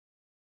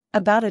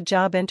About a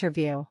job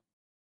interview.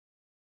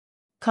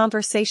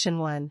 Conversation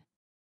 1.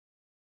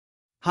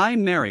 Hi,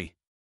 Mary.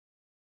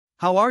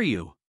 How are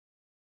you?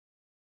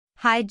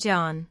 Hi,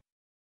 John.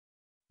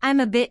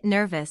 I'm a bit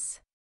nervous.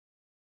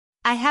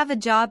 I have a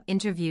job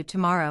interview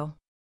tomorrow.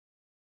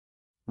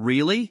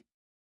 Really?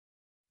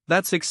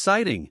 That's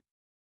exciting.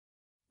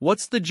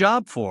 What's the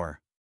job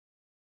for?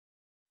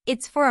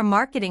 It's for a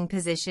marketing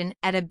position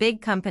at a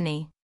big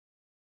company.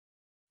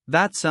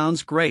 That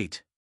sounds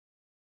great.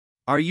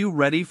 Are you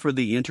ready for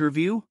the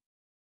interview?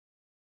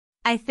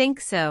 I think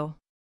so.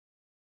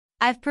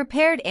 I've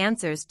prepared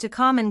answers to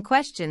common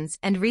questions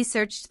and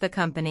researched the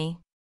company.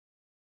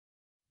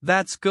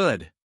 That's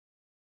good.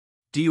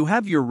 Do you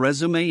have your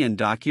resume and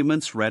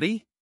documents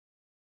ready?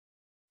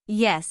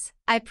 Yes,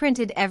 I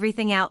printed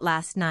everything out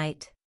last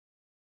night.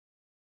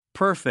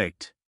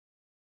 Perfect.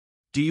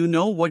 Do you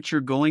know what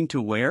you're going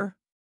to wear?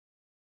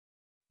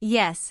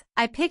 Yes,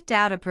 I picked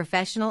out a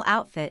professional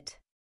outfit.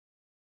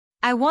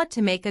 I want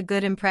to make a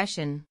good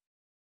impression.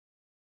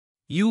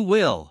 You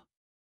will.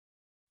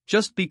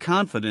 Just be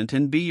confident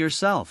and be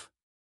yourself.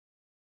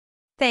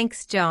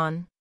 Thanks,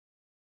 John.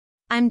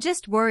 I'm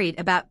just worried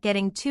about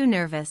getting too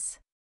nervous.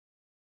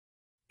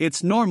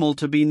 It's normal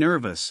to be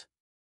nervous.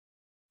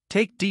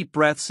 Take deep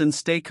breaths and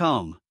stay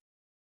calm.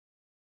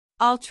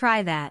 I'll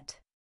try that.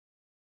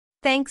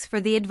 Thanks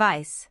for the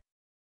advice.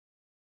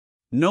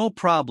 No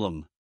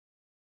problem.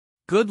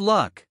 Good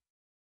luck.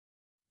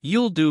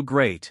 You'll do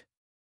great.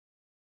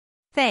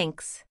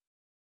 Thanks.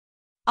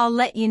 I'll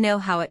let you know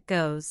how it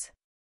goes.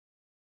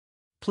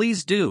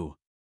 Please do.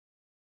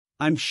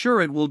 I'm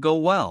sure it will go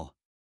well.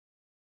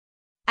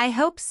 I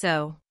hope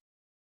so.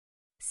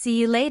 See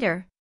you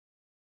later.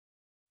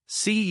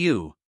 See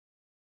you.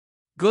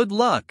 Good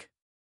luck.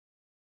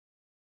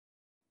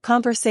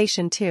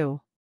 Conversation 2.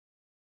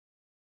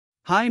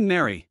 Hi,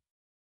 Mary.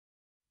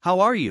 How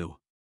are you?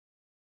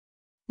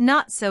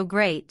 Not so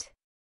great.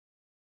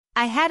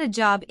 I had a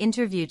job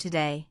interview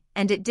today,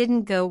 and it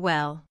didn't go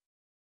well.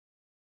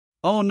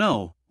 Oh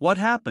no, what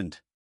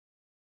happened?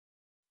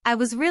 I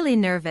was really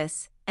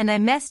nervous, and I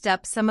messed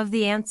up some of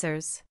the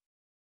answers.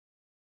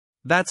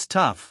 That's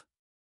tough.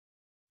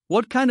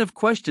 What kind of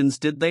questions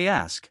did they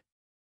ask?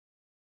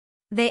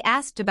 They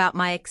asked about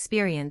my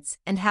experience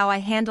and how I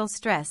handle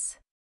stress.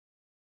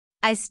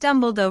 I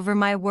stumbled over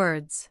my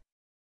words.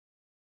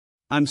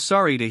 I'm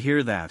sorry to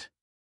hear that.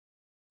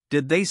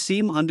 Did they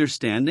seem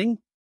understanding?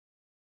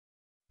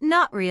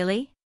 Not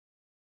really.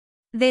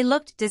 They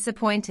looked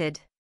disappointed.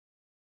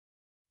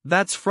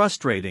 That's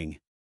frustrating.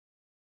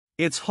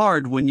 It's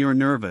hard when you're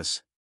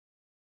nervous.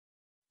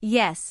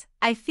 Yes,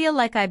 I feel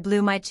like I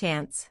blew my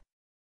chance.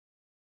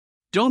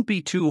 Don't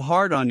be too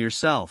hard on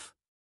yourself.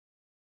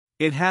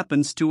 It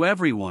happens to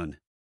everyone.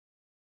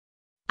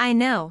 I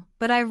know,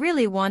 but I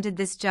really wanted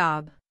this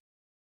job.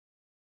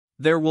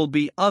 There will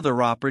be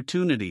other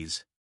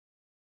opportunities.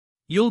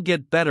 You'll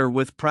get better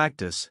with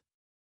practice.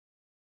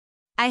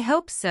 I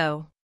hope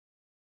so.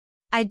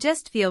 I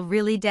just feel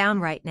really down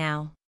right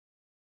now.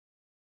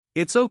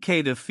 It's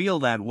okay to feel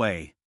that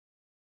way.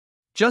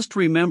 Just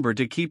remember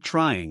to keep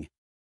trying.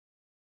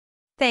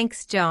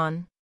 Thanks,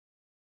 John.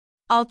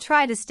 I'll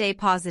try to stay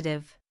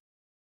positive.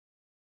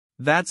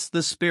 That's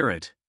the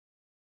spirit.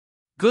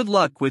 Good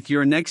luck with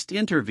your next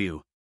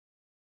interview.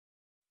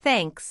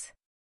 Thanks.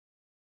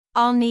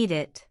 I'll need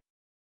it.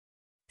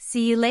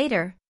 See you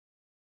later.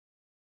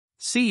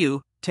 See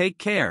you, take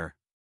care.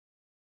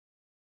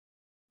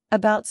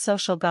 About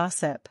social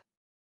gossip.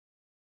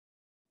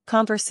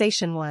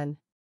 Conversation 1.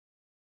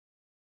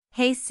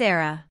 Hey,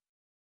 Sarah.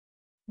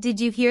 Did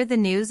you hear the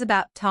news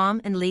about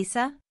Tom and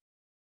Lisa?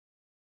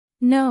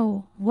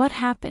 No, what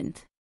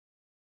happened?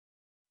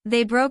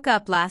 They broke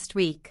up last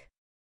week.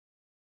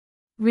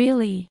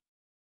 Really?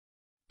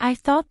 I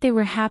thought they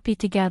were happy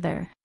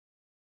together.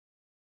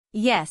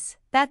 Yes,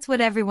 that's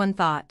what everyone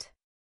thought.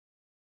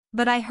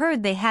 But I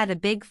heard they had a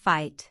big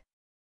fight.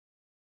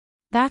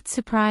 That's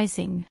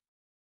surprising.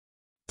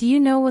 Do you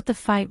know what the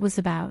fight was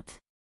about?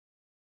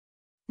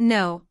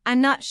 No,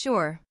 I'm not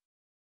sure.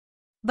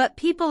 But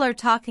people are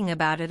talking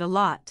about it a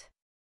lot.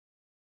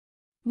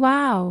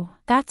 Wow,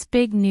 that's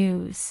big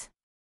news.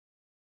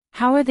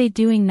 How are they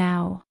doing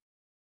now?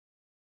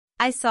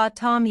 I saw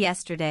Tom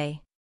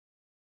yesterday.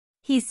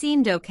 He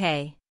seemed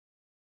okay.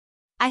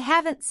 I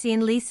haven't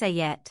seen Lisa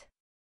yet.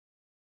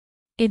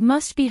 It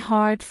must be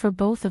hard for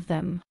both of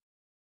them.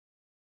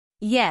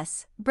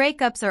 Yes,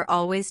 breakups are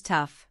always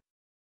tough.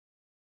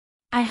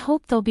 I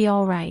hope they'll be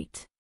all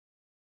right.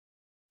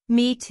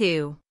 Me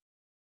too.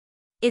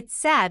 It's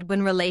sad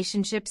when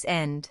relationships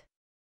end.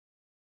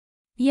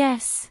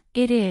 Yes,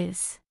 it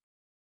is.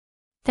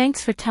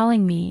 Thanks for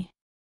telling me.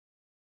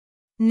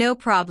 No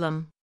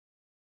problem.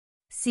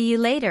 See you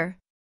later.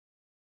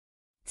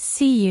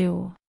 See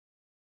you.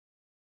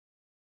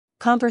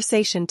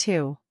 Conversation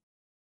 2.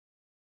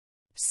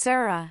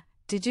 Sarah,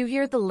 did you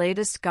hear the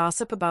latest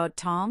gossip about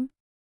Tom?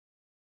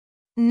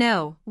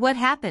 No, what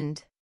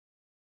happened?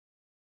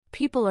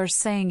 People are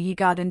saying he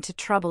got into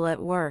trouble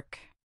at work.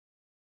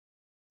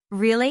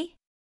 Really?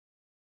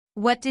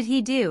 What did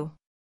he do?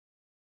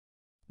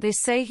 They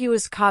say he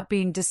was caught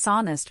being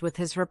dishonest with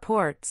his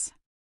reports.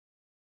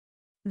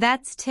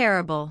 That's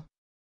terrible.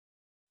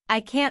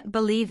 I can't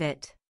believe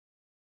it.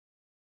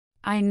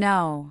 I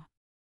know.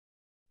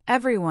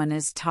 Everyone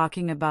is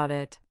talking about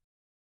it.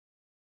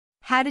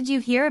 How did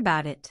you hear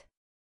about it?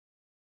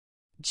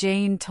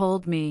 Jane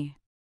told me.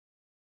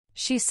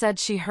 She said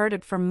she heard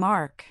it from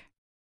Mark.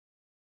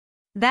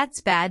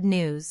 That's bad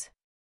news.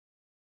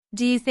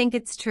 Do you think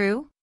it's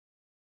true?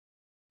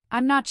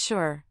 I'm not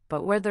sure,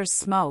 but where there's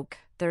smoke,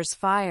 there's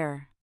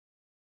fire.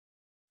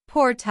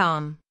 Poor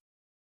Tom.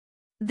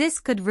 This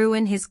could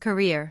ruin his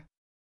career.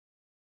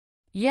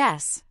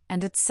 Yes,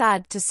 and it's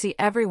sad to see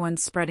everyone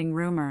spreading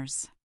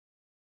rumors.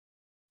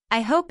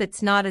 I hope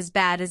it's not as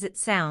bad as it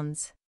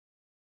sounds.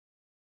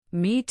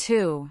 Me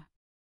too.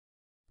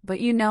 But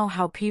you know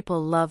how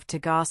people love to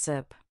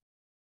gossip.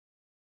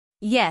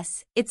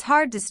 Yes, it's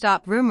hard to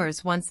stop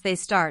rumors once they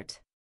start.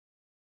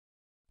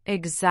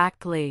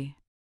 Exactly.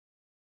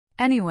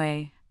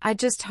 Anyway, I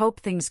just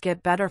hope things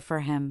get better for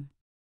him.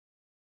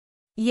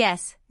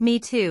 Yes, me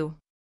too.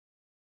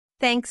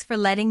 Thanks for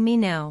letting me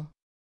know.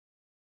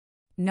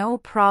 No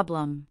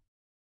problem.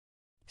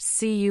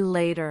 See you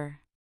later.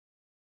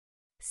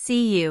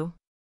 See you.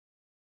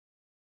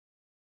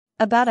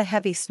 About a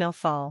heavy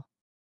snowfall.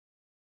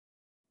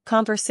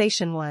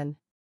 Conversation 1.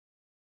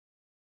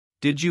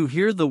 Did you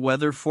hear the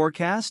weather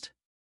forecast?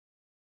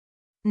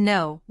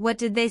 No, what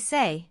did they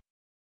say?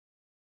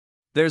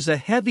 There's a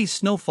heavy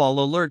snowfall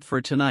alert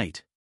for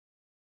tonight.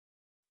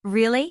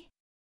 Really?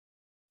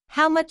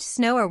 How much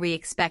snow are we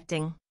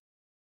expecting?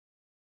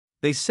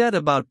 They said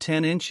about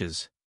 10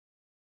 inches.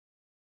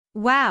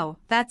 Wow,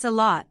 that's a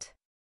lot.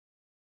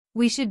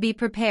 We should be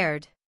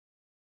prepared.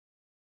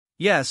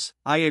 Yes,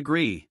 I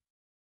agree.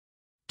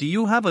 Do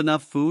you have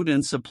enough food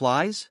and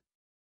supplies?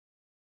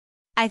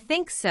 I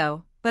think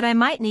so, but I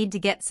might need to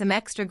get some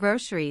extra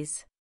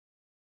groceries.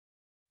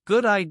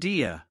 Good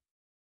idea.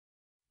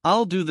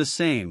 I'll do the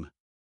same.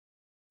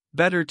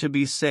 Better to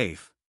be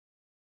safe.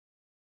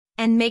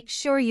 And make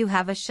sure you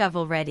have a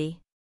shovel ready.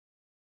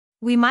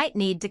 We might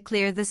need to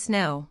clear the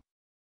snow.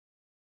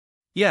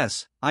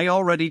 Yes, I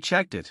already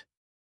checked it.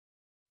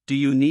 Do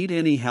you need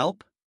any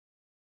help?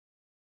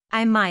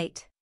 I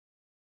might.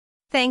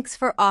 Thanks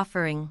for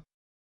offering.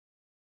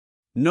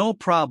 No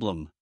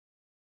problem.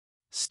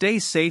 Stay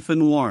safe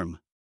and warm.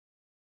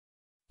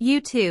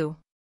 You too.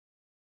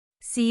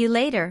 See you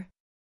later.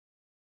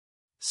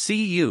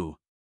 See you.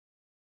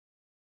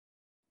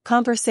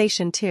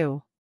 Conversation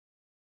 2.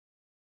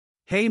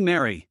 Hey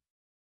Mary.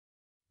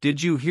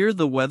 Did you hear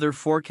the weather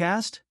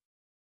forecast?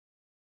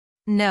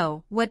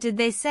 No, what did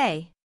they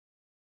say?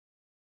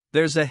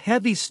 There's a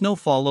heavy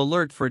snowfall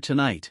alert for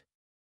tonight.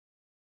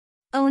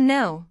 Oh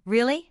no,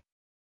 really?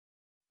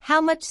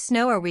 How much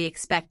snow are we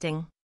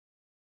expecting?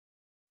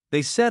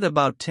 They said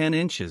about 10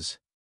 inches.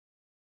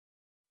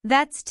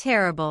 That's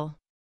terrible.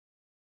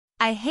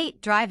 I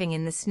hate driving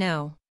in the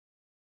snow.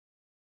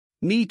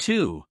 Me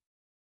too.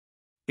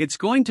 It's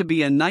going to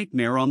be a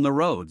nightmare on the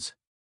roads.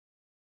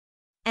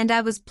 And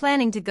I was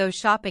planning to go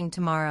shopping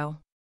tomorrow.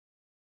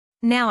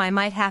 Now I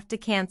might have to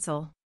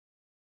cancel.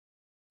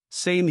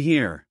 Same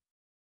here.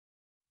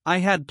 I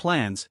had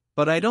plans,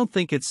 but I don't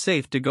think it's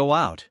safe to go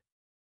out.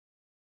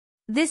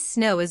 This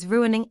snow is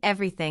ruining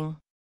everything.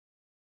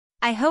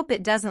 I hope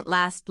it doesn't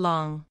last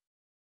long.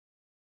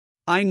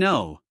 I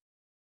know.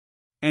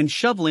 And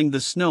shoveling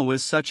the snow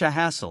is such a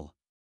hassle.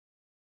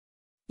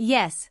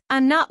 Yes,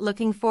 I'm not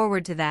looking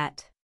forward to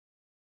that.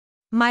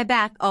 My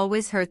back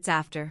always hurts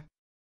after.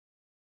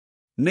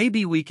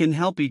 Maybe we can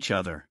help each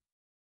other.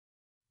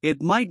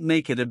 It might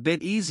make it a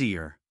bit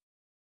easier.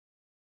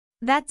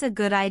 That's a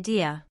good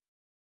idea.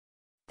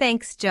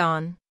 Thanks,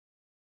 John.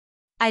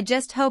 I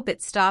just hope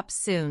it stops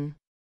soon.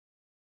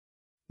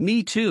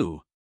 Me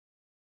too.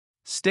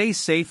 Stay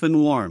safe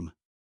and warm.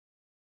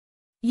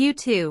 You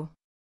too.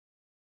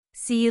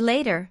 See you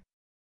later.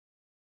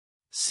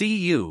 See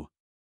you.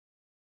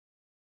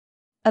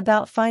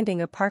 About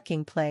finding a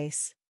parking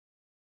place.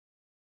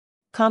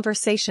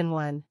 Conversation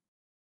 1.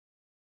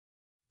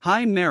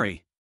 Hi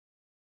Mary.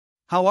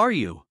 How are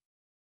you?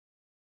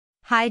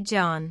 Hi,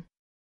 John.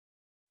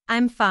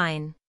 I'm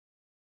fine.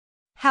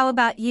 How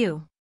about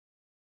you?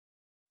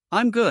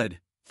 I'm good,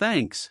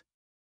 thanks.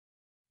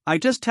 I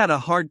just had a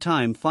hard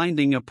time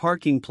finding a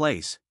parking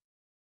place.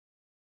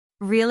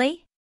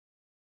 Really?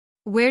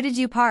 Where did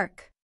you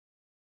park?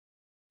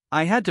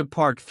 I had to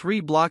park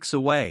 3 blocks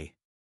away.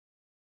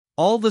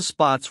 All the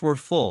spots were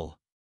full.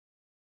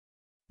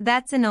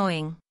 That's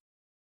annoying.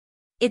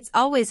 It's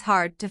always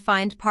hard to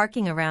find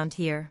parking around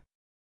here.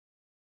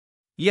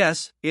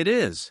 Yes, it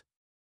is.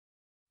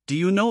 Do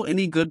you know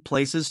any good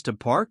places to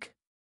park?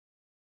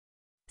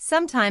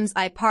 Sometimes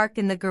I park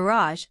in the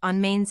garage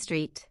on Main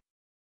Street.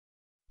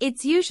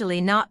 It's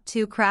usually not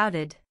too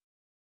crowded.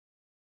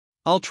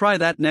 I'll try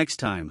that next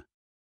time.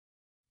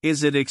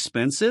 Is it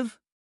expensive?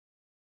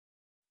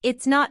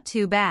 It's not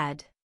too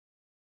bad.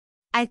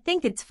 I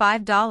think it's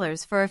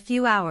 $5 for a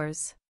few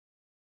hours.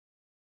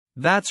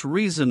 That's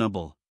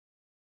reasonable.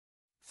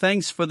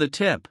 Thanks for the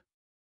tip.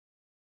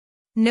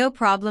 No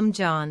problem,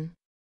 John.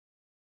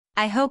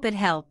 I hope it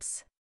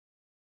helps.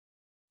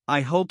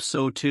 I hope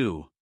so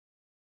too.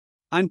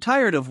 I'm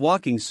tired of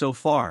walking so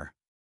far.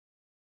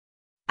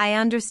 I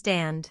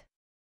understand.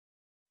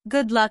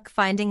 Good luck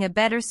finding a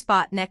better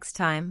spot next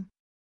time.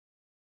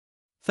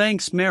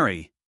 Thanks,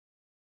 Mary.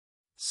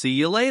 See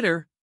you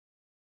later.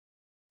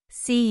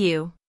 See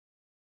you.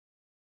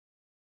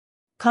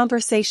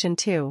 Conversation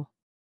 2.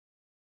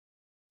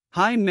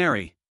 Hi,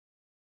 Mary.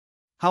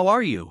 How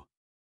are you?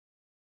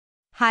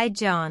 Hi,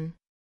 John.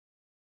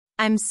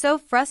 I'm so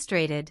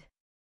frustrated.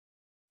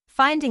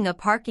 Finding a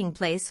parking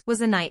place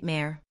was a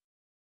nightmare.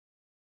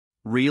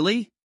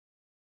 Really?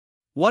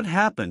 What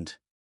happened?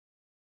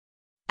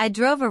 I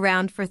drove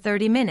around for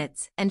 30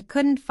 minutes and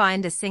couldn't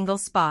find a single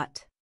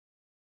spot.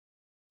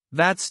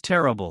 That's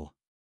terrible.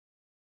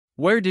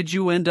 Where did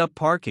you end up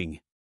parking?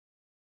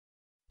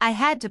 I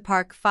had to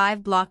park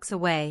 5 blocks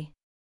away.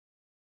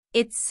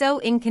 It's so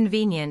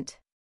inconvenient.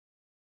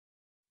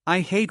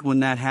 I hate when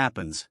that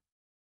happens.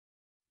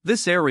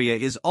 This area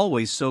is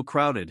always so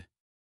crowded.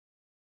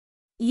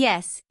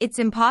 Yes, it's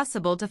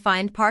impossible to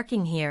find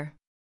parking here.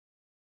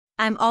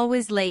 I'm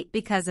always late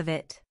because of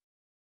it.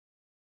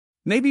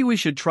 Maybe we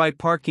should try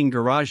parking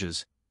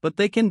garages, but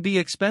they can be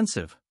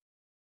expensive.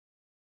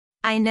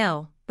 I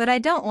know, but I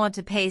don't want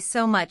to pay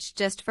so much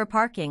just for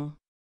parking.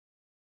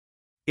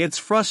 It's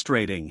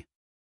frustrating.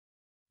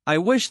 I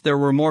wish there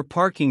were more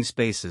parking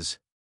spaces.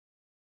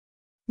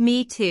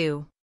 Me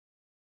too.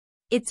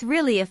 It's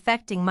really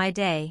affecting my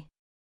day.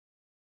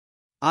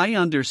 I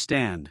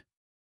understand.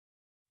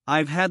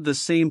 I've had the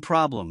same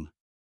problem.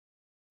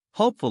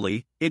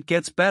 Hopefully, it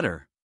gets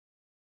better.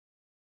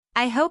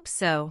 I hope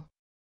so.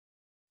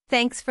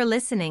 Thanks for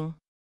listening.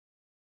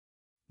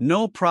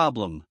 No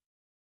problem.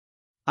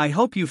 I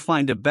hope you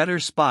find a better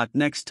spot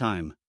next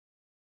time.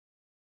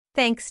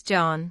 Thanks,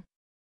 John.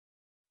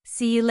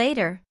 See you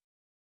later.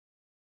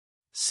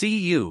 See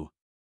you.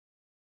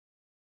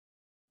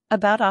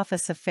 About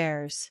office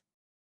affairs.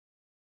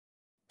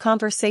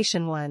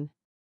 Conversation 1.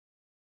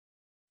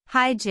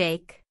 Hi,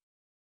 Jake.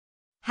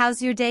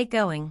 How's your day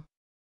going?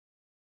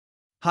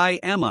 Hi,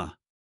 Emma.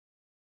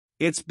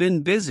 It's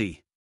been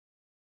busy.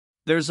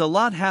 There's a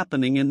lot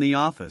happening in the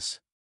office.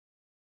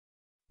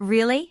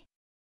 Really?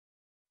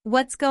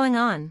 What's going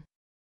on?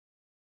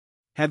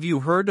 Have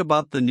you heard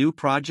about the new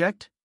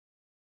project?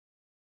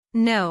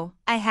 No,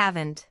 I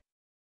haven't.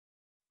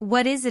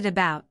 What is it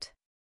about?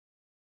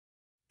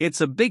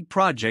 It's a big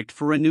project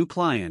for a new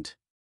client.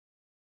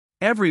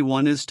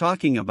 Everyone is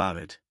talking about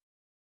it.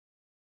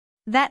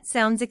 That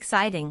sounds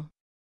exciting.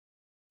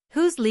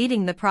 Who's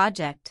leading the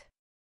project?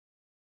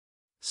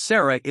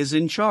 Sarah is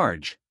in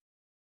charge.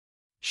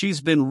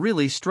 She's been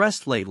really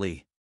stressed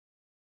lately.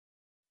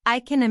 I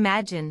can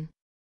imagine.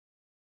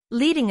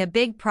 Leading a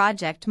big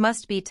project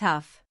must be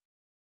tough.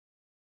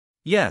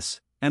 Yes,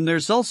 and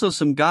there's also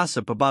some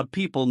gossip about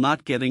people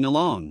not getting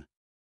along.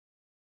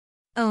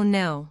 Oh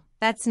no,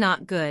 that's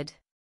not good.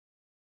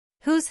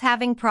 Who's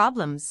having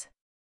problems?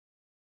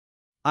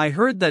 I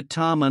heard that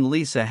Tom and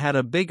Lisa had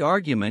a big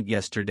argument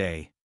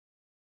yesterday.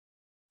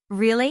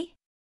 Really?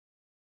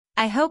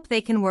 I hope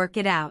they can work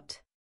it out.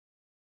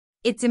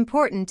 It's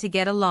important to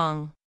get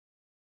along.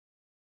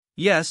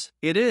 Yes,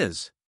 it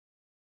is.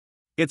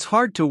 It's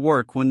hard to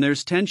work when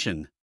there's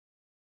tension.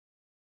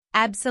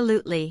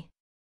 Absolutely.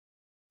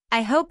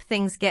 I hope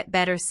things get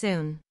better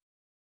soon.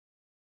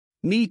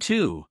 Me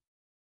too.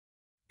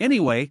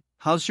 Anyway,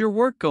 how's your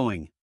work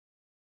going?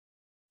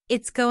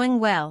 It's going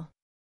well.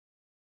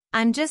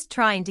 I'm just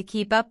trying to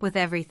keep up with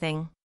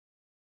everything.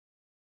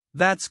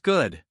 That's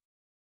good.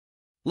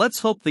 Let's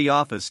hope the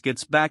office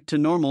gets back to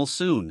normal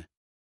soon.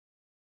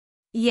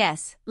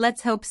 Yes,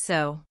 let's hope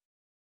so.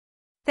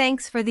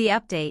 Thanks for the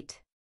update.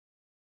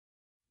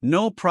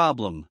 No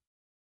problem.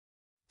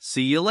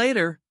 See you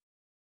later.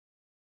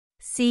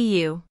 See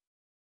you.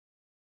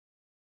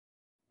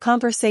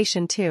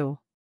 Conversation 2.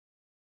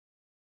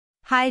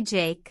 Hi,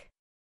 Jake.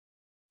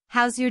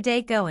 How's your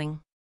day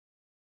going?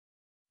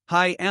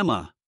 Hi,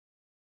 Emma.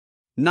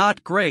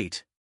 Not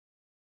great.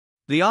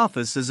 The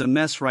office is a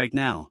mess right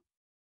now.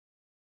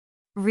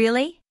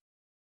 Really?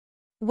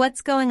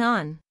 What's going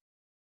on?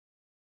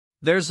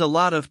 There's a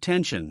lot of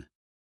tension.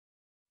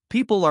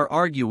 People are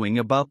arguing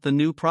about the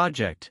new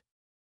project.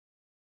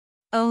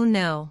 Oh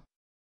no.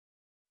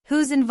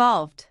 Who's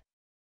involved?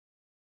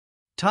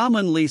 Tom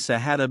and Lisa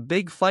had a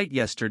big fight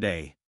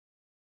yesterday.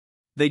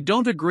 They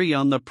don't agree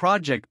on the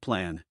project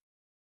plan.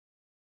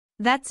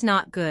 That's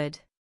not good.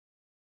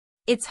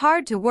 It's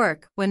hard to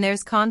work when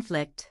there's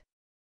conflict.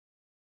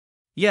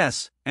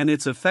 Yes, and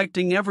it's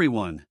affecting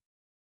everyone.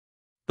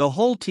 The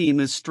whole team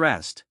is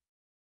stressed.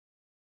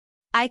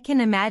 I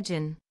can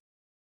imagine.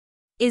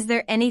 Is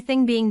there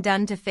anything being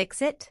done to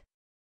fix it?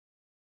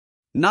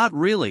 Not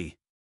really.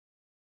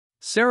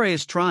 Sarah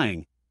is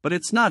trying, but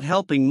it's not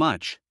helping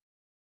much.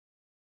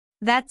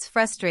 That's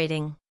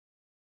frustrating.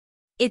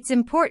 It's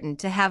important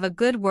to have a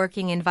good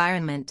working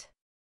environment.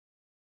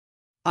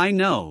 I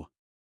know.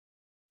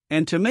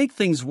 And to make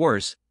things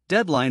worse,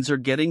 deadlines are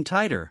getting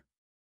tighter.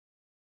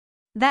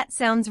 That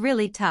sounds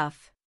really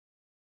tough.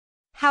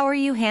 How are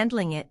you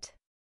handling it?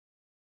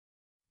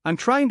 I'm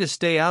trying to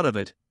stay out of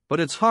it, but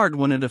it's hard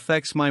when it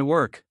affects my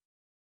work.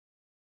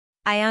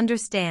 I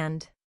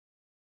understand.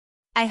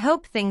 I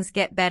hope things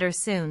get better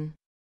soon.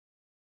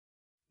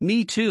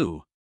 Me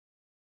too.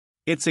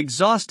 It's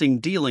exhausting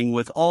dealing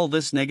with all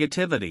this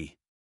negativity.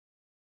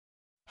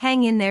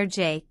 Hang in there,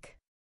 Jake.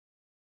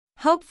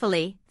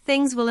 Hopefully,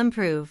 things will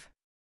improve.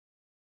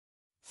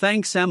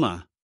 Thanks,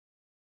 Emma.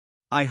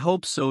 I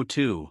hope so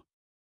too.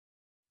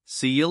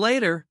 See you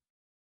later.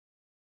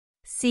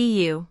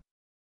 See you.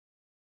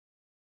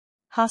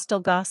 Hostile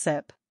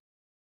gossip.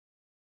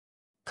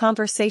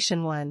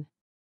 Conversation 1.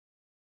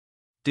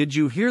 Did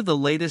you hear the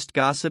latest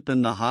gossip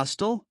in the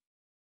hostel?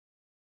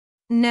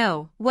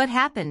 No, what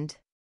happened?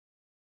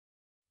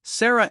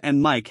 Sarah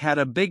and Mike had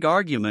a big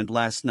argument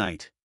last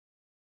night.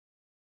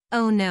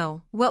 Oh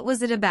no, what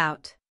was it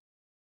about?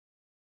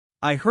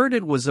 I heard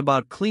it was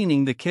about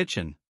cleaning the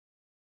kitchen.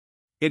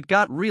 It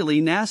got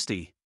really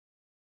nasty.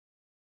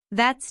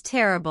 That's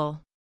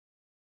terrible.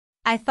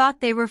 I thought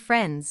they were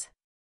friends.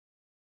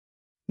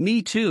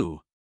 Me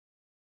too.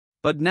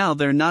 But now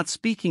they're not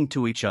speaking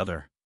to each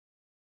other.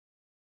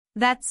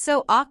 That's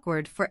so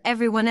awkward for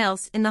everyone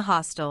else in the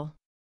hostel.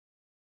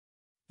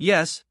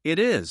 Yes, it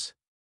is.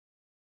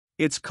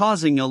 It's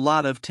causing a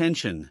lot of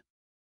tension.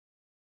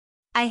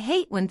 I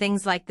hate when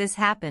things like this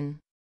happen.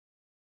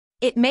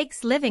 It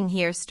makes living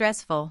here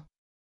stressful.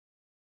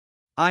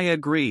 I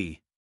agree.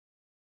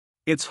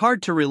 It's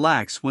hard to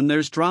relax when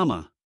there's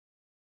drama.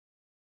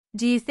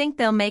 Do you think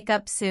they'll make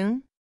up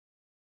soon?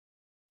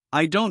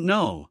 I don't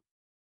know.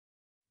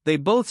 They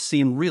both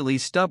seem really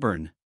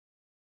stubborn.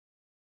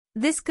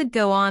 This could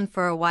go on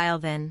for a while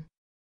then.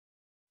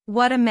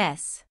 What a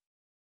mess.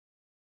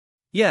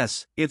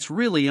 Yes, it's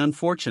really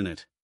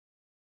unfortunate.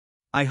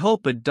 I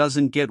hope it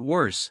doesn't get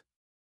worse.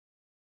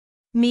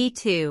 Me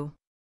too.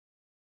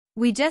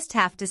 We just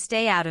have to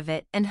stay out of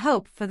it and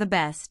hope for the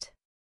best.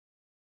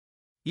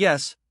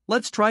 Yes,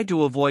 let's try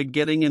to avoid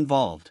getting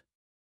involved.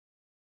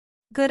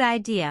 Good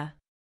idea.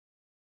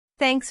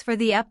 Thanks for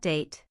the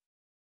update.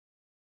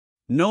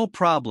 No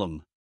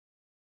problem.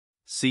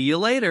 See you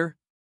later.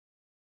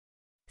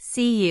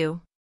 See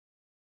you.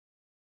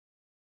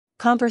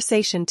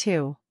 Conversation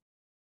 2.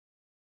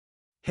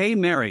 Hey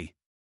Mary.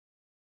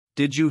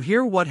 Did you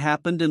hear what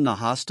happened in the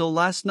hostel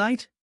last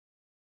night?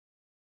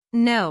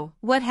 No,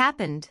 what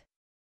happened?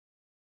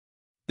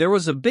 There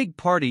was a big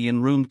party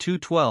in room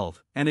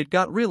 212, and it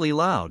got really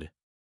loud.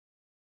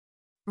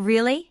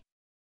 Really?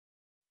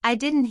 I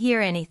didn't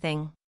hear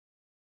anything.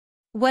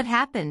 What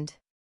happened?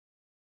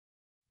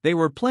 They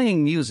were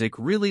playing music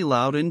really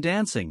loud and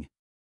dancing.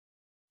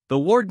 The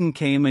warden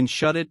came and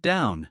shut it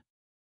down.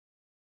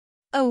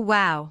 Oh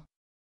wow.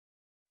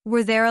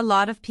 Were there a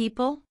lot of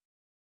people?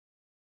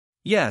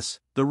 Yes,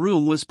 the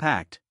room was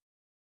packed.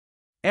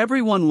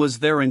 Everyone was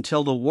there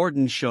until the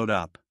warden showed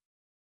up.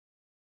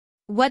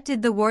 What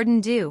did the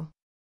warden do?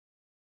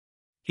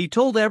 He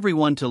told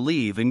everyone to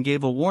leave and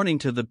gave a warning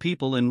to the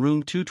people in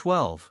room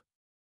 212.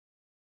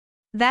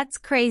 That's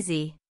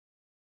crazy.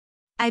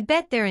 I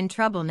bet they're in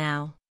trouble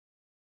now.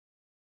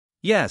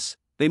 Yes,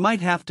 they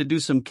might have to do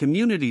some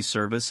community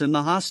service in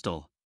the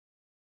hostel.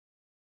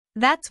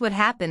 That's what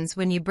happens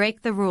when you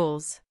break the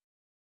rules.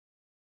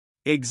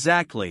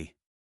 Exactly.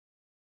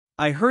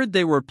 I heard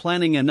they were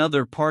planning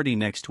another party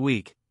next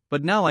week,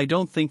 but now I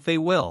don't think they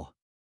will.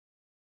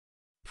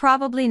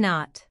 Probably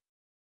not.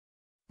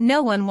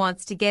 No one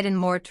wants to get in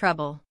more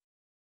trouble.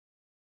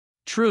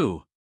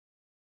 True.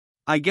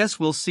 I guess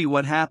we'll see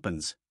what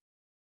happens.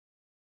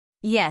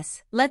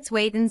 Yes, let's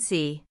wait and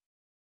see.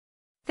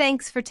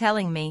 Thanks for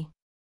telling me.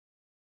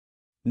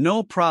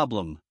 No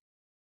problem.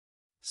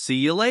 See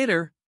you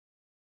later.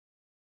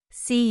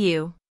 See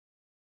you.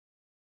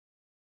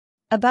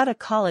 About a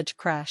college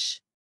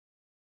crush.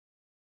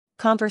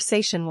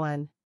 Conversation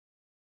 1.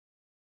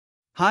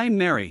 Hi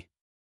Mary.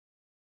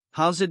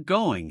 How's it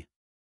going?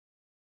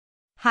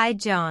 Hi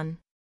John.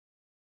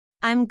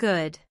 I'm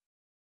good.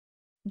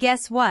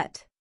 Guess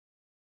what?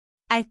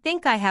 I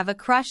think I have a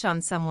crush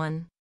on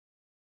someone.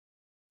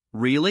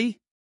 Really?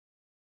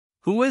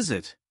 Who is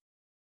it?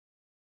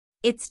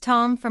 It's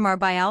Tom from our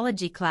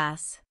biology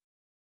class.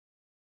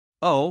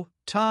 Oh,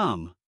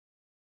 Tom.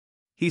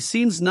 He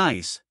seems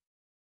nice.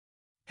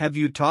 Have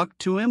you talked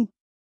to him?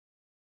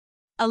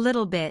 A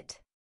little bit.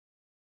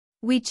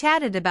 We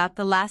chatted about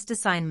the last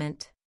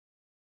assignment.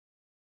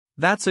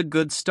 That's a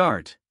good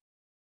start.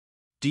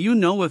 Do you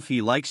know if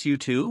he likes you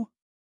too?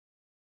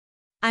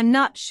 I'm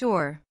not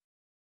sure.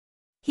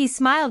 He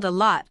smiled a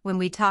lot when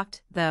we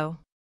talked, though.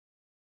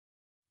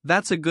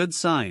 That's a good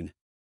sign.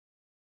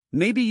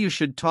 Maybe you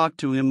should talk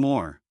to him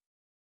more.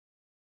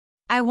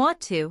 I want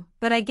to,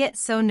 but I get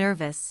so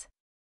nervous.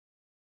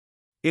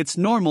 It's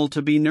normal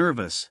to be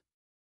nervous.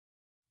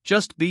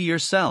 Just be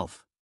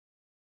yourself.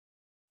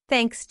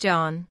 Thanks,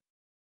 John.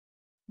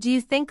 Do you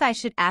think I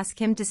should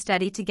ask him to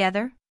study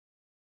together?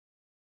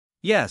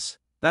 Yes,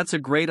 that's a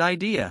great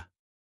idea.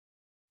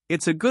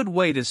 It's a good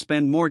way to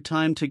spend more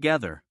time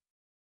together.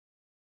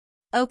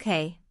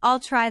 Okay,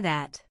 I'll try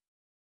that.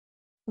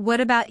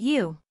 What about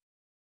you?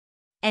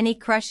 Any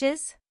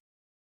crushes?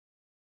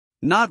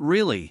 Not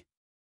really.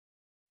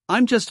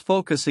 I'm just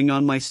focusing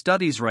on my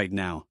studies right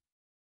now.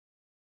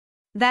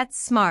 That's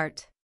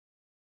smart.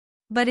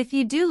 But if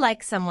you do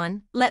like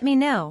someone, let me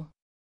know.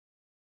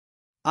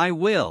 I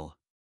will.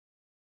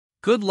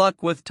 Good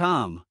luck with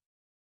Tom.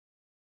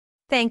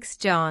 Thanks,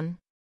 John.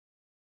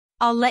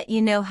 I'll let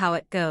you know how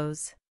it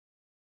goes.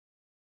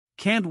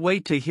 Can't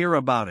wait to hear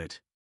about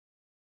it.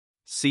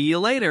 See you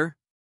later.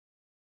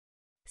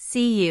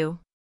 See you.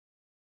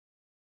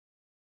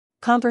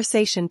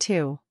 Conversation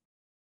 2.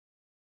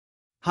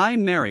 Hi,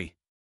 Mary.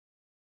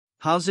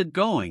 How's it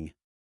going?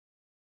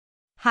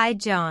 Hi,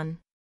 John.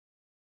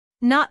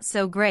 Not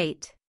so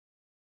great.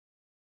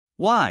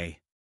 Why?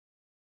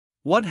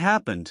 What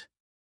happened?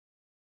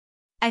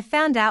 I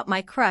found out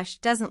my crush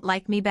doesn't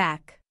like me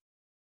back.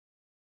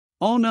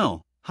 Oh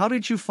no, how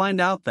did you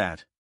find out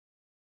that?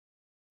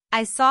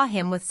 I saw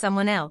him with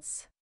someone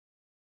else.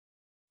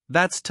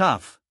 That's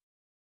tough.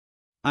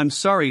 I'm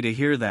sorry to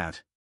hear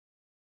that.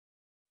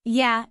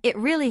 Yeah, it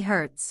really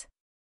hurts.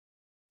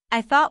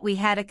 I thought we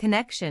had a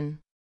connection.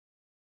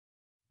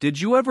 Did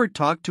you ever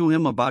talk to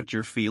him about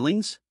your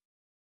feelings?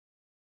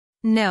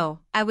 No,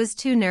 I was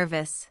too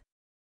nervous.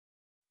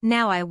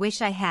 Now I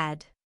wish I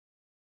had.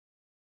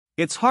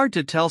 It's hard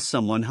to tell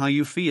someone how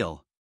you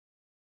feel.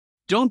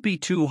 Don't be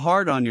too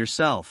hard on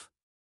yourself.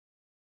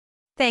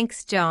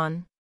 Thanks,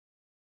 John.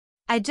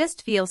 I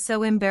just feel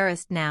so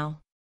embarrassed now.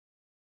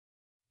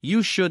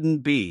 You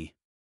shouldn't be.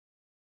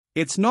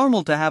 It's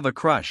normal to have a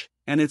crush,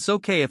 and it's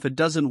okay if it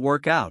doesn't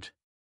work out.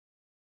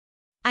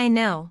 I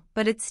know,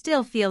 but it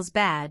still feels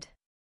bad.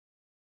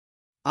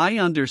 I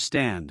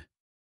understand.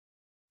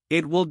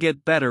 It will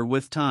get better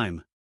with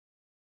time.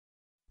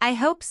 I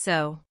hope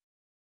so.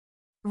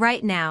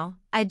 Right now,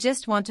 I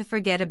just want to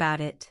forget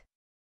about it.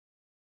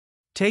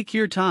 Take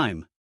your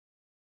time.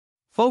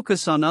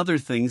 Focus on other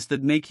things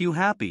that make you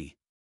happy.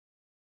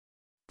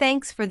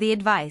 Thanks for the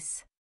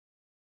advice.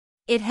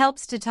 It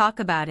helps to talk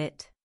about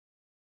it.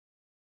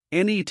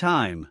 Any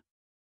time.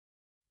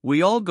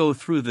 We all go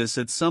through this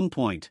at some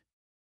point.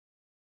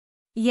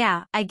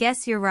 Yeah, I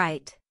guess you're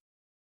right.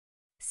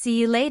 See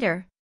you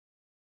later.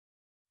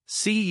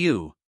 See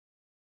you.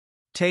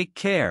 Take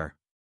care.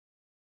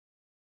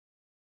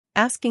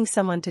 Asking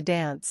someone to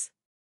dance.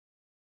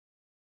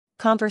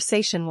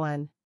 Conversation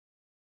 1.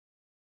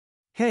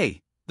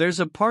 Hey, there's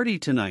a party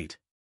tonight.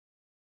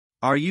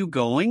 Are you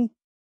going?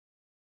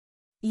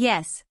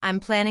 Yes, I'm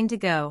planning to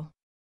go.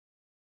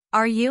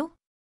 Are you?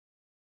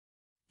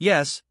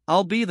 Yes,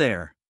 I'll be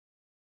there.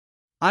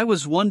 I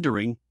was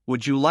wondering,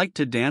 would you like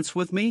to dance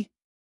with me?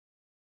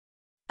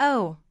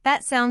 Oh,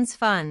 that sounds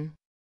fun.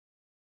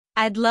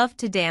 I'd love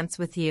to dance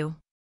with you.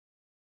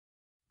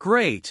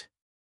 Great.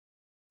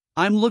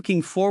 I'm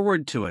looking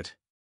forward to it.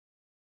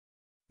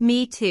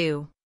 Me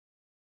too.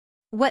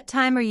 What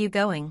time are you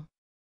going?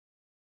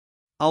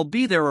 I'll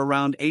be there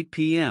around 8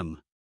 p.m.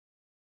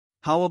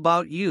 How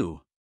about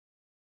you?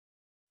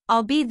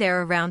 I'll be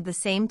there around the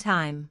same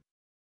time.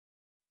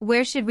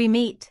 Where should we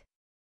meet?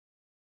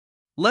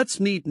 Let's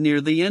meet near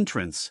the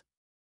entrance.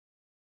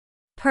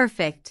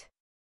 Perfect.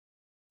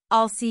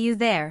 I'll see you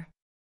there.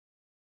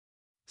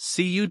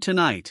 See you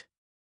tonight.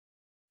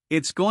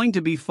 It's going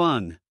to be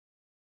fun.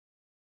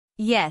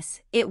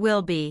 Yes, it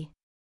will be.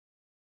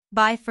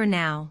 Bye for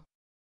now.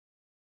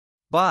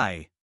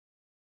 Bye.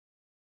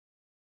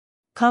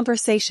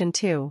 Conversation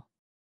 2.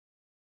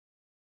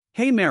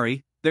 Hey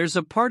Mary, there's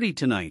a party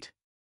tonight.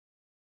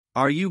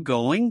 Are you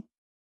going?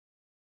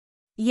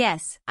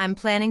 Yes, I'm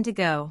planning to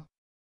go.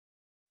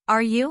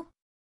 Are you?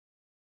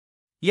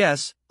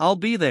 Yes, I'll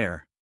be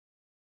there.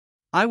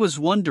 I was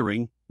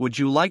wondering, would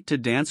you like to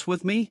dance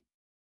with me?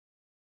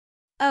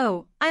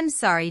 Oh, I'm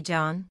sorry,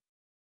 John.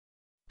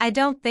 I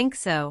don't think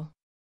so.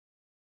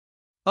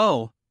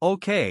 Oh,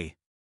 okay.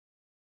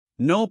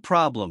 No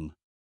problem.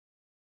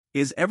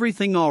 Is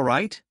everything all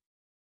right?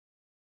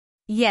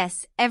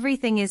 Yes,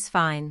 everything is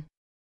fine.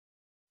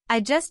 I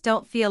just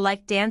don't feel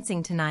like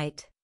dancing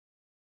tonight.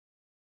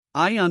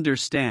 I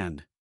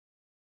understand.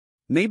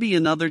 Maybe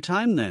another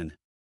time then.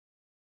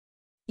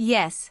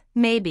 Yes,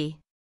 maybe.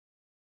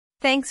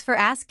 Thanks for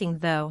asking,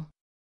 though.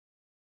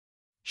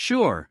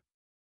 Sure.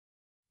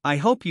 I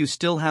hope you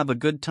still have a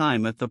good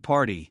time at the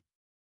party.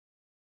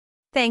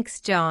 Thanks,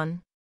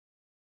 John.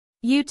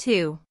 You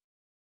too.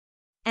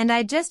 And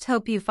I just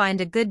hope you find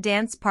a good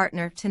dance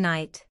partner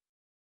tonight.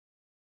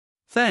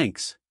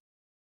 Thanks.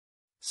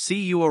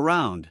 See you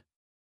around.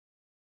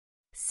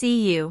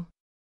 See you.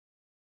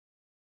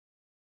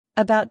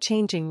 About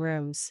changing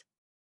rooms.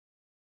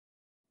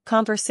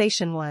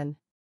 Conversation 1.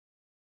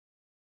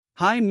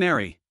 Hi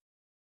Mary.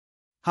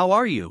 How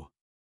are you?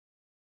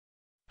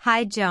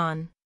 Hi,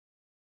 John.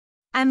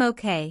 I'm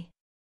okay.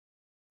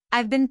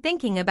 I've been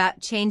thinking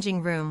about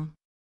changing room.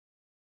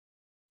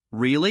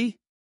 Really?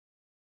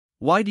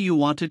 Why do you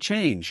want to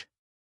change?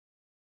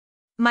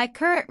 My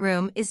current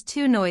room is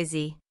too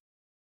noisy.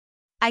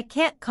 I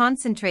can't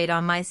concentrate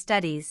on my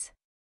studies.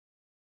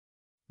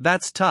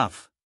 That's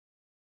tough.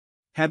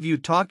 Have you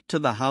talked to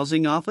the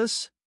housing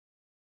office?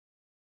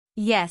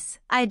 Yes,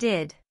 I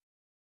did.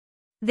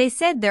 They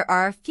said there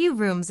are a few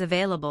rooms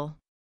available.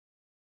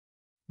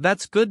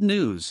 That's good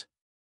news.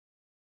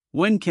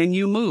 When can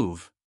you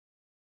move?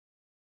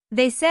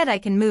 They said I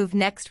can move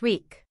next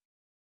week.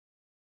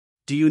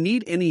 Do you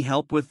need any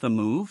help with the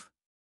move?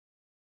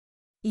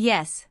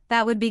 Yes,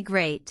 that would be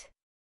great.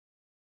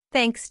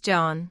 Thanks,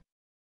 John.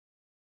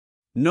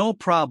 No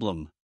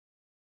problem.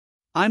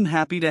 I'm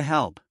happy to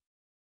help.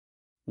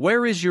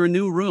 Where is your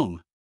new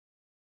room?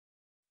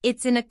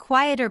 It's in a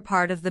quieter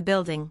part of the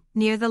building,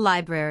 near the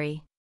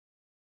library.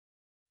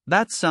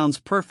 That sounds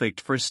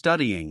perfect for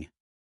studying.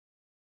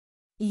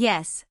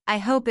 Yes, I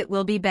hope it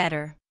will be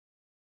better.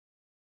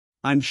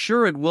 I'm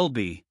sure it will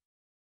be.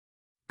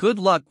 Good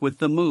luck with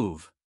the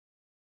move.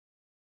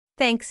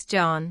 Thanks,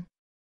 John.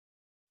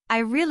 I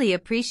really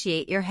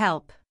appreciate your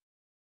help.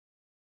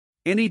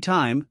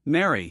 Anytime,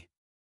 Mary.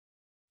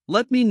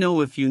 Let me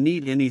know if you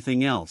need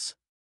anything else.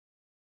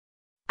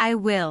 I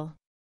will.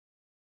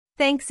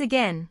 Thanks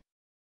again.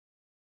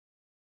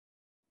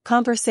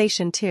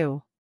 Conversation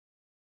 2.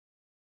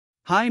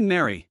 Hi,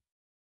 Mary.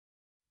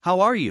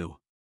 How are you?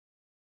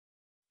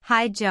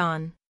 Hi,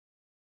 John.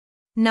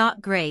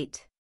 Not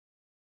great.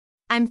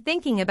 I'm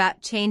thinking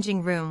about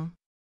changing room.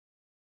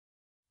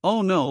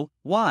 Oh no,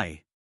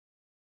 why?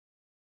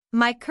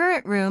 My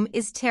current room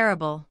is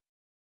terrible.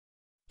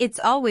 It's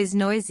always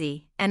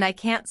noisy, and I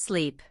can't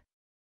sleep.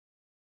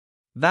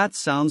 That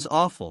sounds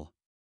awful.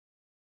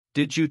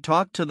 Did you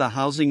talk to the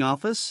housing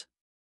office?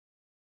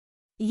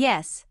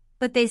 Yes,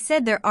 but they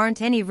said there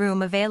aren't any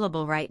room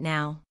available right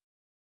now.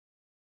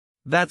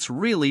 That's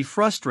really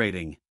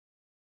frustrating.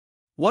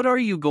 What are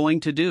you going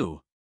to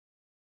do?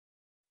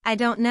 I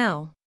don't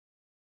know.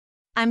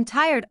 I'm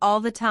tired all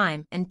the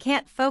time and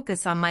can't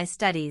focus on my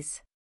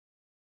studies.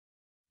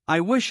 I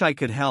wish I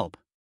could help.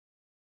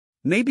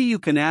 Maybe you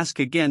can ask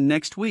again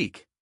next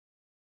week.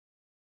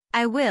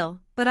 I will,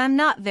 but I'm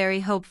not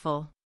very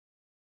hopeful.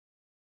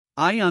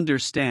 I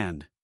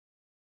understand.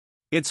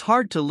 It's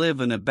hard to live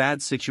in a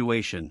bad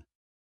situation.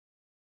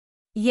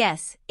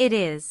 Yes, it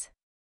is.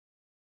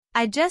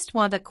 I just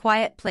want a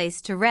quiet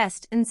place to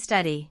rest and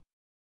study.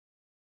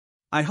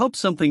 I hope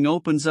something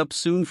opens up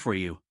soon for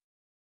you.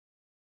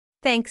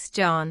 Thanks,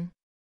 John.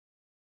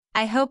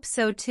 I hope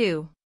so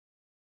too.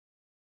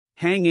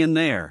 Hang in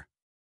there.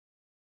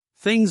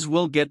 Things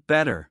will get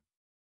better.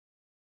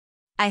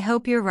 I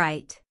hope you're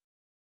right.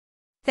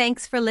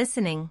 Thanks for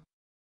listening.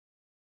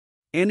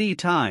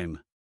 Anytime.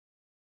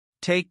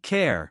 Take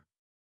care.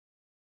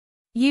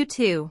 You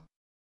too.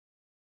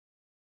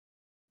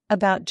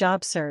 About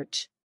job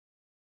search.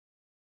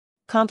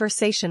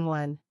 Conversation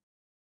 1.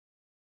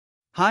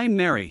 Hi,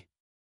 Mary.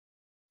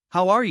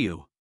 How are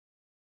you?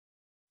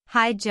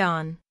 Hi,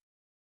 John.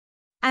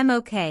 I'm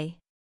okay.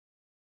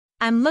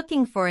 I'm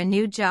looking for a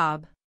new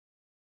job.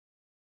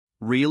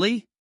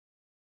 Really?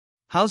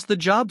 How's the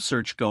job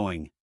search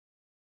going?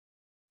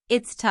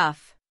 It's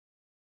tough.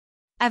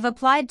 I've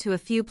applied to a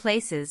few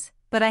places,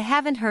 but I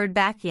haven't heard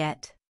back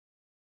yet.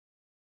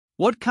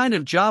 What kind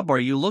of job are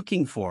you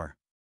looking for?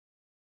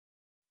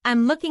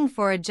 I'm looking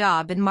for a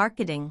job in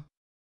marketing.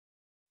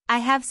 I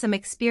have some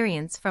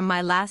experience from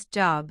my last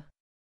job.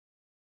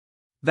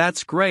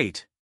 That's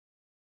great.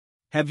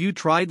 Have you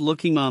tried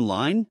looking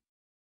online?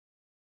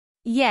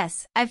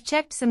 Yes, I've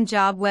checked some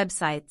job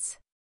websites.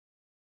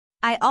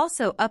 I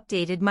also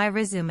updated my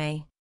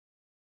resume.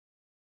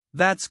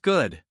 That's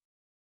good.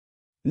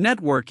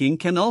 Networking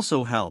can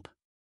also help.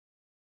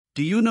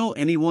 Do you know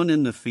anyone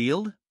in the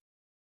field?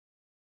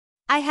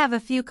 I have a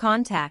few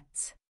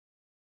contacts.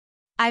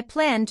 I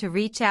plan to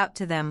reach out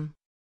to them.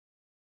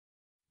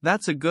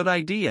 That's a good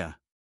idea.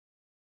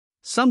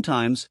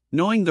 Sometimes,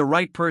 knowing the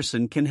right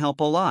person can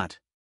help a lot.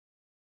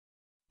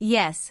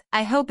 Yes,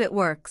 I hope it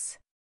works.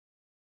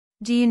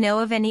 Do you know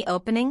of any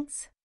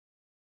openings?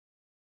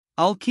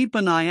 I'll keep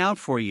an eye out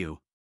for you.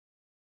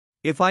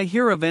 If I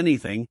hear of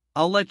anything,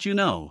 I'll let you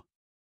know.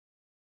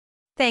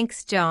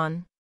 Thanks,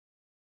 John.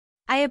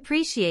 I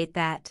appreciate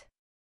that.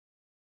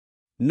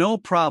 No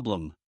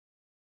problem.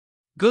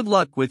 Good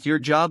luck with your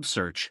job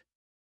search.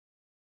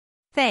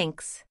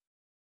 Thanks.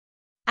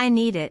 I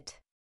need it.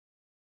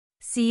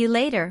 See you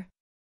later.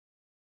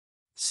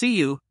 See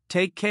you,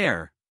 take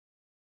care.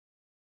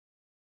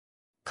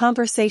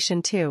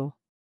 Conversation 2.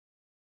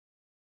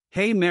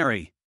 Hey,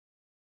 Mary.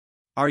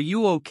 Are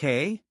you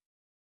okay?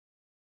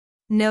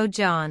 No,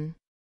 John.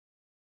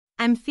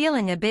 I'm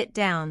feeling a bit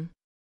down.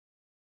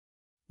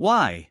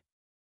 Why?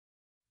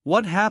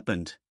 What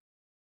happened?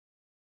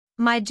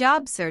 My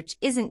job search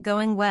isn't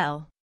going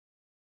well.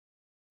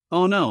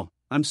 Oh no,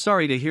 I'm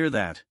sorry to hear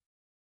that.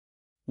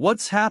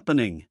 What's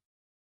happening?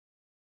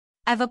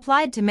 I've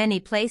applied to many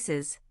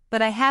places,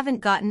 but I haven't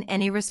gotten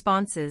any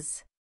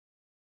responses.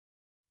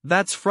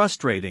 That's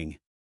frustrating.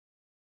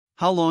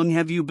 How long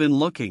have you been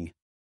looking?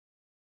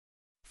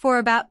 For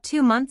about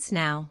 2 months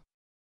now.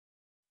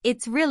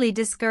 It's really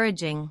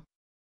discouraging.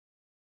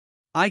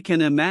 I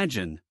can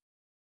imagine.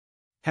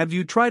 Have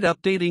you tried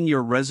updating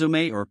your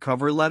resume or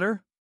cover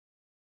letter?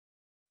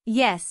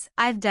 Yes,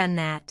 I've done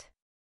that.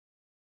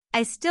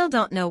 I still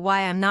don't know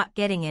why I'm not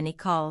getting any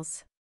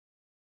calls.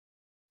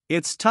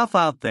 It's tough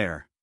out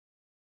there.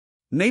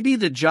 Maybe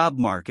the job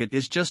market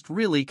is just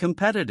really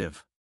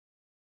competitive.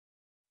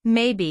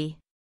 Maybe.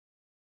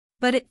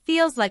 But it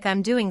feels like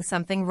I'm doing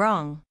something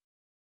wrong.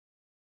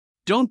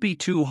 Don't be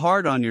too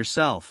hard on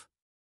yourself.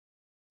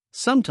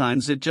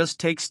 Sometimes it just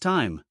takes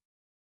time.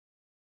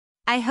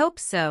 I hope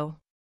so.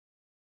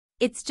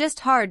 It's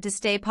just hard to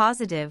stay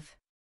positive.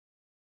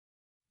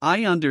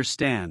 I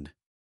understand.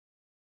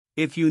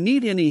 If you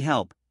need any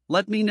help,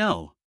 let me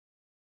know.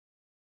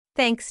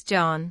 Thanks,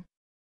 John.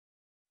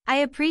 I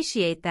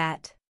appreciate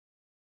that.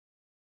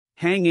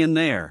 Hang in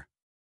there.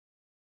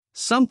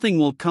 Something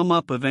will come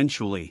up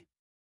eventually.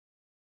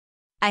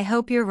 I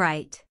hope you're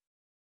right.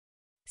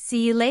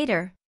 See you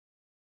later.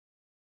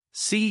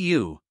 See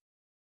you.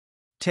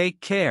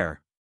 Take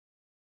care.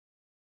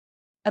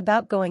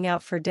 About going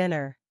out for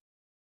dinner.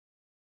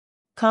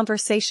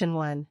 Conversation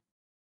 1.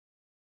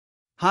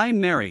 Hi,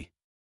 Mary.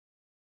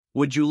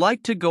 Would you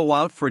like to go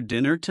out for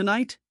dinner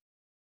tonight?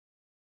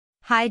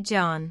 Hi,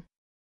 John.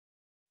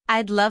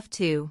 I'd love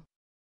to.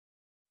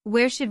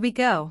 Where should we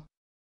go?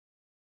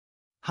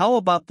 How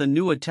about the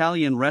new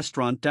Italian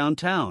restaurant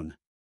downtown?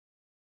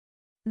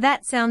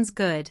 That sounds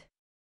good.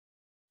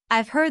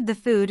 I've heard the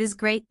food is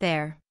great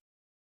there.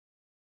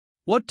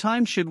 What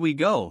time should we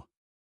go?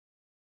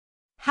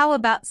 How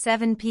about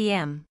 7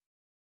 p.m.?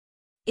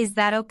 Is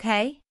that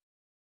okay?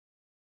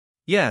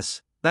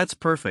 Yes, that's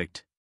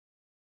perfect.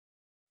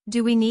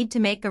 Do we need to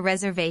make a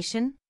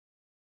reservation?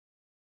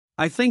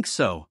 I think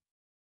so.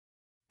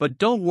 But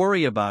don't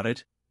worry about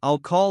it, I'll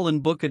call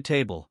and book a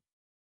table.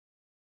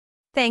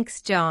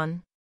 Thanks,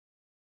 John.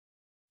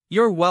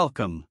 You're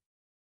welcome.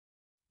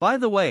 By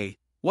the way,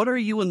 what are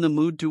you in the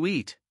mood to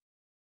eat?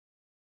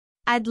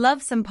 I'd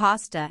love some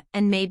pasta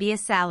and maybe a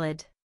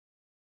salad.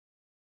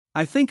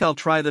 I think I'll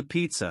try the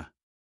pizza.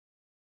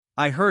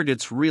 I heard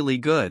it's really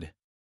good.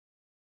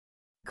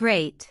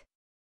 Great.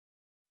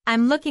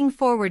 I'm looking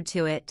forward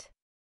to it.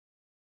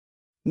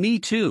 Me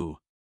too.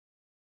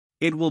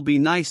 It will be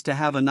nice to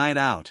have a night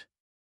out.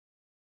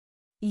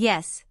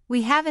 Yes,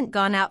 we haven't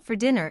gone out for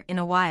dinner in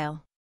a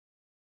while.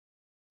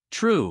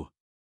 True.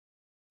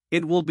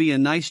 It will be a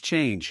nice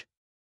change.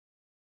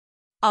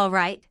 All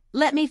right,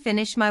 let me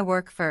finish my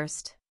work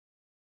first.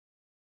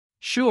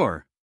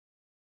 Sure.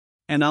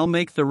 And I'll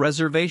make the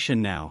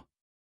reservation now.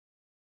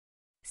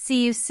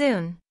 See you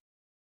soon.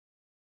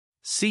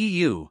 See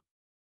you.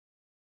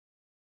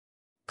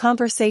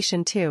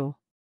 Conversation 2.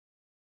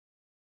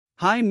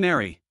 Hi,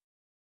 Mary.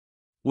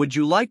 Would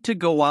you like to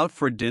go out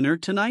for dinner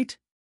tonight?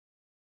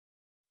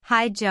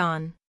 Hi,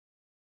 John.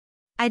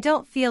 I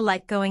don't feel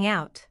like going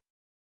out.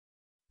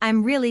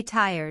 I'm really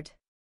tired.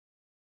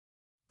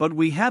 But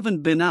we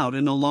haven't been out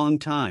in a long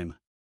time.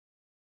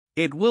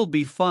 It will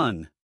be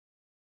fun.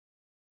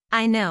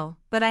 I know,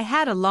 but I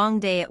had a long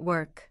day at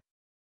work.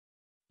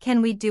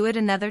 Can we do it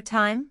another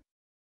time?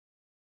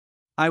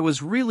 I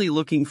was really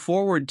looking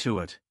forward to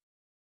it.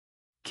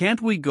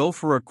 Can't we go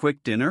for a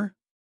quick dinner?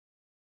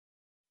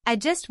 I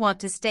just want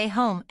to stay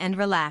home and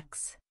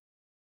relax.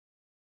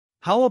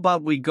 How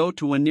about we go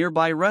to a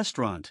nearby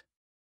restaurant?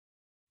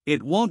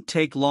 It won't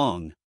take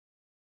long.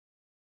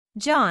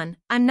 John,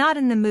 I'm not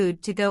in the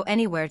mood to go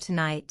anywhere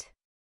tonight.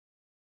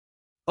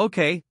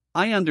 Okay,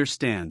 I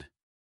understand.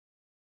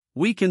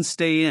 We can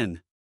stay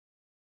in.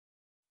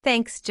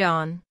 Thanks,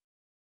 John.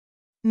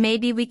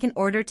 Maybe we can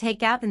order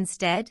takeout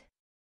instead?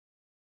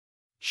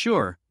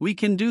 Sure, we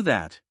can do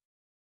that.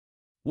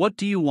 What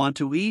do you want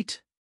to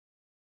eat?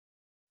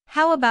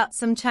 How about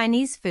some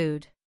Chinese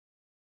food?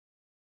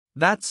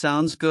 That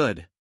sounds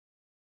good.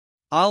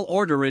 I'll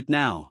order it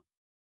now.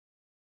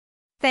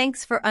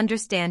 Thanks for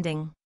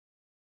understanding.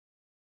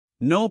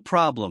 No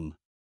problem.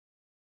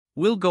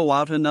 We'll go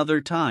out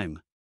another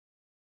time.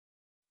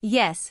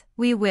 Yes,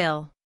 we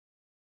will.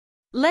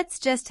 Let's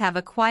just have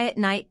a quiet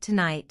night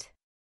tonight.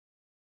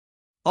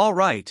 All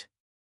right.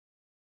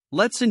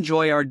 Let's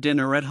enjoy our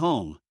dinner at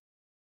home.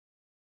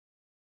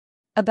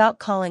 About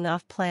calling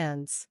off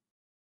plans.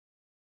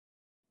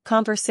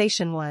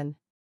 Conversation 1.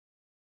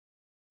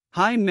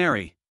 Hi,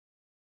 Mary.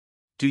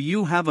 Do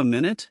you have a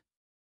minute?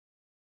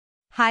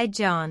 Hi,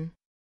 John.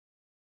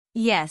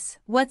 Yes,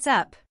 what's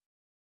up?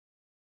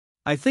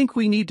 I think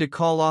we need to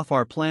call off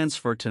our plans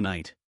for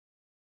tonight.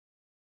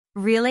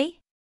 Really?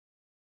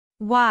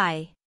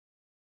 Why?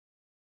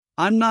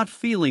 I'm not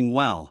feeling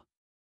well.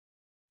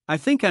 I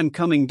think I'm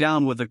coming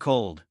down with a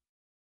cold.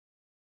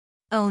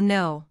 Oh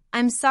no,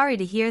 I'm sorry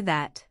to hear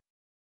that.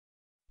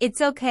 It's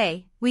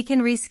okay, we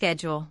can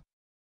reschedule.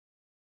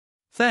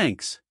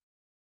 Thanks.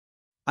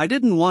 I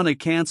didn't want to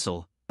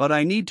cancel, but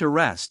I need to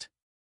rest.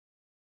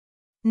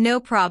 No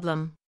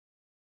problem.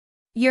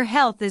 Your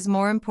health is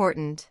more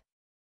important.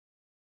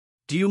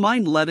 Do you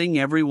mind letting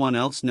everyone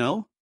else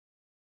know?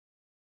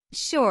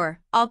 Sure,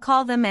 I'll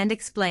call them and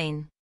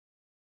explain.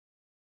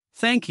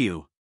 Thank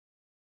you.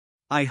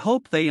 I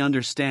hope they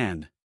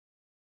understand.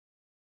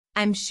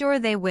 I'm sure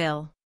they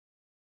will.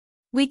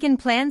 We can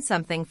plan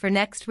something for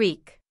next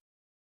week.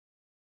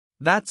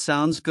 That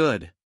sounds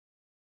good.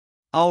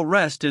 I'll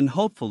rest and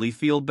hopefully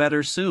feel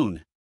better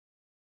soon.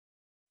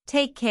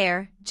 Take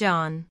care,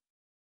 John.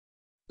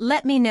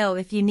 Let me know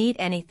if you need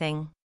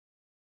anything.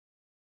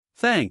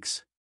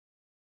 Thanks.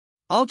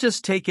 I'll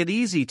just take it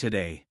easy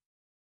today.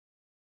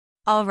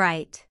 All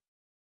right.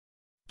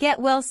 Get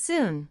well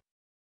soon.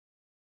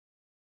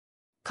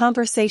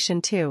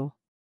 Conversation 2.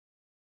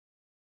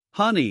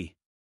 Honey,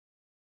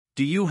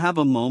 do you have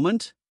a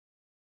moment?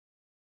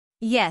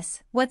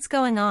 Yes, what's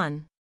going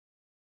on?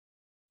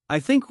 I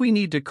think we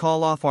need to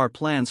call off our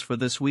plans for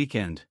this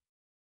weekend.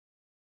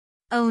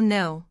 Oh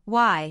no,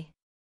 why?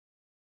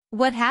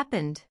 What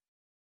happened?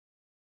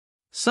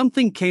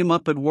 Something came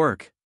up at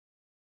work.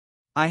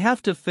 I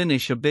have to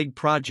finish a big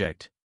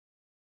project.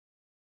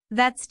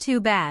 That's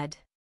too bad.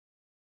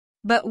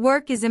 But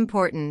work is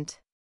important.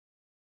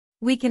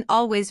 We can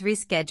always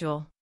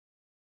reschedule.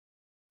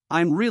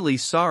 I'm really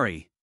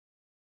sorry.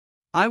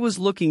 I was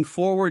looking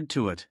forward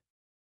to it.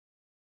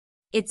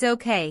 It's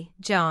okay,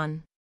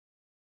 John.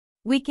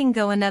 We can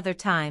go another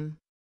time.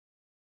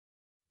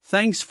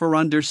 Thanks for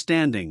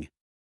understanding.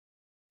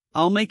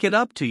 I'll make it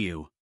up to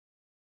you.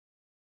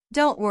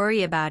 Don't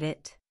worry about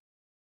it.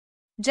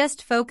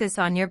 Just focus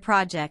on your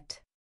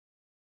project.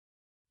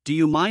 Do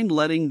you mind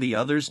letting the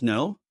others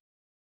know?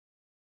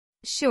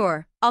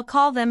 Sure, I'll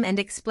call them and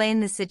explain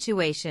the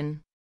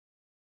situation.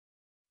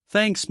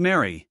 Thanks,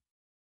 Mary.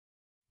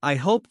 I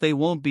hope they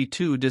won't be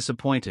too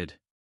disappointed.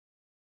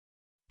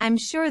 I'm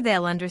sure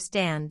they'll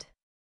understand.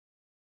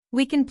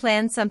 We can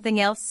plan something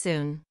else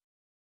soon.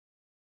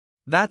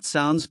 That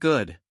sounds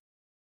good.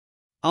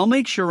 I'll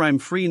make sure I'm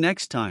free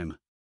next time.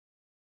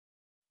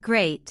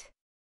 Great.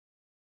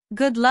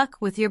 Good luck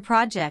with your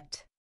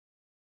project.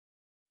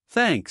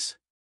 Thanks.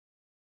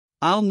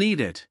 I'll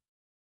need it.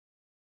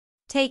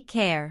 Take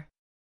care.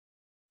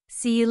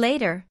 See you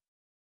later.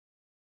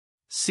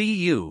 See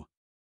you.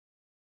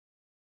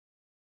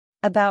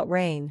 About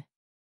rain.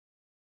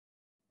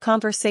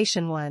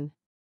 Conversation 1.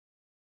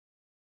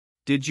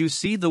 Did you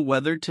see the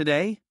weather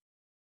today?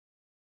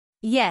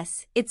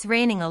 Yes, it's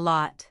raining a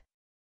lot.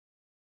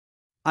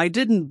 I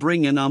didn't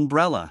bring an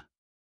umbrella.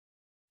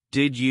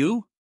 Did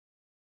you?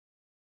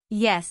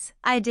 Yes,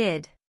 I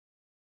did.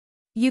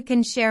 You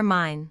can share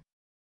mine.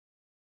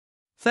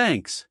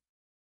 Thanks.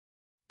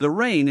 The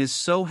rain is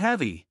so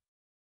heavy.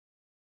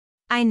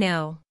 I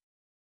know.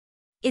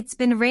 It's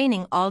been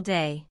raining all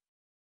day.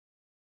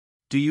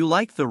 Do you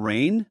like the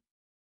rain?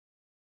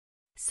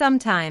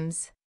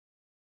 Sometimes.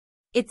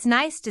 It's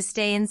nice to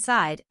stay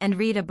inside and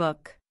read a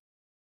book.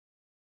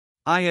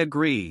 I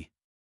agree.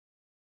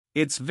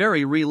 It's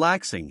very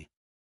relaxing.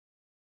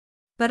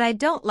 But I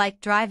don't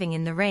like driving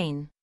in the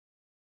rain.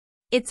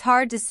 It's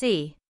hard to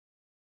see.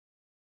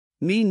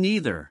 Me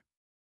neither.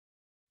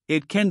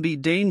 It can be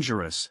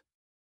dangerous.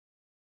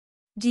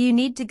 Do you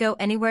need to go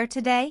anywhere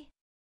today?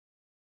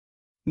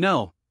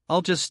 No,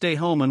 I'll just stay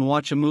home and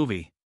watch a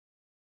movie.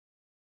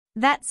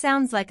 That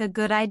sounds like a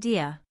good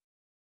idea.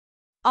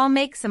 I'll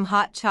make some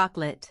hot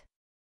chocolate.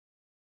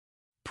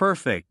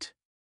 Perfect.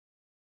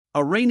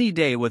 A rainy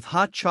day with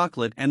hot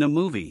chocolate and a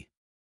movie.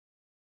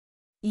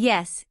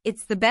 Yes,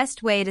 it's the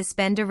best way to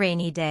spend a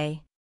rainy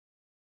day.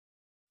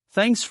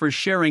 Thanks for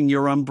sharing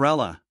your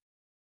umbrella.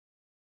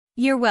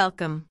 You're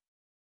welcome.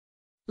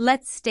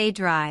 Let's stay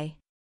dry.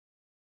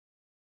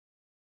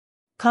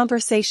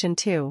 Conversation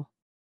 2.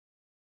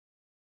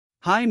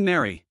 Hi,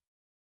 Mary.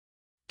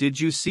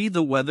 Did you see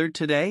the weather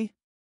today?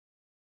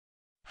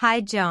 Hi,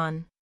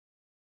 John.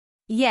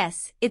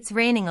 Yes, it's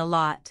raining a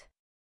lot.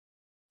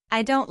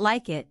 I don't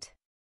like it.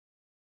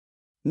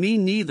 Me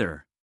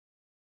neither.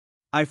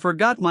 I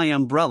forgot my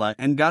umbrella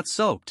and got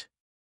soaked.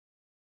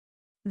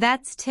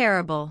 That's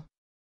terrible.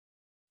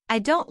 I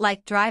don't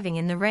like driving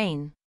in the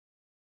rain.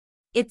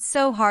 It's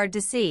so hard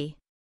to see.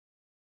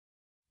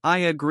 I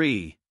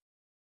agree.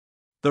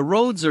 The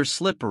roads are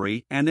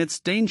slippery and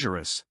it's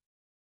dangerous.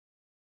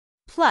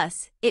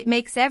 Plus, it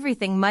makes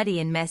everything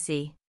muddy and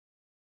messy.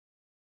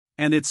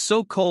 And it's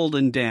so cold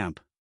and damp.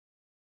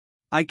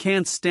 I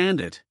can't stand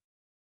it.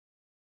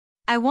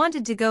 I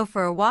wanted to go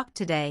for a walk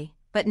today,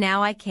 but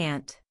now I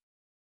can't.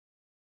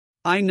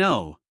 I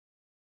know.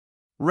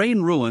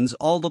 Rain ruins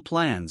all the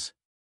plans.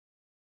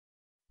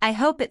 I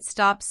hope it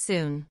stops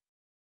soon.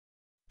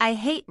 I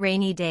hate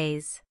rainy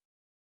days.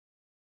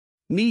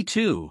 Me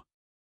too.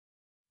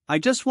 I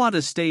just want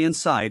to stay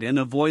inside and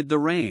avoid the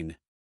rain.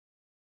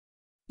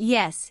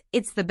 Yes,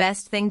 it's the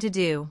best thing to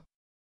do.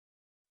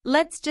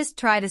 Let's just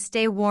try to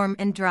stay warm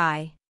and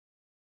dry.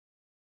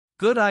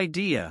 Good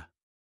idea.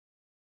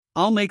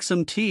 I'll make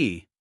some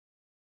tea.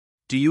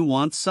 Do you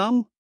want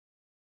some?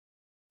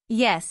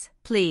 Yes,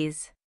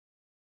 please.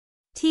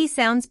 Tea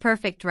sounds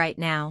perfect right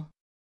now.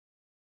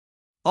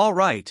 All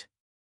right.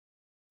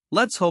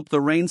 Let's hope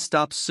the rain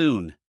stops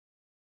soon.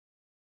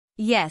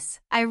 Yes,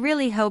 I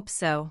really hope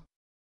so.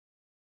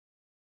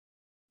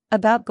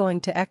 About going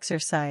to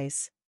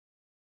exercise.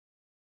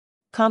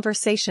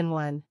 Conversation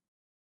 1.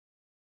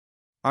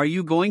 Are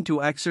you going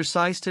to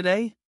exercise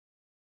today?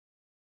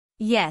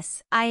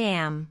 Yes, I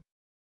am.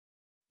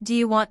 Do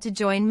you want to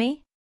join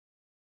me?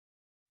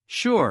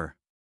 Sure.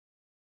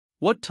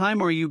 What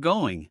time are you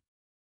going?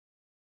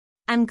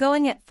 I'm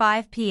going at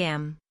 5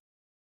 p.m.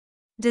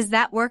 Does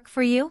that work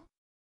for you?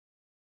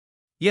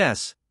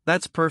 Yes,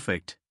 that's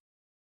perfect.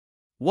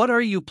 What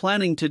are you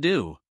planning to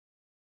do?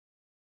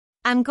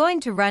 I'm going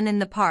to run in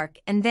the park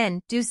and then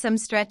do some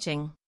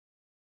stretching.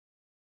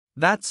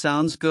 That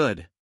sounds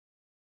good.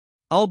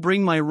 I'll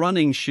bring my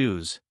running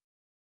shoes.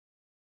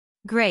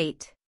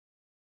 Great.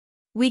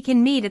 We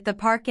can meet at the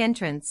park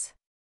entrance.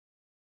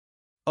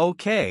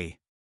 Okay.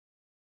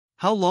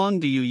 How long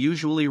do you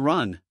usually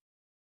run?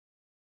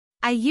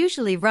 I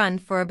usually run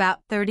for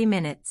about 30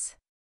 minutes.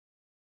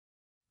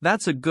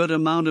 That's a good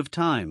amount of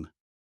time.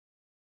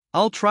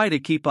 I'll try to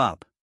keep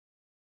up.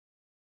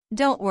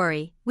 Don't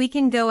worry, we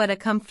can go at a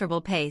comfortable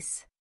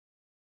pace.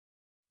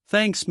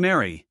 Thanks,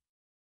 Mary.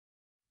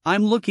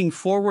 I'm looking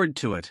forward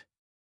to it.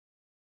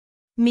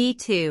 Me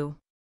too.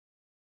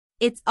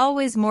 It's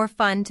always more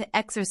fun to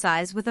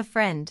exercise with a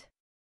friend.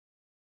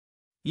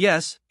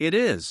 Yes, it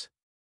is.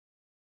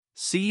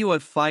 See you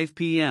at 5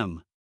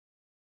 p.m.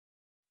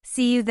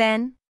 See you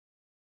then?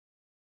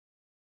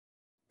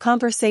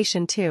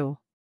 Conversation 2.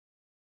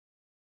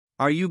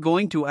 Are you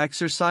going to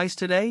exercise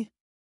today?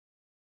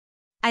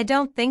 I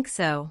don't think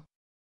so.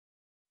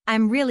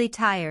 I'm really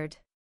tired.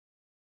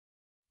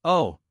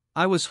 Oh,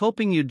 I was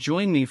hoping you'd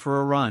join me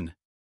for a run.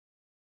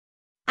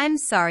 I'm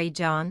sorry,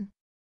 John.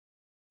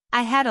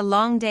 I had a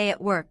long day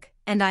at work,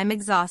 and I'm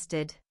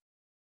exhausted.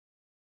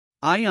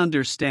 I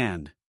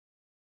understand.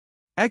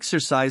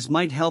 Exercise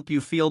might help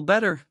you feel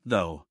better,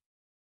 though.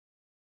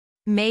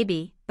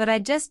 Maybe, but I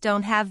just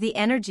don't have the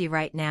energy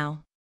right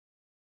now.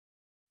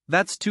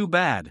 That's too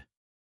bad.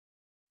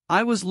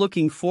 I was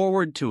looking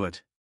forward to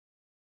it.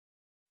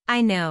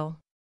 I know.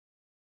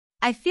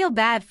 I feel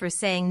bad for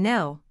saying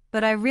no,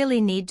 but I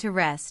really need to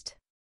rest.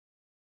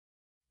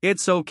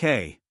 It's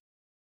okay.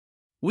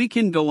 We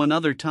can go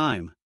another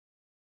time.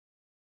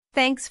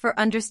 Thanks for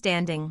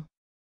understanding.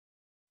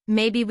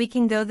 Maybe we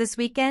can go this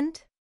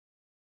weekend?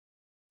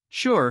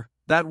 Sure,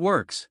 that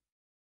works.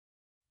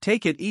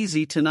 Take it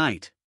easy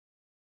tonight.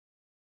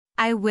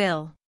 I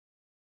will.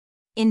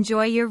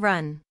 Enjoy your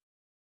run.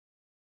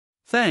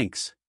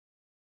 Thanks.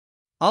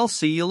 I'll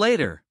see you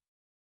later.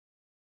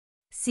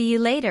 See you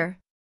later.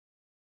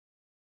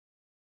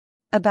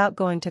 About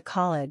going to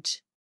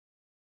college.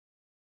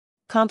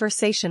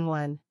 Conversation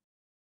 1.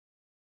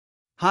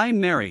 Hi,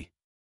 Mary.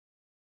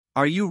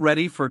 Are you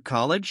ready for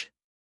college?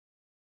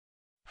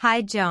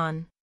 Hi,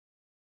 John.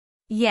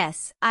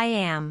 Yes, I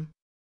am.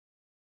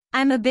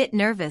 I'm a bit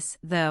nervous,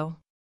 though.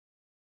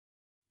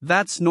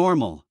 That's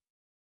normal.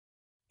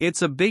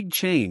 It's a big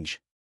change.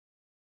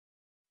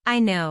 I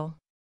know.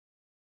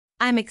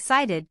 I'm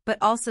excited but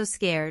also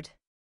scared.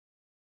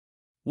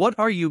 What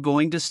are you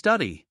going to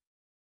study?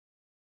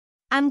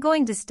 I'm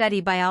going to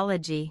study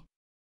biology.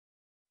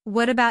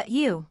 What about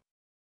you?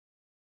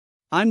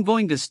 I'm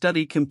going to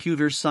study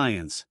computer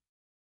science.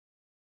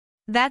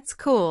 That's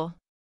cool.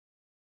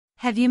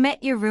 Have you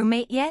met your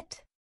roommate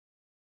yet?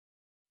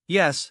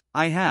 Yes,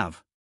 I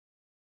have.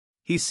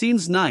 He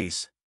seems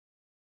nice.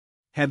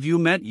 Have you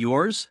met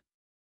yours?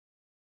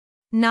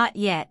 Not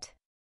yet.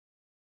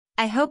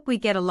 I hope we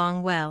get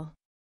along well.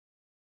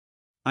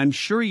 I'm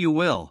sure you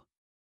will.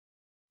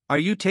 Are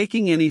you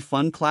taking any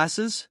fun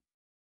classes?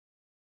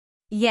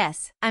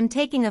 Yes, I'm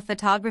taking a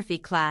photography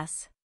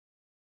class.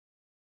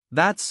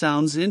 That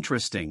sounds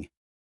interesting.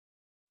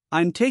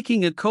 I'm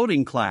taking a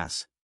coding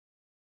class.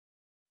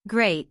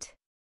 Great.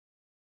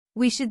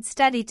 We should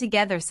study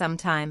together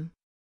sometime.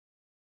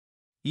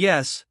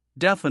 Yes,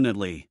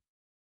 definitely.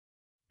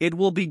 It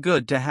will be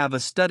good to have a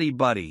study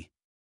buddy.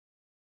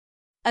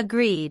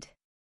 Agreed.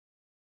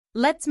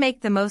 Let's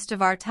make the most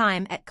of our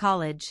time at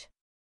college.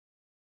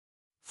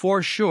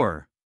 For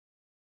sure.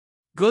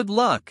 Good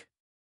luck.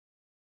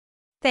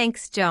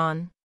 Thanks,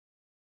 John.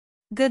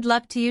 Good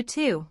luck to you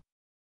too.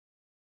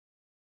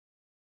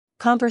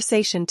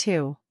 Conversation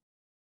 2.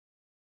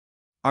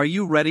 Are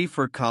you ready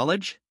for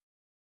college?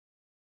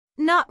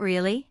 Not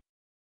really.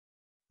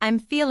 I'm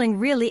feeling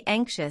really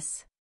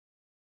anxious.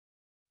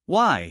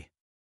 Why?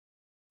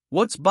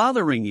 What's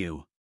bothering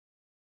you?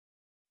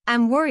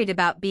 I'm worried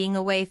about being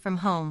away from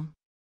home.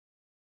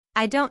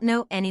 I don't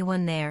know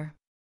anyone there.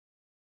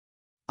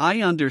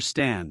 I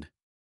understand.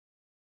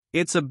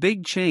 It's a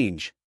big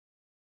change.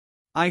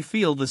 I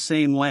feel the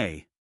same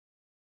way.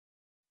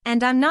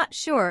 And I'm not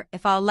sure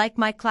if I'll like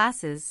my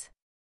classes.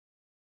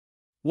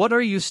 What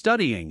are you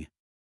studying?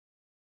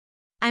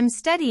 I'm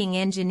studying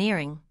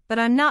engineering, but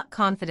I'm not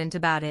confident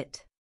about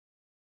it.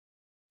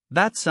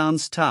 That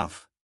sounds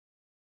tough.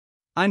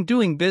 I'm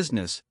doing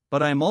business,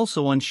 but I'm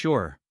also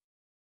unsure.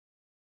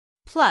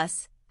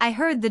 Plus, I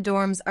heard the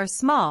dorms are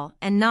small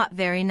and not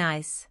very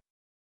nice.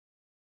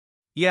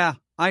 Yeah,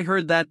 I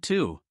heard that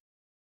too.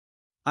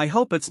 I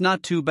hope it's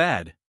not too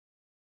bad.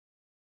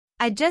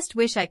 I just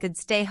wish I could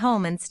stay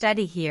home and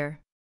study here.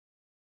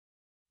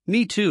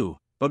 Me too,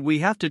 but we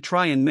have to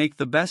try and make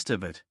the best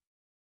of it.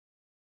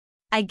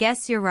 I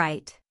guess you're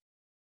right.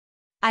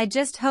 I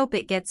just hope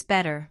it gets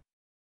better.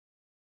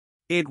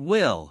 It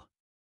will.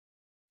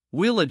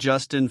 We'll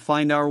adjust and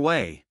find our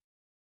way.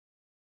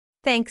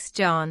 Thanks,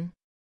 John.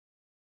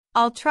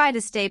 I'll try to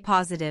stay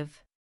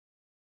positive.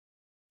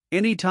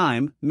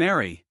 Anytime,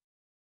 Mary.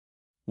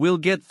 We'll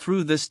get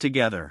through this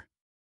together.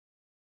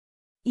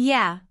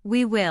 Yeah,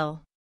 we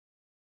will.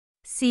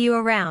 See you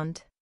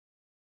around.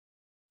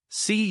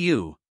 See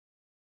you.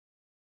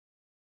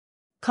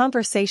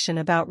 Conversation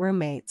about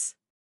roommates.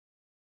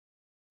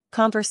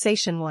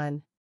 Conversation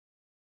 1.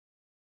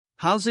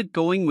 How's it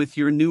going with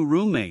your new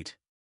roommate?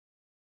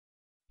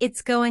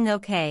 It's going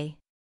okay.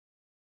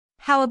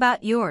 How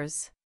about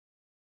yours?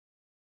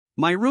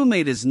 My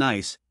roommate is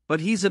nice, but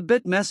he's a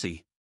bit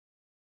messy.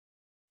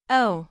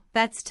 Oh,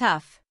 that's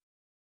tough.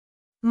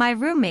 My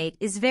roommate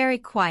is very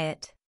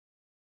quiet.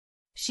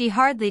 She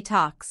hardly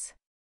talks.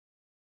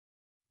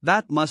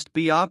 That must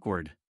be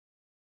awkward.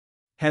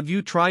 Have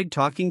you tried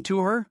talking to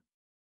her?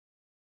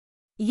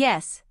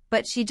 Yes,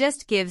 but she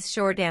just gives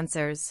short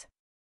answers.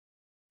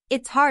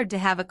 It's hard to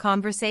have a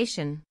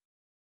conversation.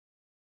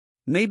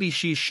 Maybe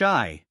she's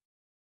shy.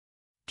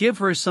 Give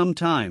her some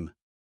time.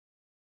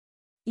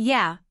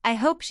 Yeah, I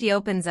hope she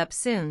opens up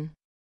soon.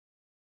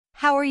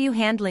 How are you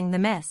handling the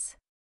mess?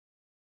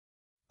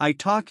 I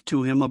talked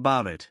to him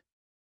about it.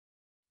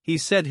 He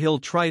said he'll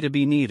try to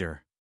be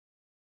neater.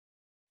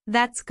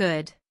 That's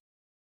good.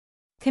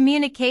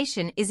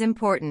 Communication is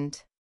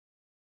important.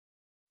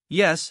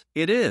 Yes,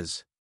 it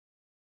is.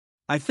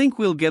 I think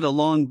we'll get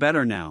along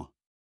better now.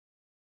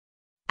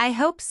 I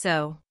hope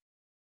so.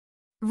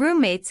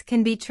 Roommates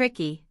can be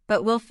tricky,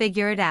 but we'll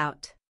figure it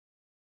out.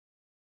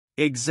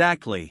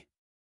 Exactly.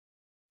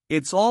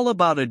 It's all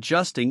about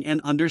adjusting and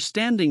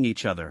understanding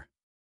each other.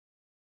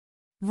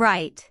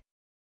 Right.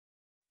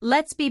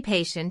 Let's be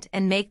patient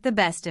and make the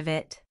best of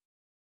it.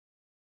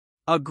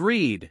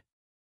 Agreed.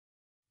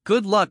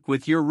 Good luck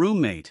with your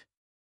roommate.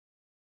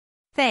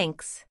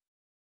 Thanks.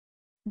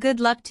 Good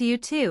luck to you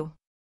too.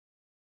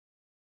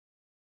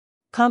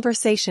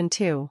 Conversation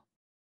 2.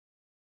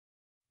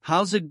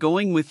 How's it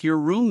going with your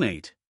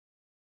roommate?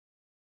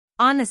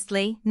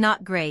 Honestly,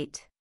 not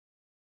great.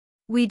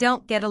 We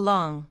don't get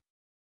along.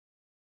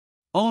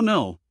 Oh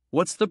no,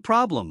 what's the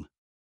problem?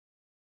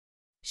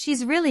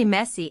 She's really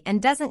messy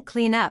and doesn't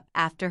clean up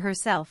after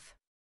herself.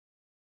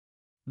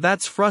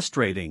 That's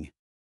frustrating.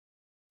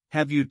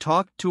 Have you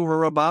talked to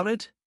her about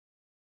it?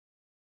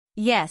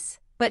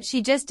 Yes, but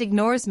she just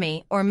ignores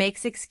me or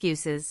makes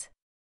excuses.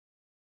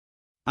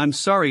 I'm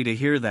sorry to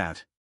hear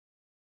that.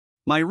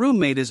 My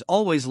roommate is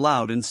always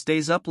loud and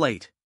stays up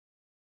late.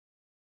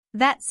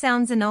 That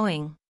sounds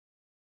annoying.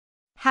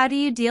 How do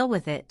you deal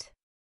with it?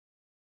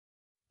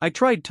 I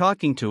tried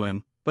talking to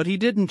him, but he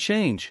didn't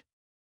change.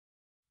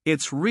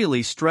 It's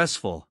really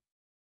stressful.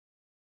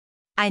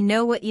 I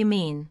know what you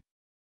mean.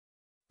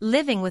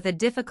 Living with a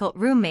difficult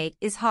roommate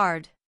is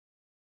hard.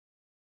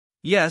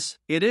 Yes,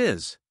 it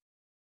is.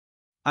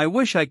 I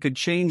wish I could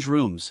change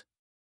rooms.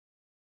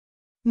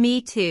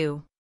 Me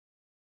too.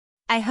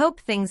 I hope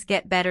things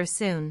get better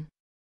soon.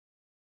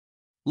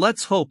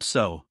 Let's hope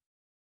so.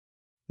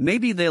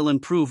 Maybe they'll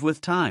improve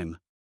with time.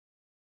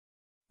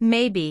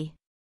 Maybe.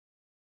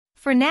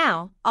 For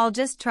now, I'll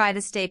just try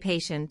to stay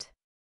patient.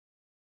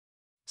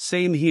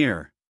 Same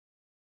here.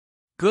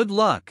 Good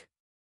luck.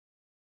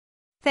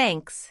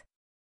 Thanks.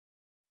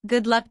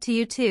 Good luck to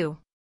you too.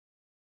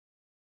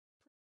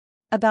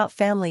 About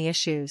family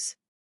issues.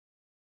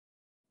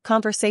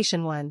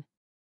 Conversation 1.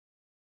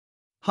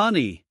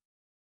 Honey,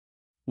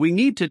 we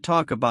need to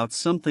talk about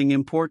something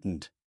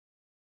important.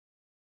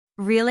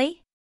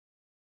 Really?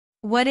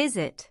 What is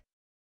it?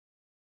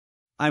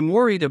 I'm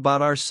worried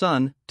about our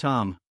son,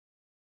 Tom.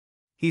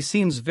 He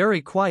seems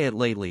very quiet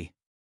lately.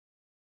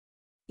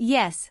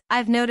 Yes,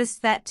 I've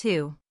noticed that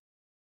too.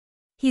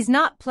 He's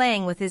not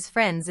playing with his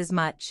friends as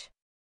much.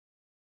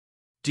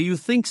 Do you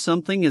think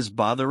something is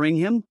bothering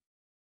him?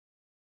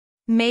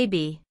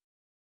 Maybe.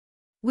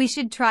 We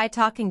should try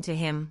talking to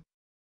him.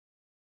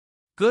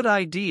 Good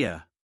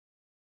idea.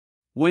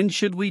 When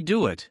should we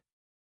do it?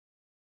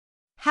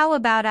 How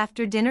about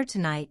after dinner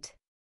tonight?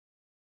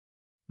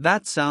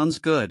 That sounds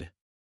good.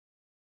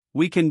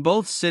 We can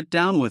both sit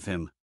down with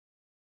him.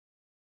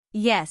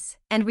 Yes,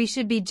 and we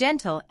should be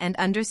gentle and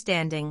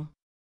understanding.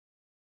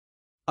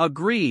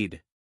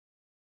 Agreed.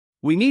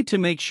 We need to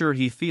make sure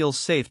he feels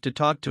safe to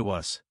talk to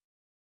us.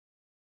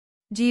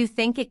 Do you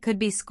think it could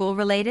be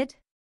school-related?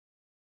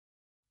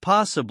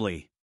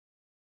 Possibly.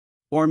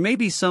 Or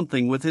maybe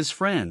something with his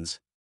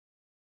friends.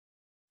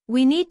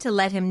 We need to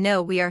let him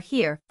know we are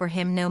here for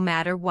him no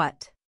matter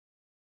what.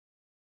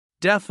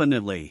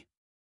 Definitely.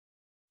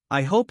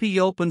 I hope he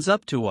opens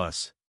up to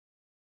us.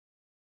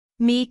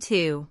 Me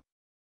too.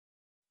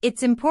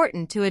 It's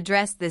important to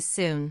address this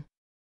soon.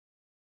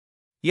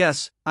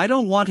 Yes, I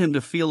don't want him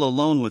to feel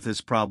alone with his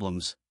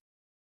problems.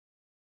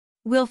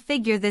 We'll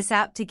figure this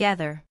out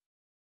together.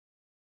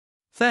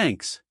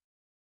 Thanks.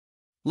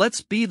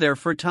 Let's be there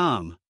for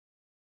Tom.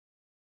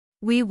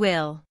 We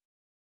will.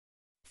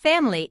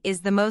 Family is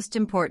the most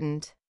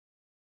important.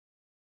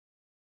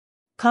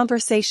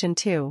 Conversation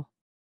 2.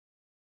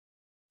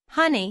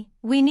 Honey,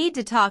 we need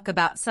to talk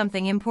about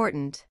something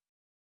important.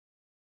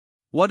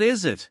 What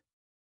is it?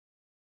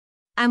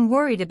 I'm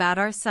worried about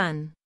our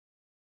son.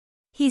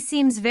 He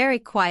seems very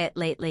quiet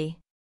lately.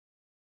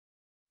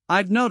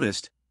 I've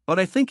noticed, but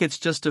I think it's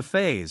just a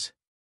phase.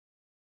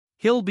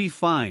 He'll be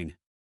fine.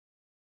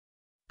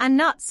 I'm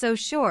not so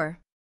sure.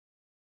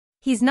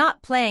 He's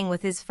not playing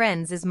with his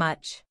friends as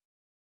much.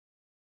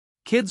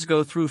 Kids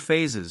go through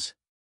phases.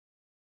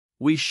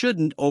 We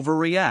shouldn't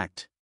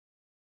overreact.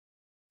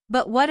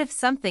 But what if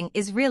something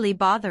is really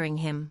bothering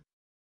him?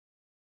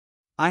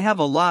 I have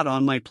a lot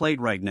on my plate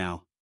right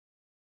now.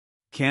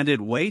 Can't it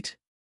wait?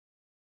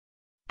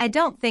 I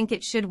don't think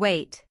it should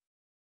wait.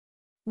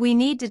 We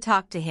need to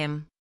talk to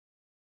him.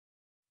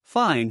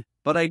 Fine,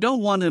 but I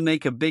don't want to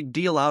make a big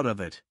deal out of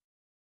it.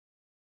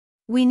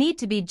 We need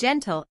to be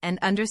gentle and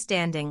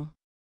understanding.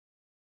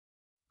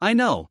 I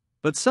know,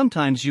 but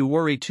sometimes you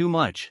worry too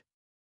much.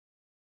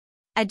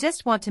 I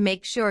just want to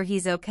make sure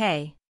he's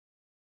okay.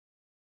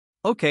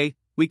 Okay,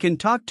 we can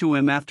talk to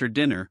him after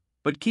dinner,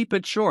 but keep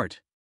it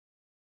short.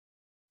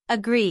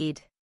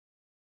 Agreed.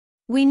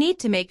 We need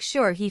to make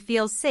sure he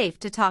feels safe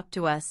to talk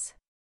to us.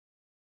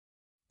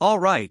 All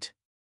right.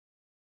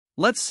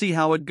 Let's see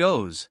how it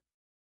goes.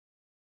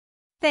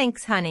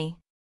 Thanks, honey.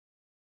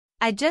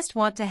 I just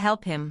want to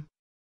help him.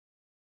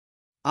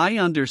 I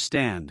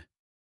understand.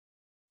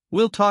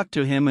 We'll talk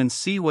to him and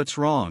see what's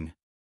wrong.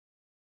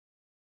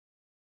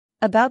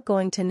 About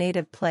going to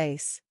native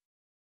place.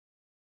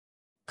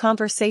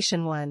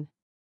 Conversation 1.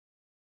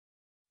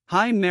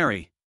 Hi,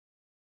 Mary.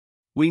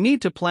 We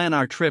need to plan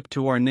our trip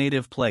to our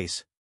native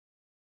place.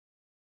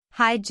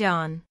 Hi,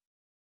 John.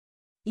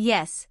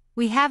 Yes,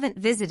 we haven't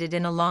visited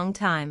in a long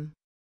time.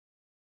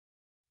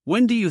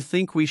 When do you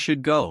think we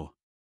should go?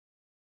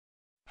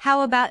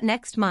 How about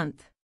next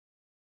month?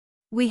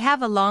 We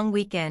have a long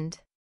weekend.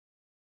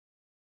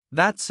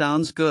 That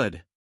sounds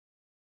good.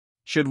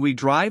 Should we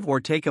drive or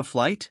take a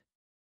flight?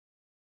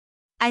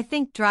 I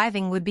think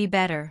driving would be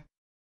better.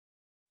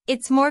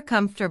 It's more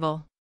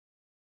comfortable.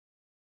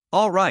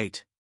 All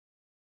right.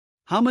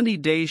 How many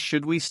days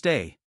should we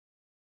stay?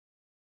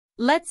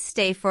 Let's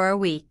stay for a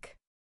week.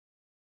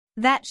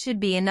 That should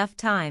be enough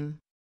time.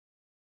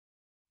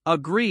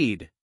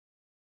 Agreed.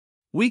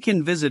 We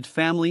can visit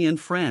family and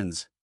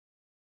friends.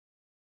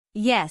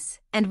 Yes,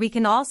 and we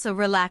can also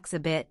relax a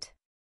bit.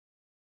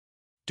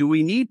 Do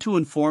we need to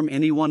inform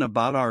anyone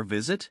about our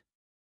visit?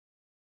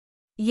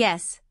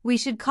 Yes, we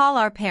should call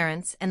our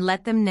parents and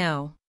let them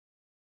know.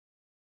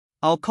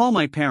 I'll call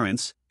my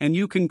parents, and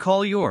you can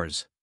call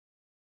yours.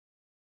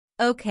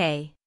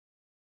 Okay.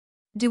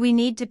 Do we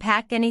need to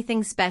pack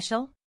anything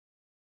special?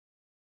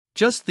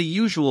 Just the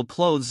usual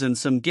clothes and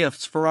some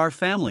gifts for our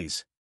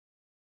families.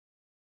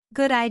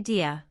 Good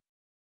idea.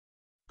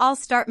 I'll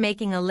start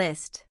making a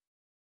list.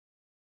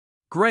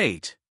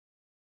 Great.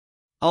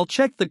 I'll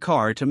check the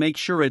car to make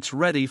sure it's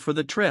ready for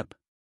the trip.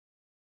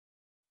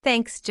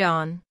 Thanks,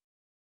 John.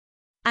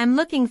 I'm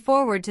looking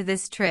forward to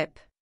this trip.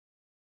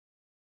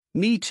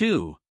 Me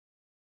too.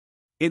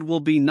 It will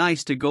be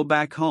nice to go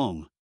back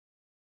home.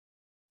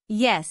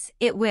 Yes,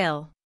 it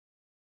will.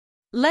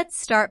 Let's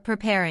start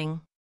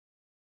preparing.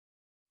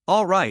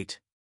 All right.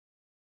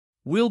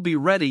 We'll be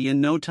ready in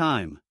no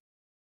time.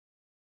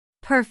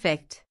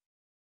 Perfect.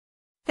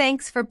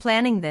 Thanks for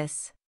planning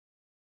this.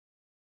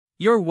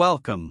 You're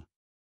welcome.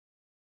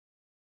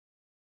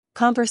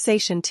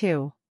 Conversation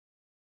 2.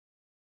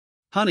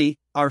 Honey,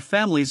 our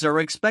families are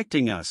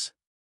expecting us.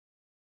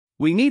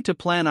 We need to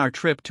plan our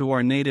trip to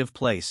our native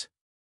place.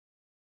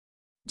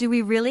 Do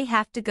we really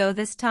have to go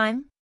this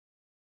time?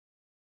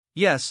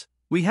 Yes,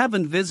 we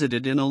haven't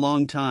visited in a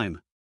long time.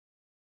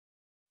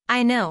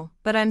 I know,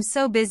 but I'm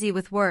so busy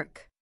with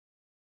work.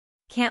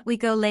 Can't we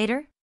go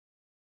later?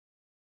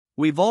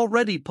 We've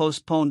already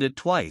postponed it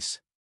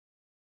twice.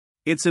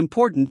 It's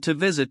important to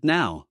visit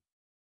now.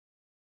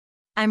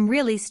 I'm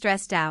really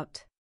stressed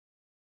out.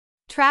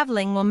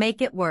 Traveling will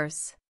make it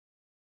worse.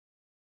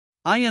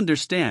 I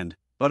understand,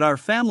 but our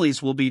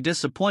families will be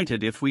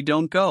disappointed if we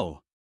don't go.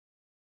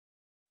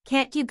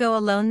 Can't you go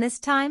alone this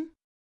time?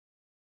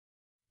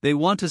 They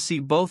want to see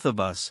both of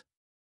us.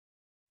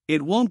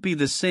 It won't be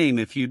the same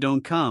if you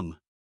don't come.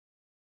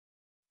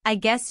 I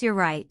guess you're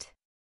right.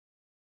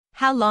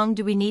 How long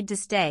do we need to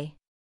stay?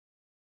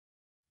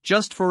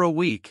 Just for a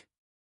week.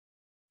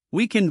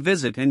 We can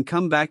visit and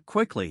come back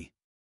quickly.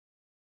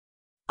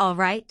 All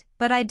right,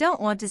 but I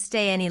don't want to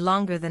stay any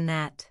longer than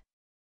that.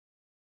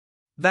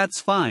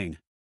 That's fine.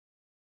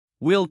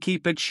 We'll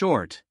keep it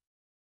short.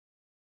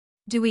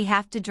 Do we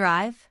have to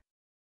drive?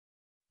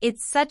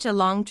 It's such a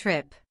long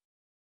trip.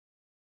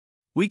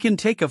 We can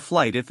take a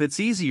flight if it's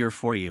easier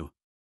for you.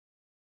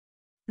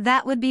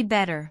 That would be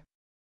better.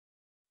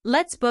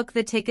 Let's book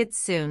the tickets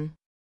soon.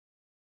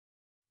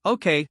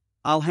 Okay,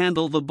 I'll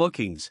handle the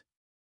bookings.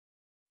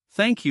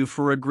 Thank you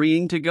for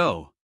agreeing to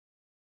go.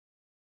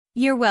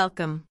 You're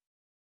welcome.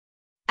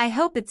 I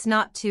hope it's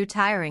not too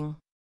tiring.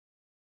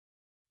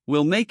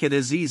 We'll make it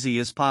as easy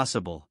as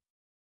possible.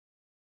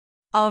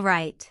 All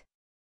right.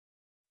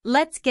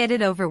 Let's get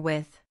it over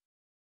with.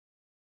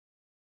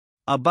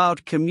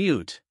 About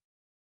commute.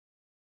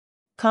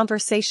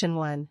 Conversation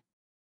 1.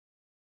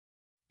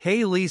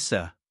 Hey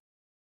Lisa.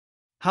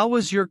 How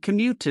was your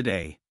commute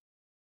today?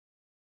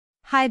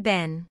 Hi,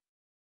 Ben.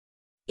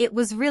 It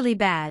was really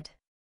bad.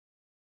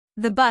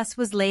 The bus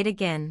was late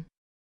again.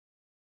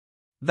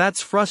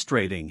 That's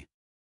frustrating.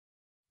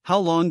 How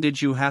long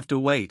did you have to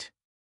wait?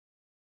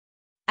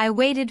 I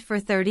waited for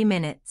 30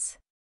 minutes.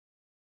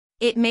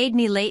 It made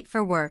me late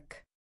for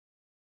work.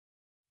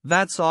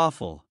 That's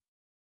awful.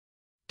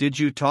 Did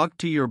you talk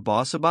to your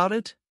boss about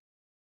it?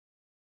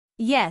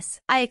 Yes,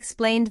 I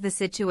explained the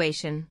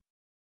situation.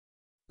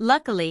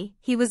 Luckily,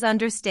 he was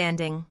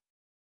understanding.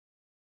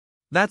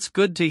 That's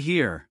good to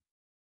hear.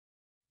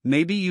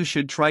 Maybe you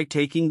should try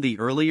taking the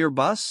earlier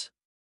bus?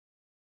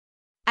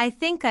 I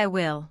think I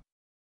will.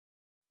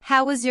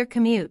 How was your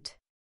commute?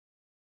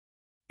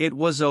 It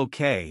was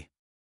okay.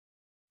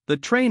 The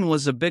train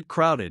was a bit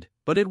crowded,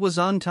 but it was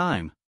on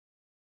time.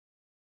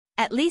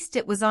 At least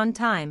it was on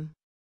time.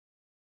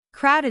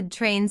 Crowded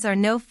trains are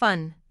no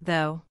fun,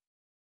 though.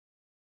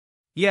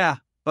 Yeah,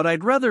 but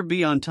I'd rather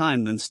be on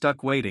time than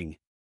stuck waiting.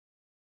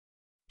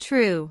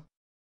 True.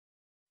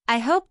 I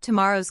hope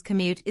tomorrow's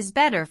commute is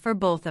better for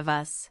both of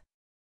us.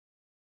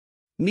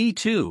 Me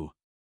too.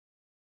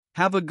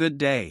 Have a good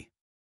day.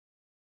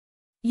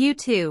 You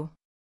too.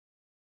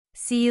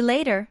 See you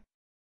later.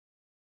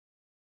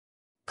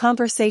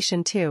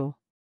 Conversation 2.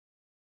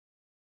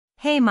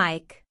 Hey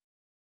Mike.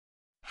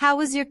 How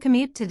was your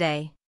commute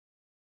today?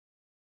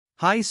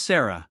 Hi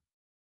Sarah.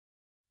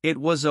 It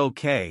was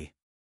okay.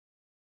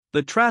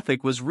 The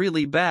traffic was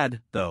really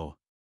bad, though.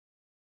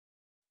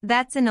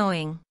 That's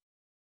annoying.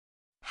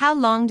 How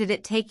long did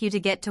it take you to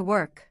get to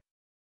work?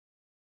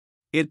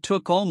 It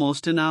took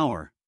almost an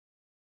hour.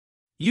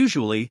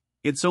 Usually,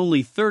 it's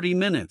only 30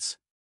 minutes.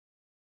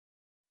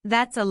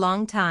 That's a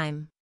long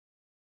time.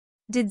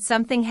 Did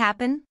something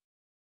happen?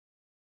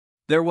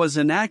 There was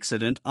an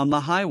accident on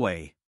the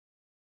highway.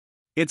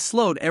 It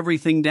slowed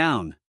everything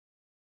down.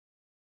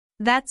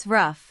 That's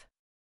rough.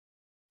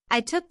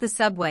 I took the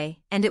subway,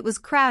 and it was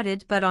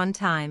crowded but on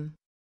time.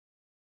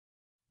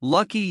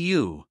 Lucky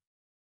you.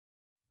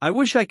 I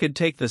wish I could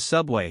take the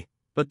subway,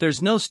 but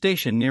there's no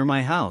station near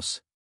my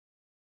house.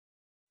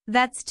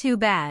 That's too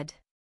bad.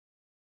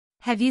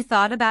 Have you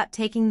thought about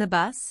taking the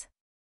bus?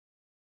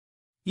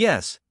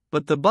 Yes,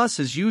 but the bus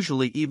is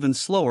usually even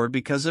slower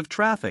because of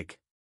traffic.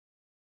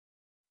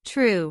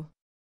 True.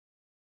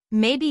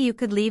 Maybe you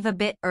could leave a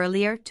bit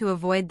earlier to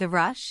avoid the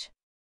rush?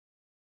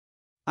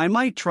 I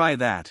might try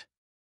that.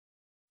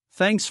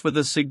 Thanks for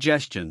the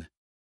suggestion.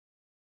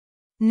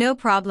 No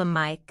problem,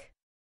 Mike.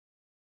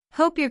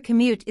 Hope your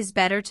commute is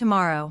better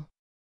tomorrow.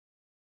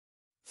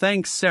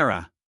 Thanks,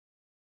 Sarah.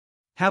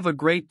 Have a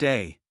great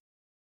day.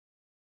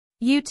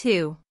 You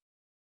too.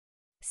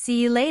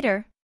 See you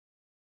later.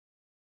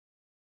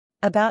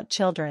 About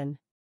children.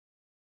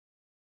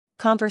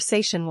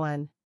 Conversation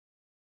 1.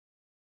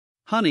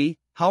 Honey,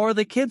 how are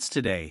the kids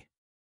today?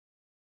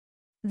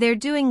 They're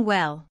doing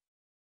well.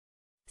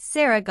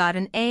 Sarah got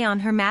an A on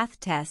her math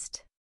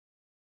test.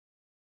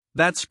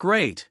 That's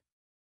great.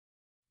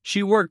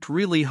 She worked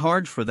really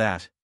hard for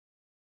that.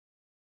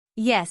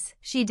 Yes,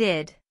 she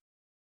did.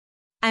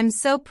 I'm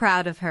so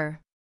proud of her.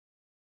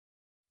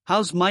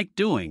 How's Mike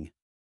doing?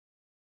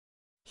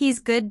 He's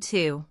good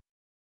too.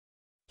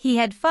 He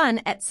had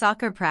fun at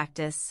soccer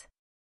practice.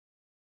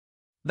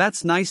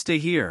 That's nice to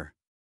hear.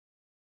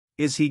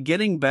 Is he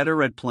getting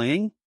better at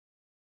playing?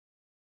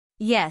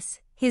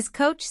 Yes, his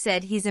coach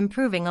said he's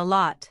improving a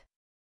lot.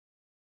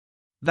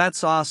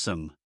 That's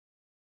awesome.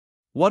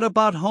 What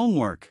about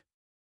homework?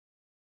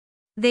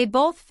 They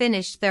both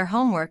finished their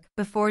homework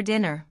before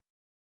dinner.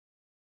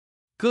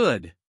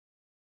 Good.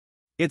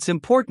 It's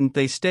important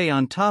they stay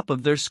on top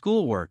of their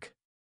schoolwork.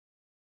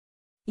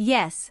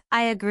 Yes,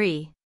 I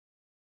agree.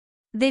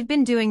 They've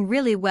been doing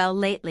really well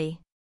lately.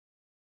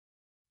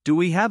 Do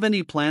we have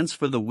any plans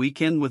for the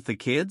weekend with the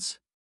kids?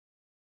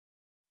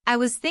 I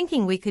was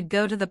thinking we could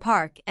go to the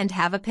park and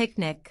have a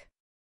picnic.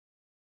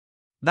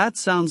 That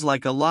sounds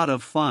like a lot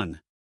of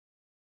fun.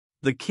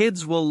 The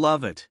kids will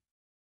love it.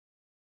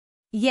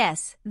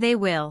 Yes, they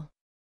will.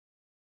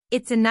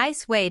 It's a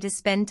nice way to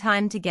spend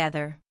time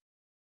together.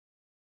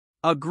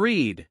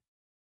 Agreed.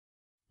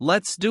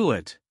 Let's do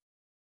it.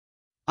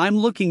 I'm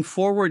looking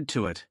forward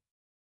to it.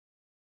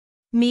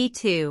 Me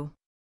too.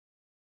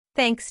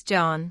 Thanks,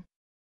 John.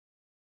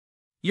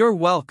 You're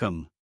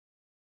welcome.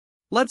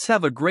 Let's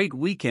have a great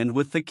weekend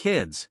with the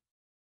kids.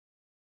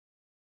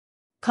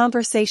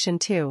 Conversation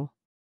 2.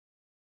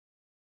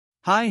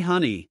 Hi,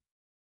 honey.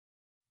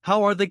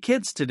 How are the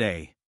kids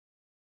today?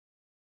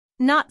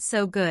 Not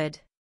so good.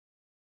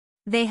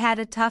 They had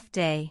a tough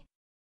day.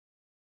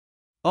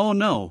 Oh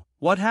no,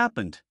 what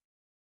happened?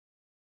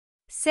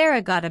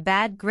 Sarah got a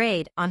bad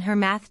grade on her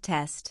math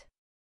test.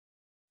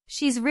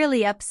 She's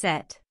really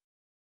upset.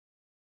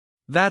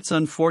 That's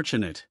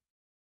unfortunate.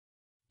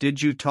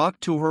 Did you talk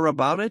to her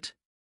about it?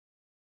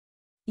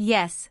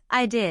 Yes,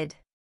 I did.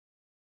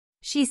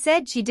 She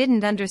said she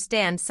didn't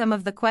understand some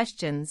of the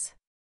questions.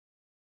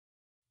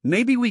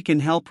 Maybe we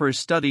can help her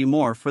study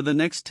more for the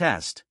next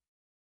test.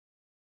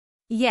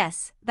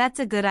 Yes, that's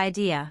a good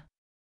idea.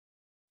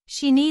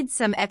 She needs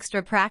some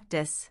extra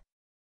practice.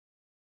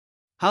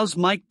 How's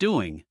Mike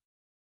doing?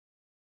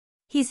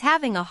 He's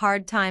having a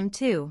hard time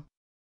too.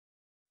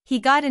 He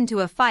got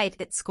into a fight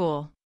at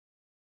school.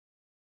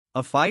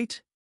 A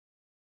fight?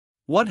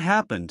 What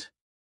happened?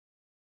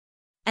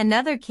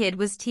 Another kid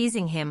was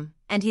teasing him,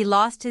 and he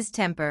lost his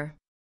temper.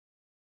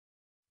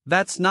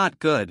 That's not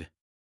good.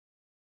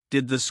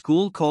 Did the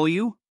school call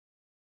you?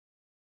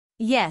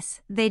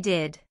 Yes, they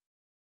did.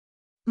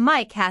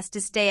 Mike has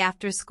to stay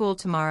after school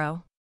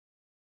tomorrow.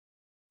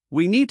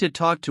 We need to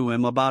talk to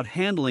him about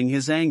handling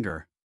his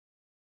anger.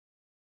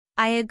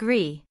 I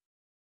agree.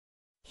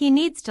 He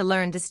needs to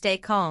learn to stay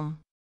calm.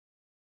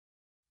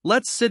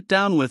 Let's sit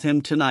down with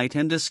him tonight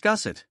and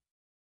discuss it.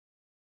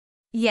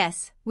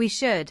 Yes, we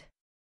should.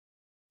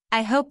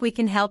 I hope we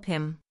can help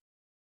him.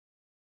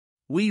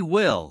 We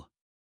will.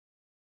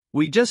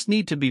 We just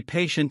need to be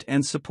patient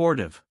and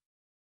supportive.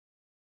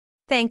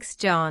 Thanks,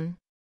 John.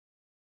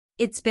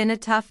 It's been a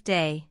tough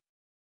day.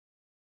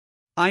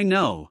 I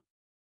know.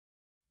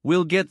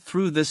 We'll get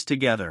through this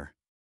together.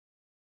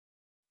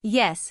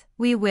 Yes,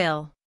 we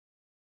will.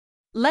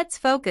 Let's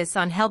focus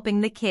on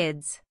helping the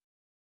kids.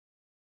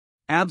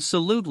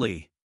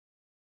 Absolutely.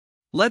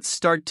 Let's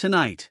start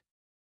tonight.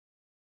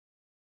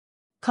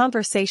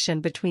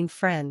 Conversation between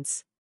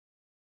friends.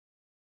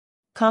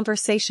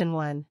 Conversation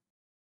 1.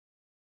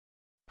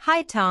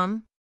 Hi,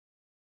 Tom.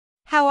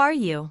 How are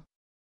you?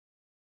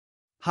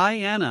 Hi,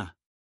 Anna.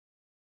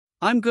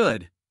 I'm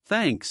good,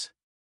 thanks.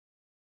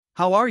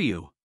 How are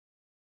you?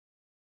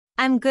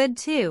 I'm good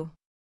too.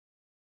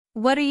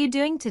 What are you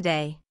doing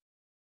today?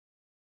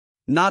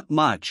 Not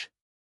much.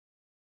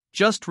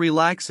 Just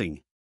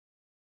relaxing.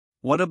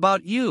 What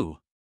about you?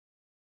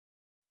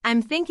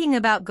 I'm thinking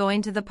about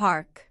going to the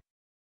park.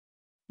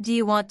 Do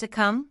you want to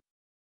come?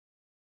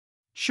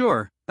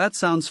 Sure, that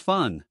sounds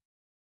fun.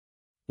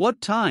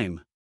 What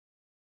time?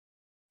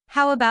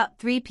 How about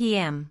 3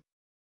 p.m.?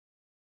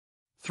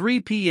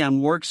 3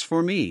 p.m. works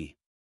for me.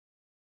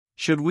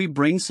 Should we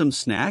bring some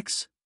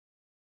snacks?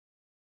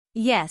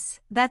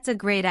 Yes, that's a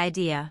great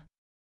idea.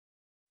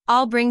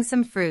 I'll bring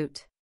some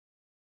fruit.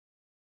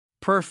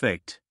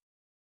 Perfect.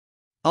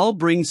 I'll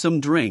bring some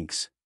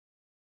drinks.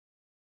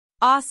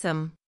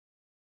 Awesome.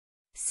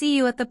 See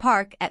you at the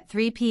park at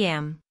 3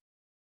 p.m.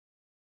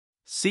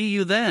 See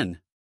you then.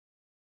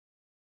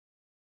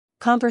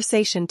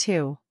 Conversation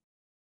 2.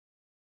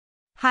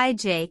 Hi,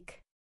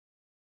 Jake.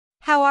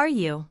 How are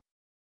you?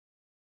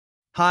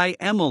 Hi,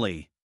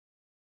 Emily.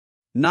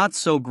 Not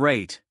so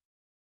great.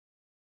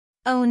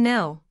 Oh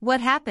no, what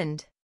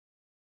happened?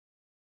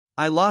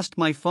 I lost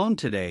my phone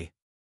today.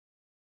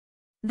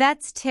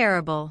 That's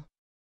terrible.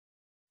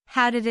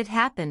 How did it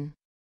happen?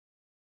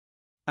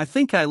 I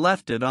think I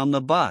left it on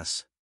the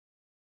bus.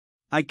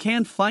 I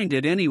can't find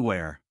it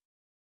anywhere.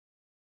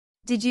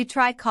 Did you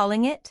try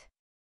calling it?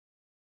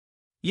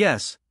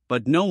 Yes,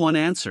 but no one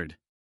answered.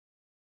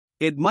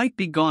 It might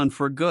be gone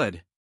for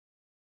good.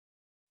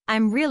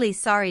 I'm really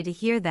sorry to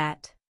hear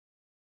that.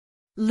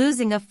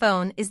 Losing a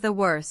phone is the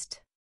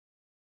worst.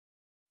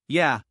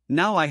 Yeah,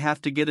 now I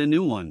have to get a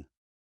new one.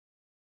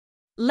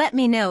 Let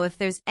me know if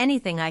there's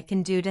anything I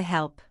can do to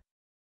help.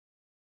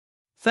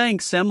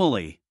 Thanks,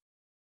 Emily.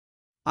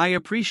 I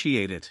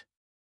appreciate it.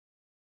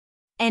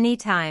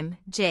 Anytime,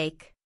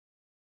 Jake.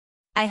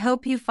 I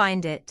hope you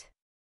find it.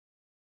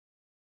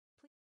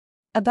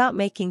 About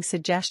making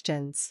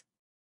suggestions.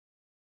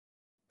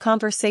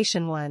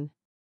 Conversation 1.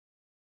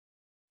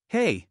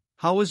 Hey,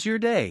 how was your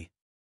day?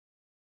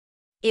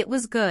 It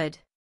was good.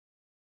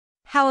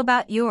 How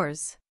about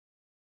yours?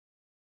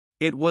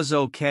 It was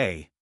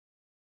okay.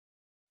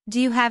 Do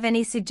you have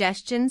any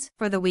suggestions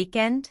for the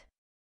weekend?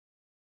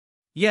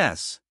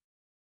 Yes.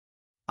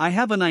 I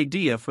have an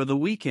idea for the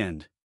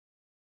weekend.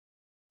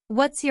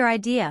 What's your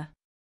idea?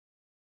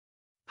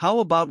 How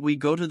about we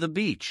go to the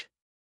beach?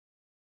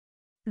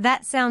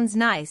 That sounds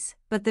nice,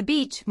 but the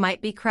beach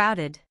might be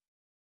crowded.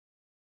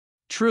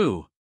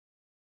 True.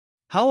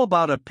 How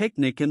about a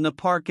picnic in the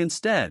park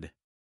instead?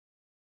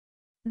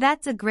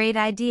 That's a great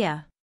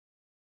idea.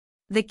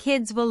 The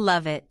kids will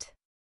love it.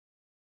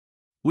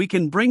 We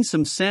can bring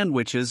some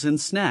sandwiches and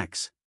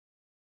snacks.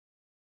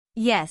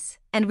 Yes,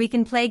 and we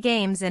can play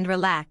games and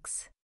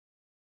relax.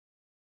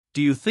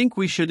 Do you think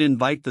we should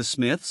invite the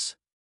Smiths?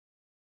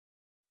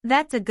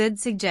 That's a good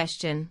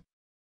suggestion.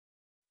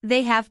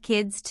 They have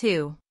kids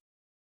too.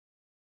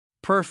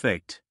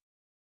 Perfect.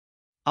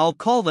 I'll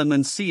call them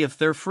and see if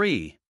they're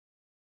free.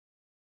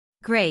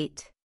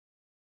 Great.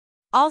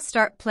 I'll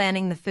start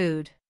planning the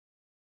food.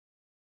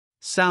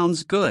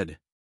 Sounds good.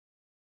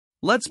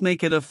 Let's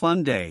make it a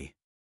fun day.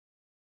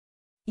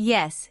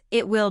 Yes,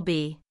 it will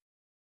be.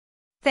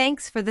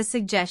 Thanks for the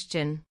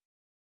suggestion.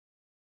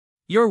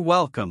 You're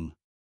welcome.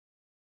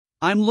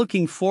 I'm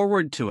looking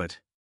forward to it.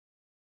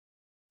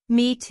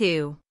 Me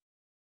too.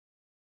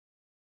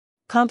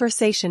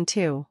 Conversation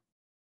 2.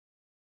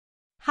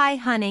 Hi,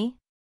 honey.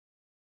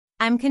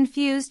 I'm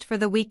confused for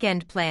the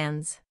weekend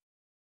plans.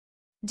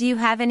 Do you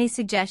have any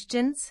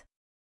suggestions?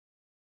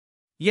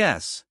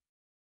 Yes.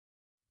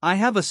 I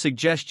have a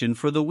suggestion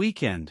for the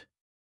weekend.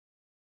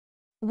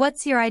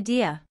 What's your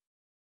idea?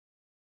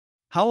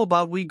 How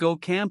about we go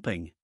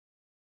camping?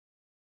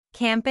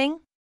 Camping?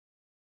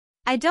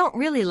 I don't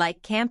really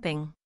like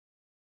camping.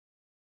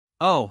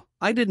 Oh,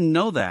 I didn't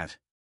know that.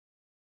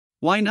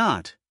 Why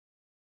not?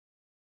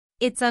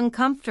 It's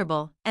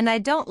uncomfortable, and I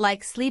don't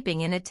like sleeping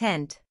in a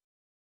tent.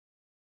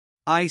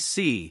 I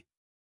see.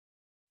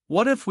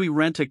 What if we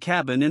rent a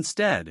cabin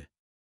instead?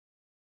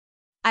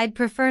 I'd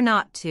prefer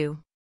not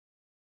to.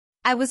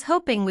 I was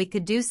hoping we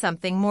could do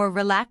something more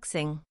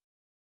relaxing.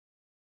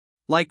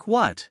 Like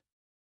what?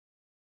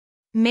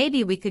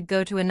 Maybe we could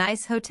go to a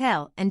nice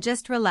hotel and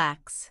just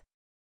relax.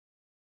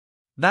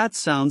 That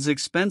sounds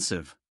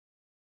expensive.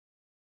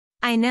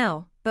 I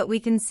know, but we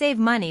can save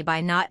money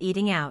by not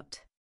eating out.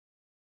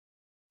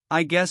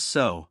 I guess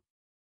so.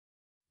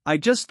 I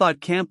just thought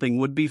camping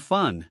would be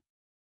fun.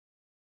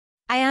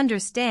 I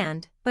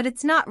understand, but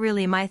it's not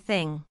really my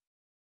thing.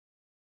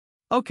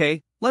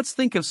 Okay, let's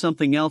think of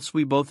something else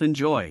we both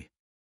enjoy.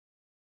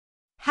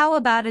 How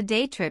about a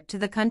day trip to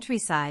the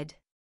countryside?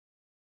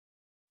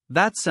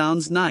 That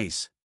sounds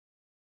nice.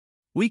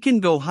 We can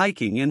go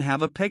hiking and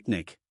have a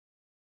picnic.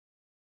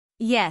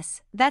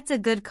 Yes, that's a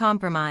good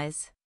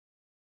compromise.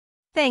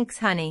 Thanks,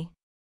 honey.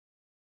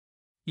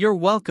 You're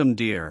welcome,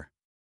 dear.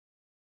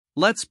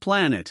 Let's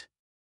plan it.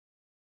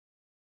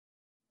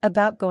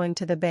 About going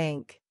to the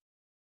bank.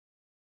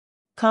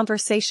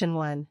 Conversation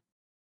 1.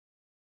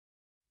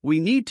 We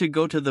need to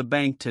go to the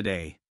bank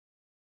today.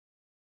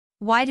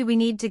 Why do we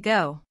need to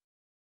go?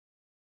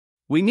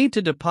 We need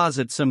to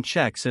deposit some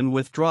checks and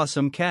withdraw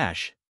some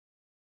cash.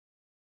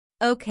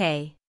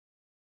 Okay.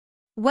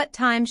 What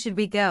time should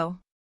we go?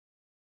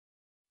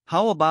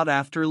 How about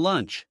after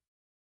lunch?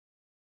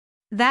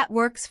 That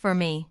works for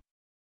me.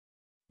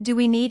 Do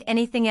we need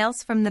anything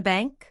else from the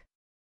bank?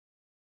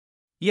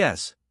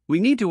 Yes, we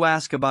need to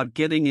ask about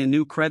getting a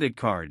new credit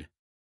card.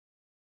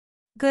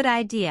 Good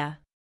idea.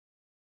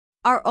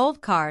 Our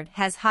old card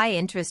has high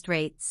interest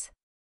rates.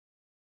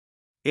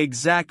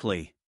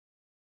 Exactly.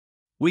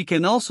 We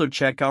can also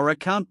check our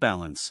account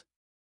balance.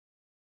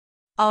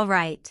 All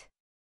right.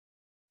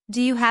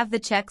 Do you have the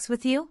checks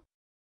with you?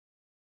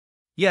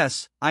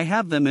 Yes, I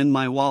have them in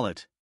my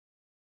wallet.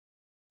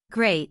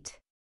 Great.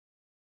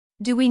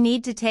 Do we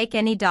need to take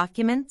any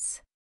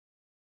documents?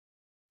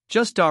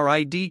 Just our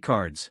ID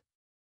cards.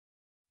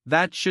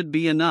 That should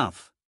be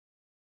enough.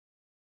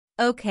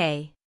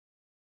 Okay.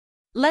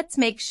 Let's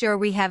make sure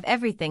we have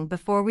everything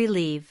before we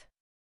leave.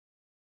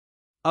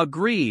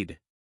 Agreed.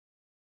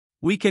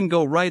 We can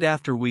go right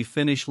after we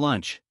finish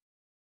lunch.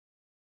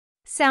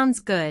 Sounds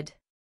good.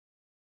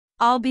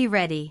 I'll be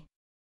ready.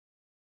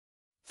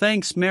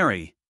 Thanks,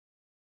 Mary.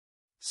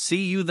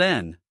 See you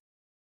then.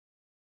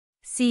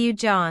 See you,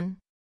 John.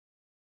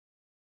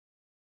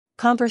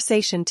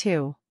 Conversation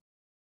 2.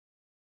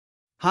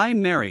 Hi,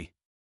 Mary.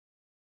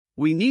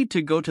 We need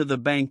to go to the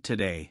bank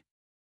today.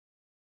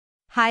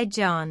 Hi,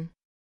 John.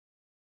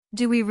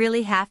 Do we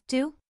really have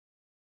to?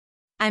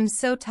 I'm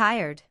so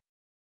tired.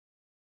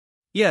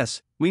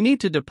 Yes, we need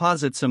to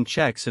deposit some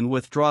checks and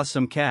withdraw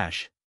some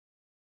cash.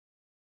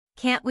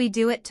 Can't we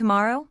do it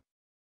tomorrow?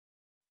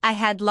 I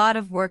had lot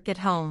of work at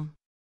home.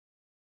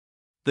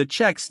 The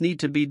checks need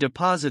to be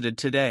deposited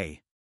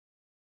today.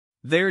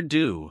 They're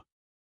due.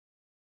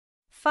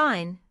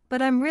 Fine,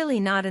 but I'm really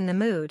not in the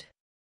mood.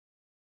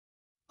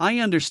 I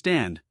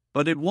understand,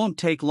 but it won't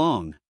take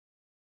long.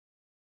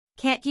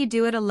 Can't you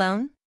do it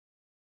alone?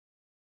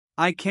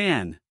 I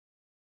can.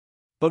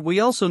 But we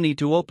also need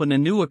to open a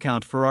new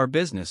account for our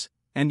business,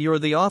 and you're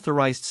the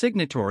authorized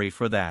signatory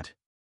for that.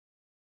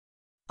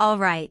 All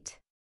right.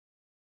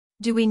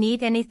 Do we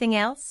need anything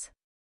else?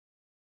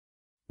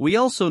 We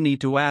also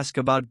need to ask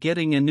about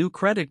getting a new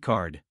credit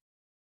card.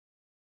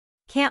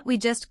 Can't we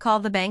just call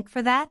the bank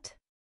for that?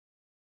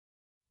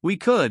 We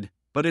could,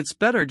 but it's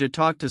better to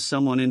talk to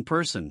someone in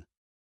person.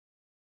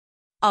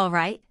 All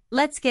right,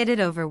 let's get it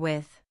over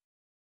with.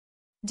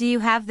 Do you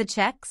have the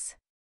checks?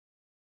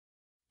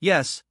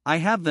 Yes, I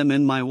have them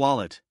in my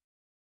wallet.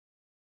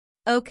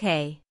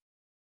 Okay.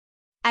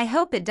 I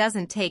hope it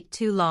doesn't take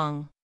too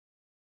long.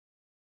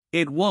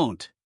 It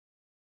won't.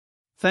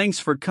 Thanks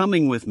for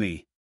coming with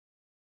me.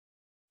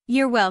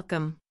 You're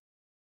welcome.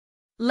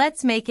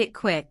 Let's make it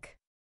quick.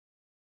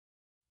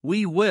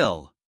 We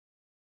will.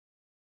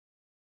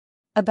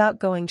 About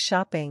going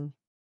shopping.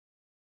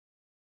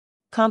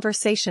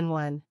 Conversation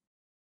 1.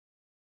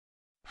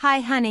 Hi,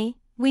 honey.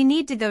 We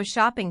need to go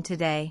shopping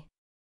today.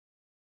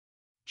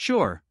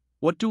 Sure,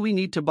 what do we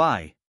need to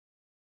buy?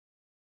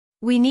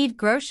 We need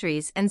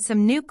groceries and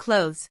some new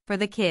clothes for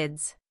the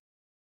kids.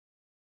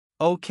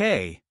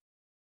 Okay.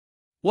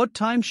 What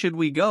time should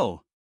we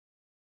go?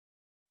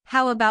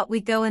 How about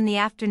we go in the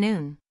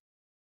afternoon?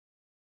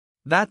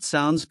 That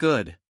sounds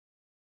good.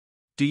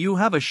 Do you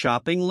have a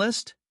shopping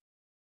list?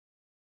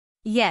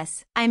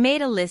 Yes, I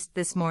made a list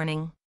this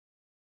morning.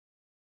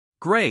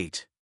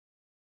 Great.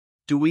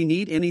 Do we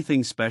need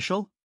anything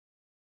special?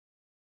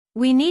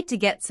 We need to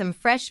get some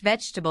fresh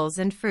vegetables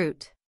and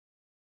fruit.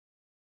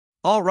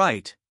 All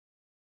right.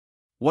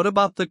 What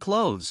about the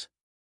clothes?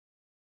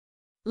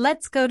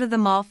 Let's go to the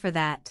mall for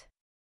that.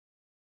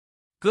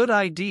 Good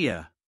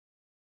idea.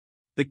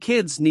 The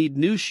kids need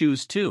new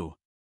shoes too.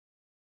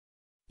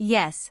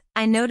 Yes,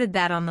 I noted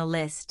that on the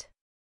list.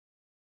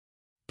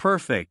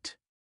 Perfect.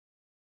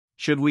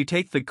 Should we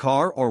take the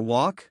car or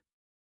walk?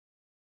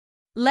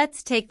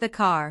 Let's take the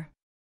car.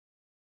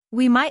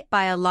 We might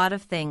buy a lot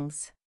of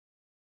things.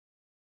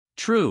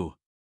 True.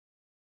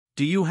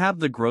 Do you have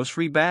the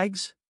grocery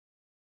bags?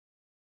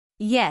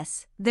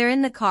 Yes, they're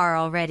in the car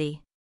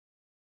already.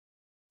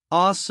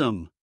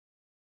 Awesome.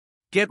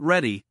 Get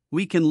ready,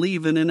 we can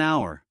leave in an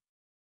hour.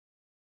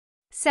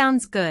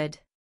 Sounds good.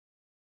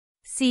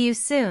 See you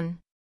soon.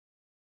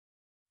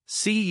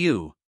 See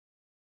you.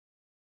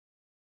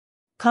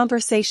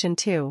 Conversation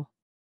 2.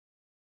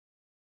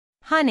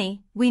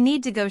 Honey, we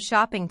need to go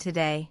shopping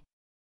today.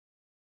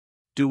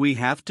 Do we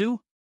have to?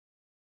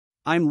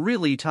 I'm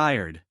really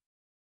tired.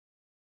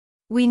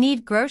 We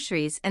need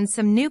groceries and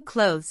some new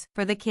clothes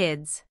for the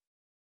kids.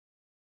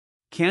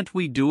 Can't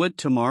we do it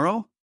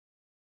tomorrow?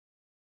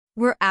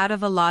 We're out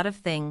of a lot of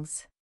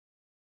things.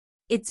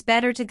 It's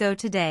better to go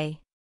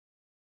today.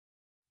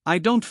 I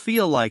don't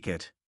feel like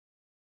it.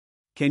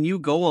 Can you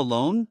go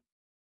alone?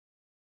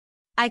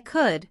 I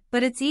could,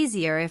 but it's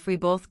easier if we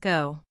both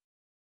go.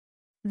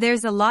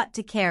 There's a lot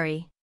to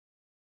carry.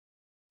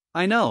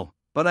 I know,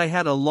 but I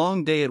had a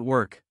long day at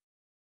work.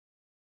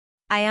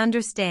 I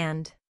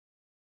understand.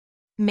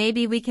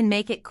 Maybe we can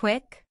make it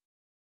quick?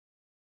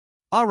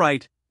 All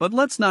right, but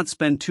let's not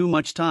spend too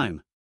much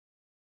time.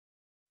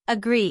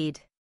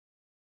 Agreed.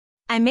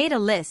 I made a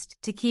list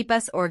to keep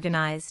us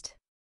organized.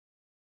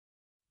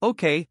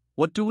 Okay,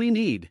 what do we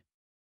need?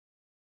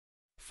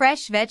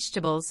 Fresh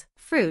vegetables,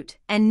 fruit,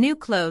 and new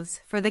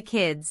clothes for the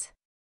kids.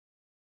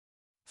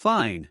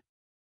 Fine.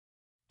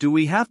 Do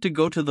we have to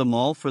go to the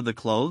mall for the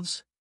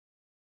clothes?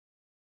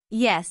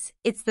 Yes,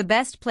 it's the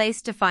best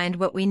place to find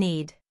what we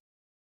need.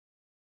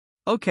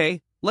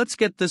 Okay, let's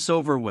get this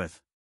over with.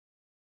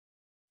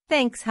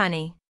 Thanks,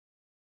 honey.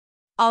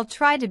 I'll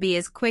try to be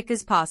as quick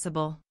as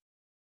possible.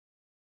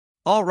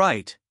 All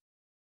right.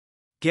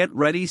 Get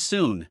ready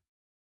soon.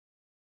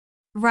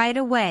 Right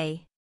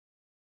away.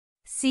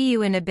 See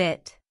you in a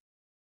bit.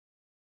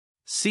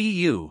 See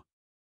you.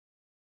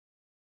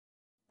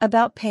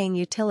 About paying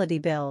utility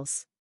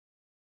bills.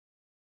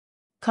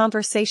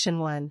 Conversation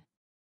 1.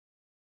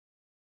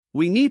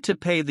 We need to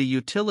pay the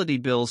utility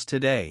bills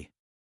today.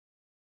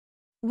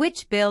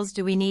 Which bills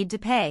do we need to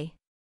pay?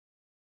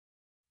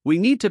 We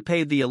need to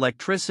pay the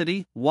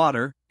electricity,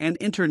 water, and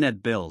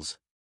internet bills.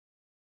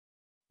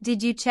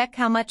 Did you check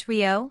how much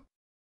we owe?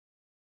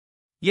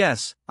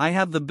 Yes, I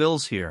have the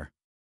bills here.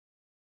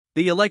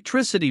 The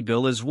electricity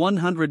bill is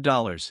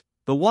 $100,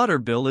 the water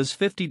bill is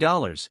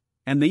 $50,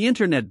 and the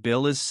internet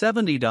bill is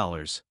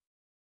 $70.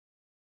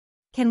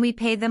 Can we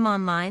pay them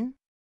online?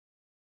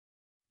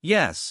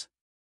 Yes.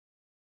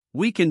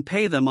 We can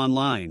pay them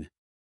online.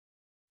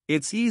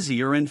 It's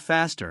easier and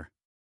faster.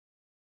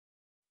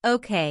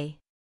 Okay.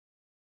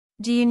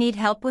 Do you need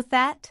help with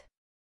that?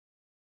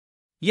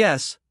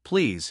 Yes,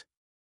 please.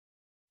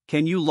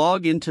 Can you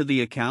log into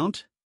the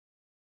account?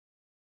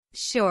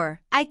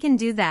 Sure, I can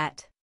do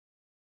that.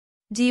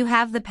 Do you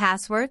have the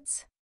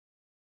passwords?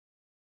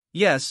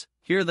 Yes,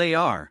 here they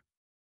are.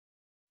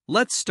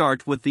 Let's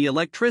start with the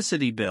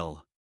electricity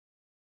bill.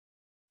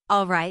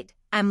 All right,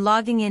 I'm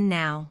logging in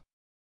now.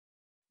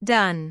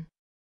 Done.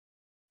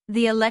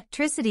 The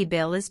electricity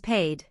bill is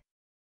paid.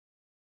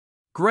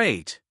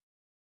 Great.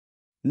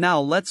 Now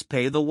let's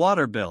pay the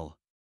water bill.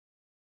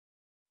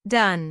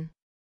 Done.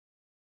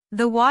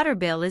 The water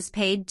bill is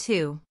paid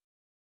too.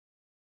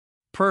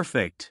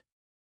 Perfect.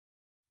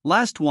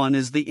 Last one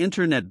is the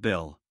internet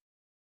bill.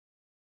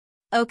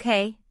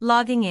 Okay,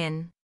 logging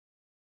in.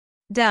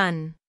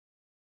 Done.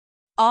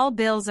 All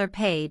bills are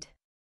paid.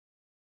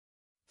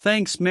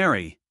 Thanks,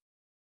 Mary.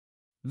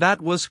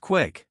 That was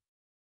quick.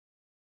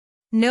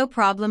 No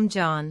problem,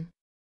 John.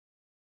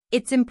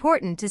 It's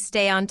important to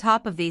stay on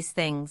top of these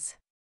things.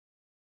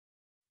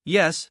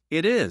 Yes,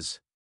 it is.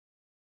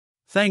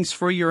 Thanks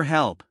for your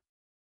help.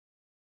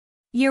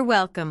 You're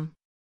welcome.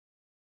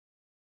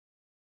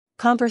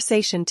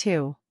 Conversation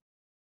 2.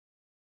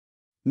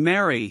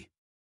 Mary.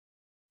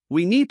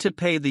 We need to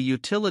pay the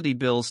utility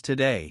bills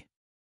today.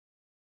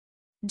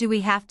 Do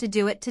we have to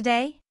do it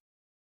today?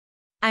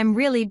 I'm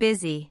really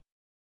busy.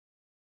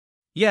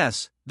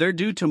 Yes, they're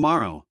due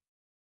tomorrow.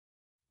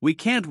 We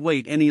can't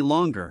wait any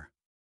longer.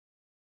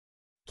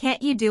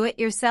 Can't you do it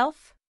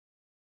yourself?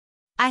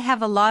 I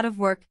have a lot of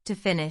work to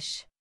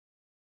finish.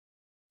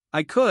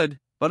 I could,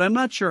 but I'm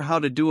not sure how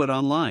to do it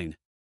online.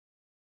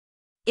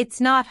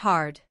 It's not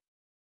hard.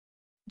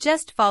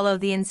 Just follow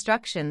the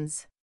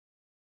instructions.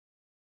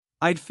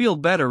 I'd feel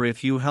better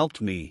if you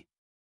helped me.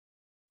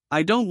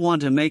 I don't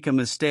want to make a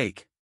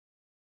mistake.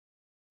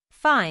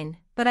 Fine,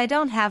 but I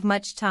don't have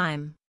much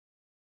time.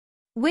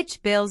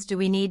 Which bills do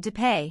we need to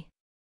pay?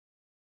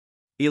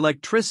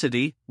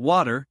 Electricity,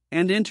 water,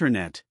 and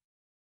internet.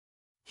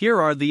 Here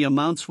are the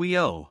amounts we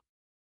owe.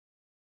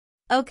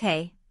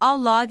 Okay, I'll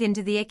log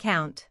into the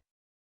account.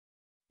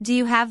 Do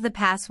you have the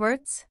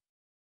passwords?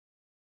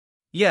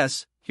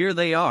 Yes, here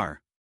they are.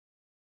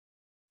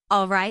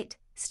 All right,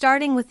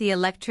 starting with the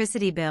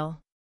electricity bill.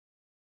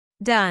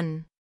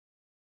 Done.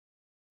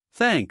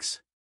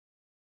 Thanks.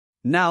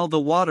 Now the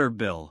water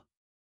bill.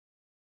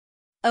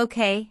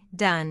 Okay,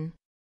 done.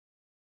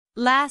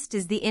 Last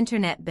is the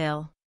internet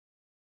bill.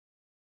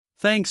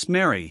 Thanks,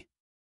 Mary.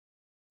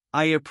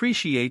 I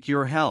appreciate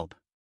your help.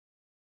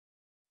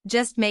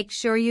 Just make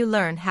sure you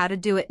learn how to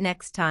do it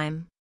next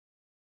time.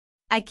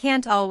 I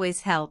can't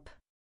always help.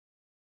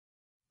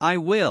 I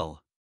will.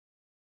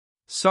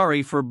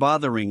 Sorry for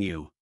bothering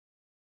you.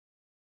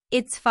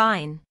 It's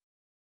fine.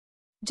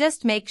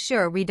 Just make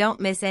sure we don't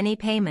miss any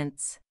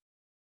payments.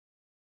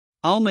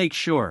 I'll make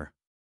sure.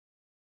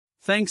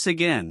 Thanks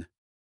again.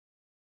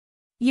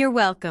 You're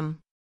welcome.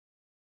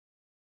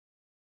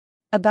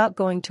 About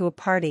going to a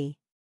party.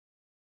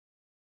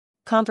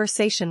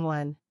 Conversation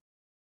 1.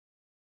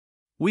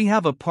 We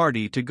have a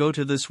party to go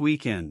to this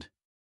weekend.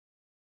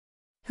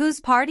 Whose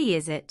party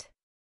is it?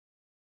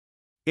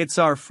 It's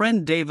our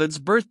friend David's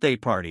birthday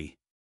party.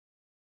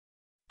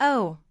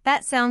 Oh,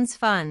 that sounds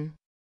fun.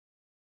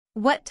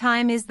 What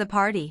time is the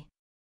party?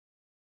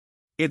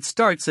 It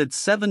starts at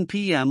 7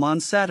 p.m. on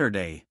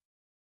Saturday.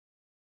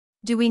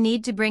 Do we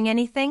need to bring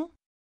anything?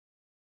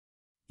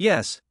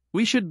 Yes,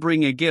 we should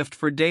bring a gift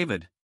for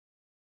David.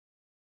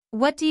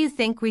 What do you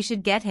think we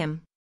should get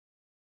him?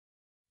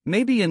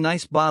 Maybe a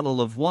nice bottle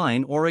of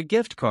wine or a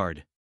gift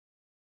card.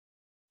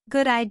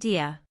 Good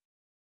idea.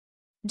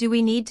 Do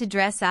we need to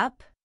dress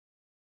up?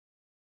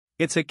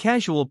 It's a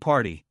casual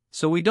party,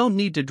 so we don't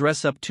need to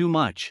dress up too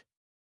much.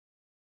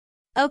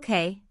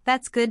 Okay,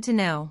 that's good to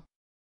know.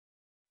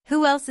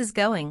 Who else is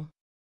going?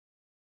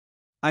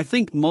 I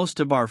think most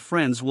of our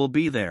friends will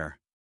be there.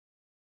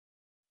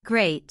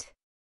 Great.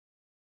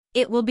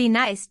 It will be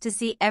nice to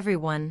see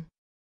everyone.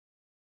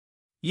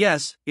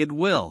 Yes, it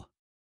will.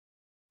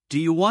 Do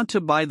you want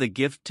to buy the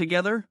gift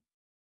together?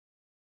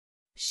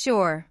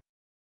 Sure.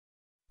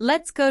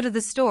 Let's go to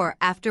the store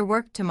after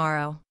work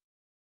tomorrow.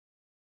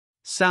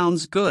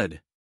 Sounds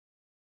good.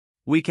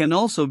 We can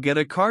also get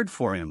a card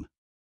for him.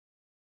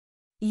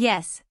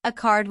 Yes, a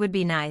card would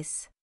be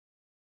nice.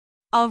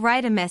 I'll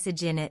write a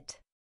message in it.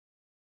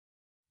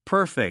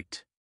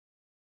 Perfect.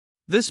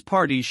 This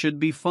party should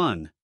be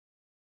fun.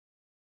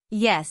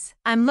 Yes,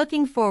 I'm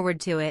looking forward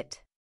to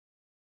it.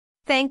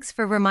 Thanks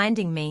for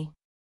reminding me.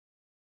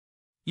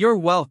 You're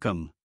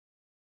welcome.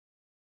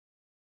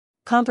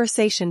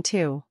 Conversation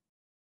 2.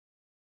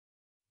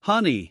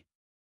 Honey,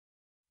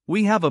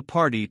 we have a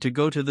party to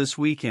go to this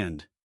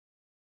weekend.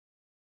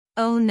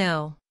 Oh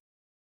no.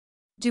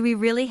 Do we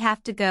really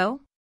have to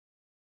go?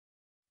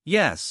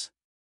 Yes.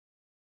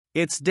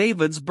 It's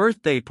David's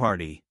birthday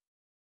party.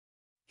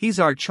 He's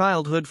our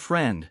childhood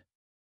friend.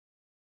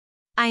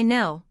 I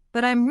know,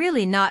 but I'm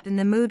really not in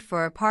the mood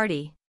for a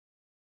party.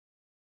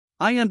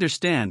 I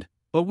understand,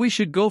 but we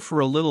should go for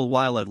a little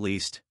while at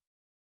least.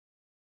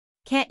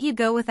 Can't you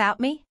go without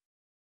me?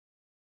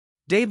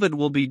 David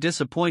will be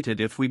disappointed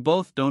if we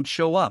both don't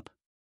show up.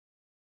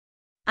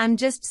 I'm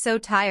just so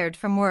tired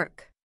from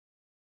work.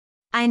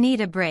 I need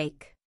a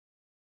break.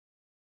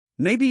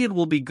 Maybe it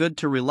will be good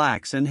to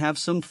relax and have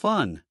some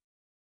fun.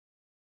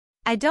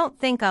 I don't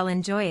think I'll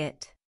enjoy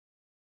it.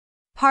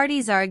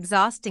 Parties are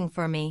exhausting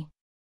for me.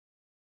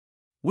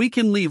 We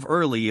can leave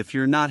early if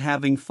you're not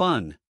having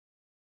fun.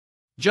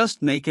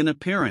 Just make an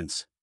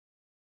appearance.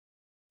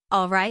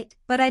 All right,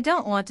 but I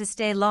don't want to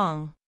stay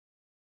long.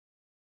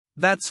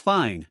 That's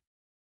fine.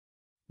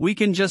 We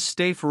can just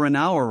stay for an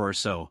hour or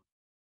so.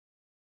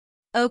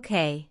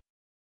 Okay.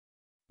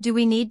 Do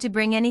we need to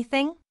bring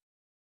anything?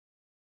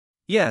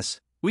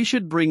 Yes, we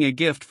should bring a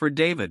gift for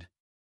David.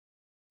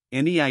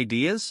 Any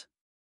ideas?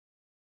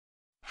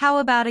 How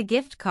about a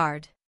gift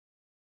card?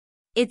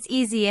 It's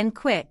easy and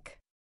quick.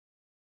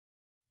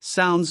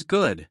 Sounds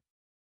good.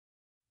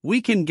 We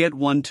can get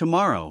one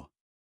tomorrow.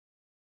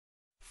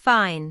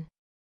 Fine.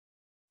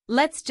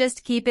 Let's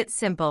just keep it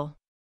simple.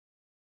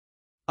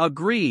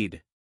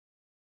 Agreed.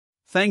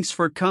 Thanks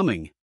for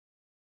coming.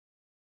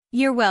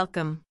 You're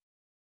welcome.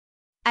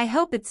 I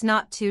hope it's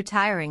not too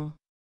tiring.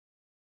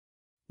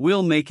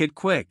 We'll make it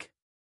quick.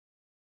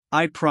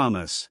 I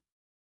promise.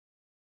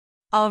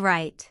 All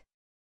right.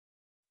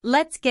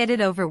 Let's get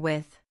it over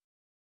with.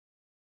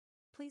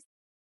 Please.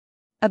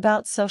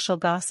 About social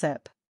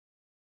gossip.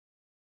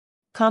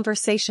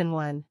 Conversation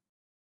 1.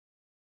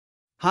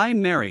 Hi,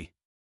 Mary.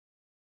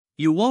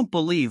 You won't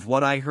believe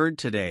what I heard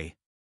today.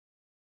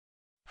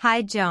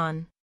 Hi,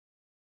 John.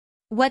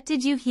 What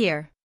did you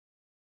hear?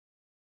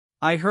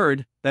 I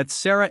heard that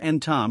Sarah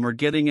and Tom are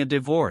getting a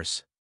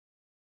divorce.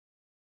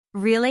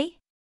 Really?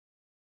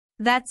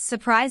 That's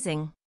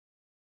surprising.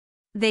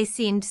 They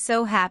seemed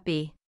so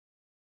happy.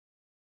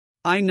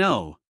 I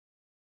know.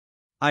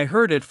 I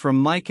heard it from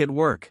Mike at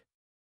work.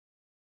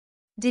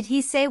 Did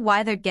he say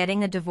why they're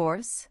getting a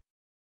divorce?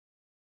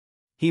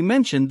 He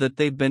mentioned that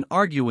they've been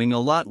arguing a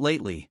lot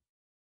lately.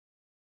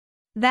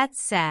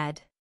 That's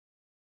sad.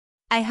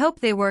 I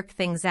hope they work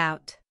things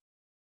out.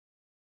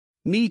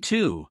 Me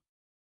too.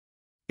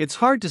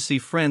 It's hard to see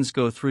friends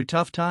go through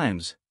tough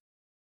times.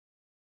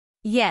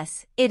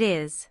 Yes, it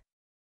is.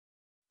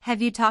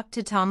 Have you talked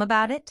to Tom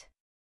about it?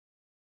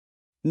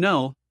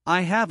 No,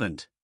 I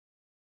haven't.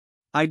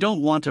 I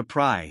don't want to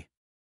pry.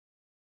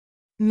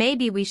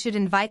 Maybe we should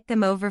invite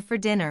them over for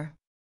dinner.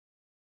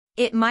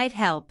 It might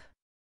help.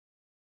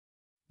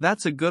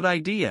 That's a good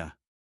idea.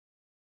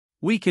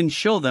 We can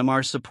show them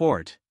our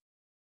support.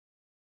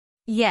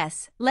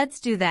 Yes, let's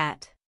do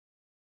that.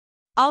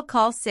 I'll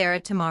call Sarah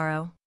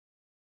tomorrow.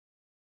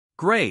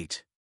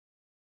 Great.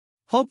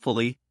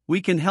 Hopefully,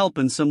 we can help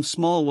in some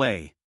small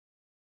way.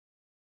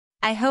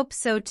 I hope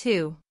so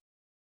too.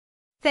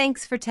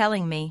 Thanks for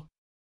telling me.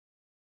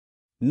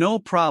 No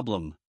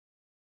problem.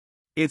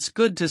 It's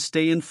good to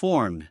stay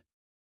informed.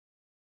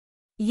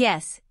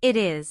 Yes, it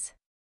is.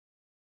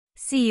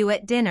 See you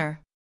at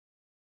dinner.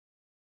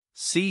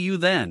 See you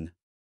then.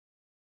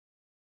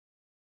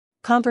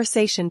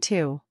 Conversation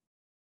 2.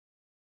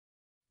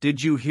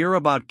 Did you hear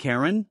about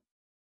Karen?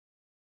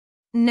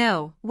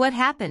 No, what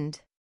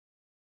happened?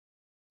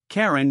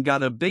 Karen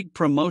got a big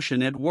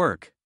promotion at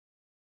work.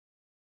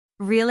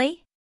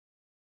 Really?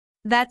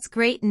 That's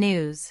great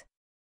news.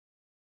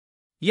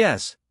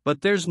 Yes,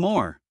 but there's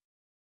more.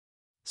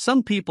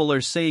 Some people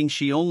are saying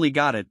she only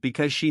got it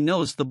because she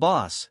knows the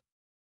boss.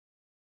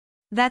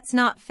 That's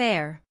not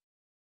fair.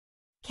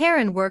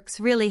 Karen works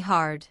really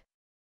hard.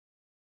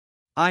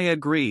 I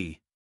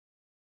agree.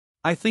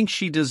 I think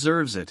she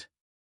deserves it.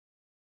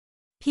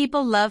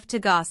 People love to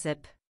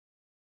gossip.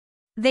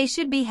 They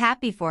should be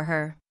happy for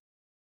her.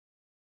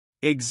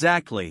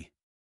 Exactly.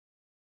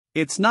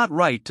 It's not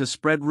right to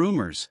spread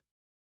rumors.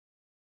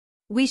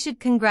 We should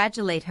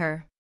congratulate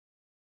her.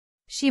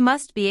 She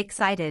must be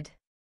excited.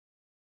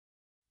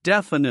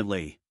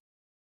 Definitely.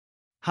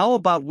 How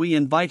about we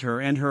invite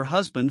her and her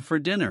husband for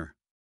dinner?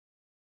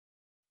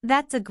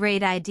 That's a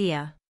great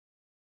idea.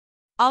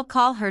 I'll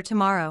call her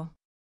tomorrow.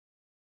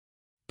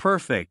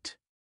 Perfect.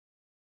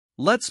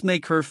 Let's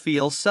make her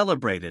feel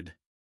celebrated.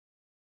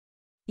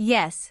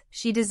 Yes,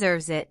 she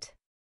deserves it.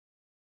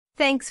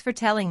 Thanks for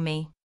telling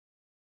me.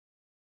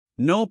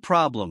 No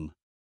problem.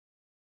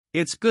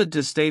 It's good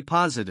to stay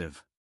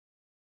positive.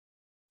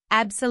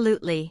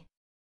 Absolutely.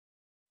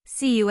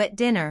 See you at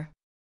dinner.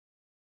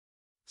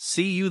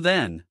 See you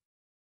then.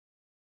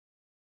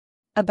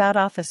 About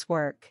office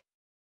work.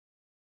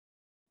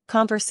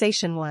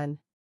 Conversation 1.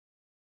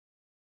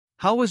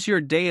 How was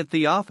your day at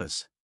the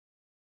office?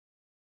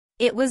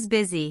 It was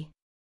busy.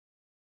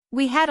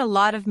 We had a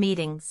lot of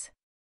meetings.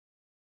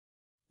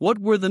 What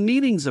were the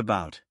meetings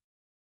about?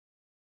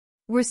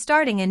 We're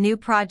starting a new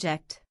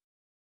project.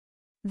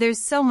 There's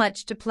so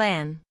much to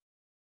plan.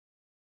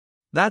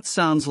 That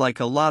sounds like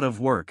a lot of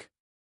work.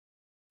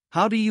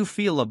 How do you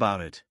feel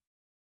about it?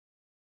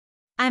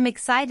 I'm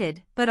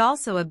excited, but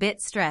also a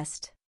bit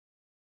stressed.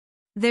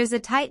 There's a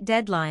tight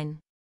deadline.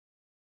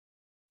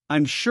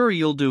 I'm sure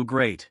you'll do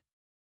great.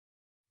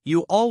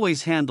 You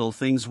always handle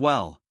things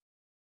well.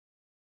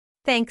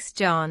 Thanks,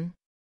 John.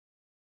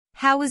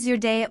 How was your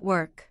day at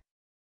work?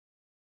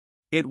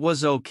 It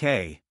was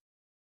okay.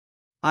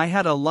 I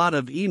had a lot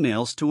of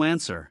emails to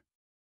answer.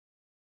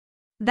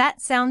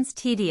 That sounds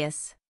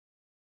tedious.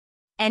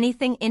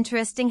 Anything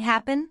interesting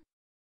happen?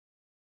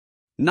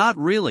 Not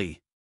really.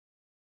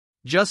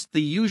 Just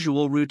the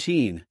usual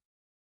routine.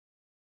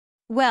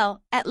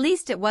 Well, at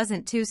least it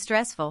wasn't too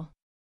stressful.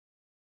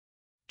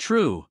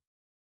 True.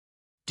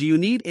 Do you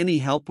need any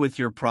help with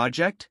your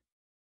project?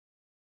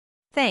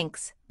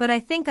 Thanks, but I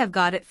think I've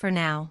got it for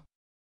now.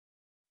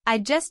 I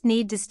just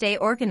need to stay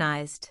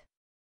organized.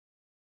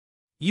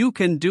 You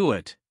can do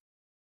it.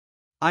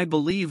 I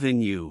believe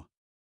in you.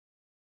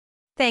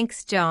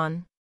 Thanks,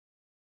 John.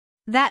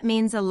 That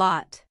means a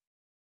lot.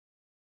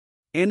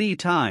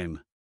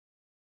 Anytime.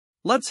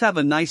 Let's have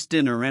a nice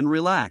dinner and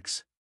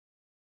relax.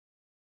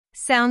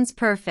 Sounds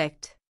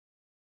perfect.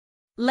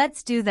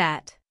 Let's do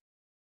that.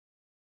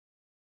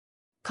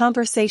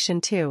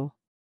 Conversation 2.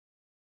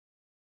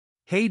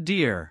 Hey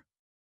dear.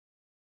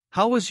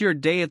 How was your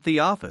day at the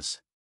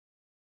office?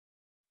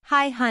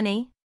 Hi,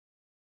 honey.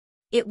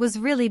 It was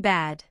really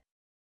bad.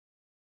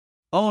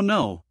 Oh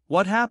no,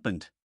 what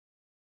happened?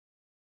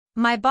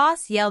 My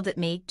boss yelled at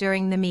me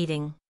during the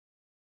meeting.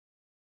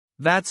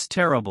 That's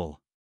terrible.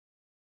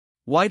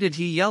 Why did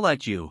he yell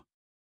at you?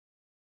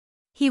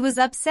 He was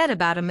upset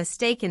about a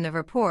mistake in the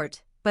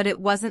report, but it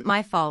wasn't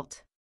my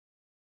fault.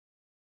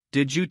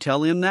 Did you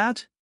tell him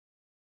that?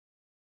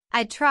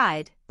 I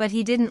tried, but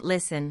he didn't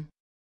listen.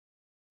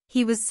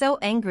 He was so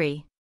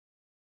angry.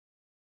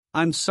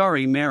 I'm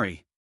sorry,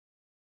 Mary.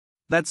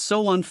 That's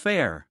so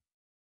unfair.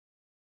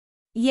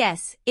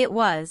 Yes, it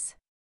was.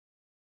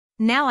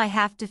 Now I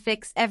have to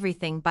fix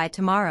everything by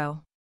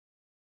tomorrow.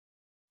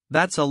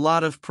 That's a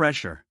lot of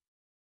pressure.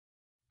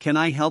 Can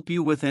I help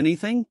you with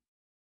anything?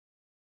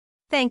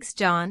 Thanks,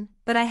 John,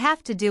 but I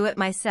have to do it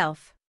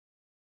myself.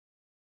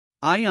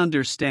 I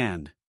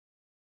understand.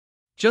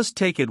 Just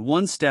take it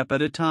one step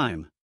at a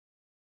time.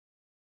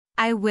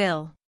 I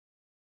will.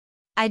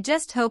 I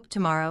just hope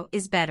tomorrow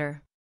is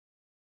better.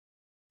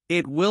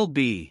 It will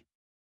be.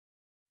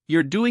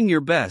 You're doing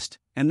your best,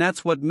 and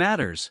that's what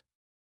matters.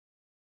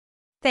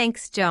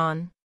 Thanks,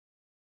 John.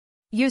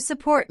 Your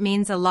support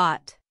means a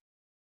lot.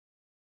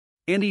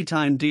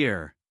 Anytime,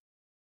 dear.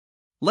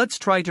 Let's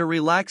try to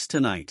relax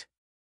tonight.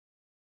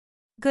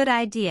 Good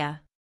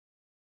idea.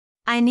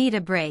 I need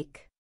a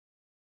break.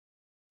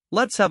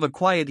 Let's have a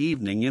quiet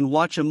evening and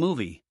watch a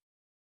movie.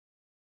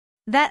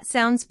 That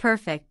sounds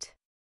perfect.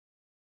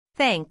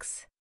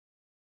 Thanks.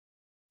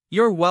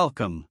 You're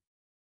welcome.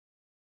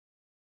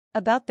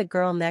 About the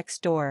girl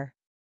next door.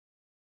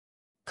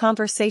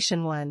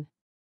 Conversation 1.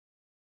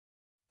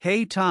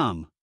 Hey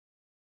Tom.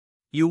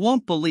 You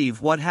won't believe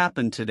what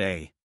happened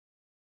today.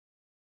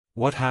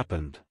 What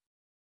happened?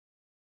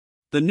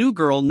 The new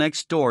girl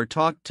next door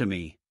talked to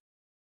me.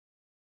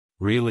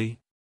 Really?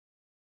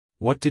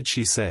 What did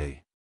she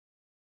say?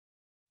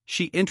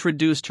 She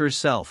introduced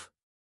herself.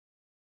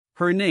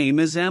 Her name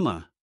is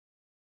Emma.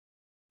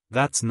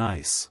 That's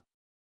nice.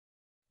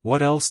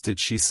 What else did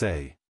she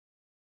say?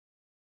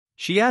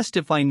 She asked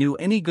if I knew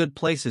any good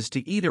places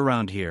to eat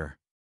around here.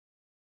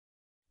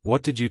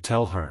 What did you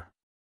tell her?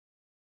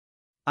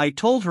 I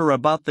told her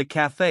about the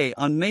cafe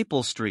on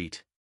Maple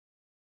Street.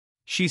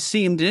 She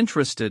seemed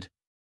interested.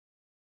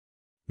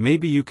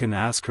 Maybe you can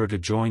ask her to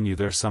join you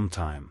there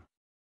sometime.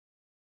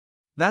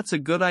 That's a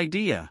good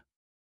idea.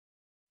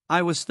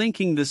 I was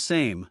thinking the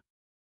same.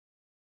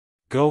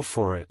 Go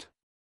for it.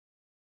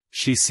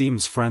 She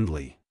seems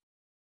friendly.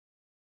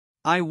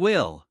 I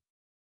will.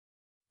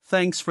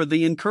 Thanks for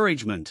the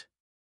encouragement.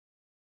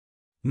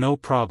 No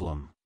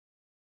problem.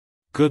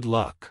 Good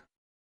luck.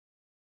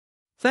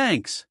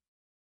 Thanks.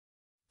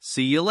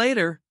 See you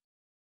later.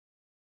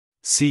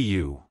 See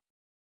you.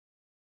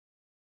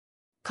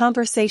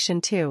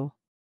 Conversation 2.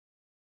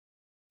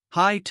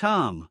 Hi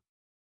Tom.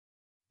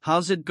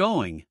 How's it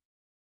going?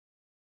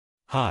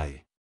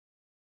 Hi.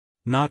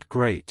 Not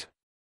great.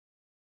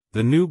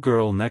 The new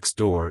girl next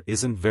door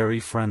isn't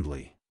very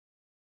friendly.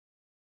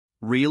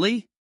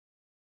 Really?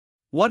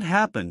 What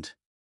happened?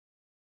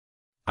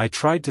 I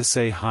tried to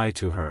say hi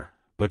to her,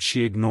 but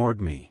she ignored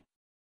me.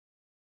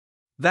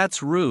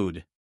 That's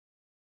rude.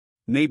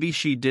 Maybe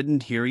she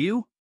didn't hear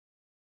you?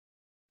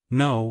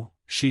 No,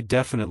 she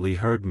definitely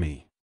heard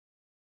me.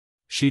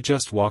 She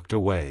just walked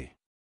away.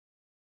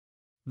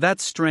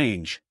 That's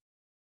strange.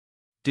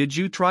 Did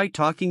you try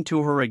talking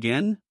to her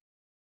again?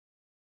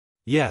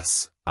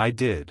 Yes, I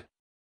did.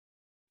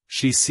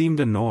 She seemed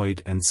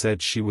annoyed and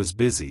said she was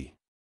busy.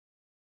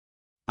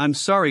 I'm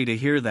sorry to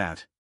hear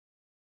that.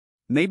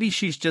 Maybe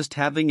she's just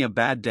having a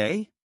bad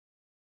day?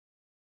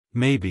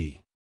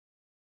 Maybe.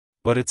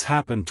 But it's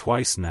happened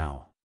twice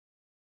now.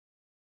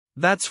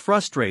 That's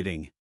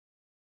frustrating.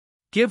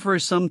 Give her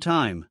some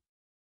time.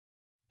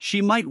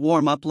 She might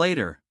warm up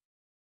later.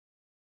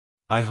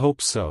 I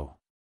hope so.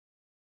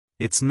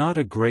 It's not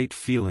a great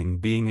feeling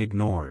being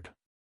ignored.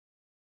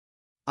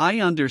 I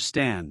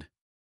understand.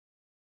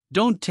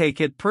 Don't take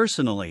it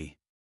personally.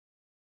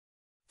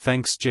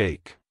 Thanks,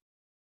 Jake.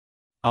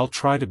 I'll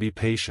try to be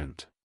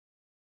patient.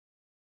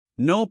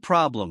 No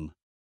problem.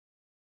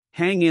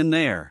 Hang in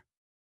there.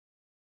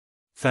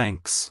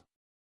 Thanks.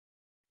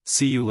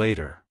 See you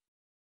later.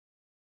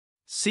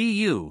 See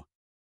you.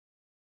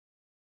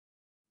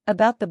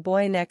 About the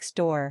boy next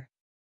door.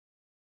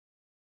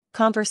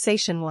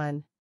 Conversation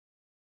 1.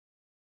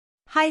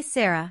 Hi,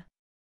 Sarah.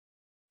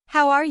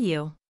 How are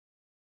you?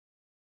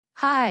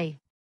 Hi.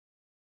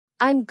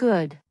 I'm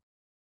good.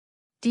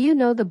 Do you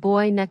know the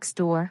boy next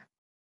door?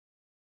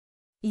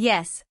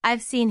 Yes,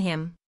 I've seen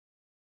him.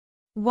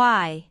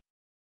 Why?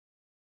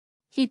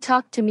 He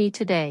talked to me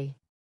today.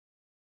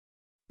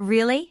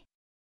 Really?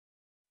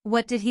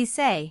 What did he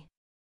say?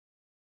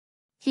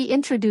 He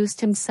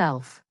introduced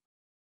himself.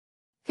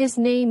 His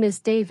name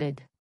is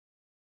David.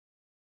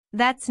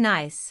 That's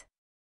nice.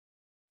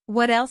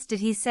 What else did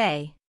he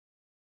say?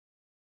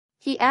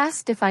 He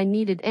asked if I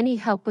needed any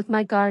help with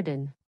my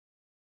garden.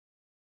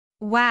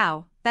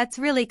 Wow, that's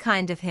really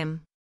kind of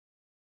him.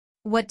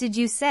 What did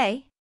you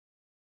say?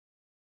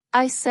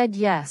 I said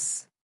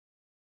yes.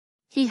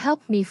 He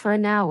helped me for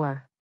an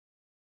hour.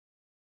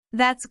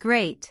 That's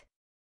great.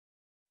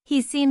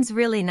 He seems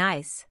really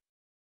nice.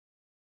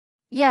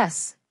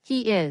 Yes,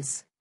 he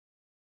is.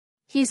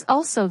 He's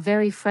also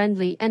very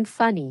friendly and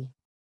funny.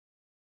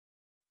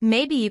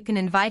 Maybe you can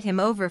invite him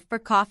over for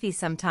coffee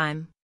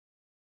sometime.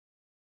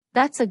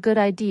 That's a good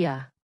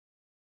idea.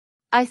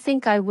 I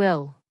think I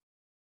will.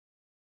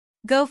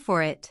 Go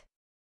for it.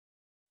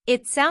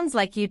 It sounds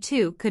like you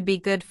two could be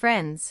good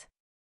friends.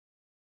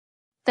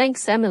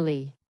 Thanks,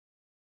 Emily.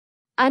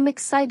 I'm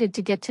excited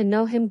to get to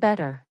know him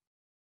better.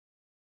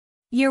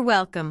 You're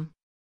welcome.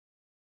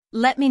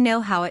 Let me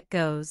know how it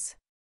goes.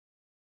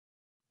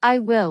 I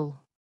will.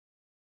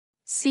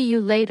 See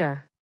you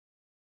later.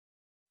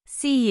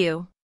 See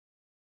you.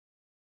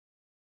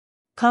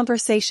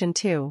 Conversation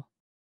 2.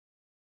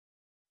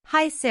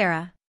 Hi,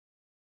 Sarah.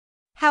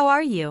 How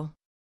are you?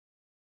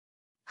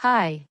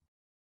 Hi.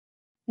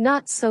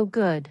 Not so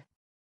good.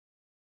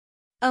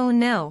 Oh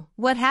no,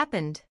 what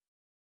happened?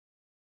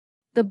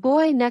 The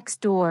boy next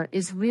door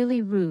is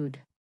really rude.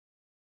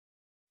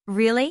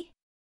 Really?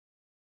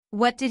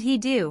 What did he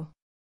do?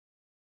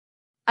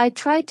 I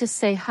tried to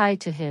say hi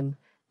to him,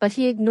 but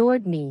he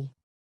ignored me.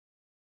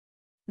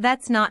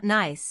 That's not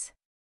nice.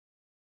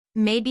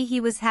 Maybe he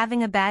was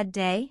having a bad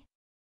day?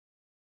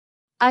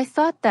 I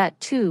thought that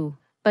too,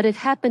 but it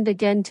happened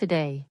again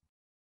today.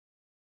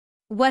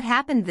 What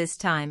happened this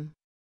time?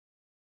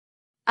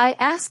 I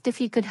asked if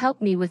he could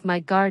help me with my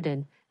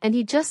garden, and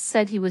he just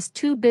said he was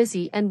too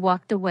busy and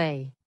walked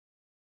away.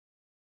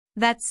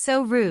 That's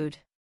so rude.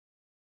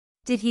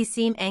 Did he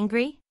seem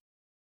angry?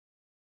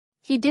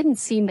 He didn't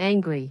seem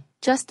angry,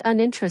 just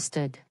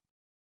uninterested.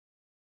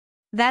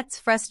 That's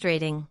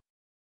frustrating.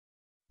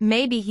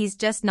 Maybe he's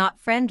just not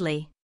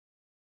friendly.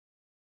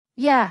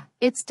 Yeah,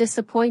 it's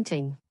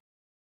disappointing.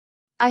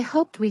 I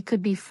hoped we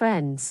could be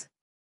friends.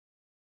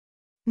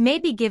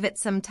 Maybe give it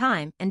some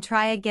time and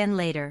try again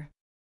later.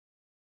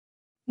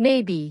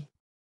 Maybe.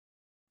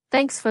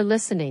 Thanks for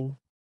listening.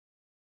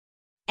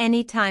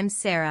 Anytime,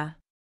 Sarah.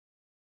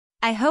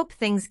 I hope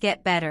things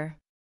get better.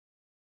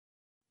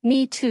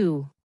 Me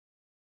too.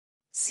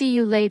 See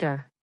you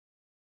later.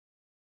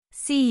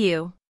 See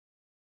you.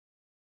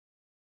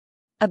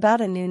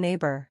 About a new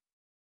neighbor.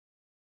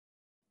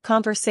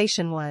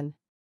 Conversation 1.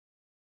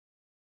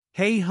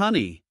 Hey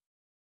honey.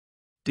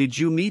 Did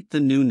you meet the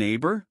new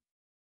neighbor?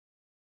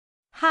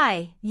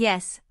 Hi,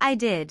 yes, I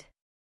did.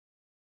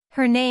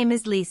 Her name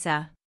is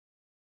Lisa.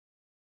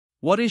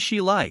 What is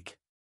she like?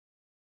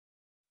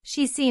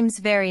 She seems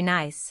very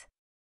nice.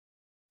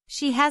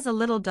 She has a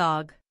little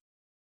dog.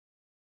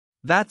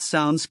 That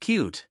sounds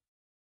cute.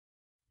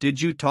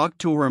 Did you talk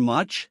to her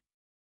much?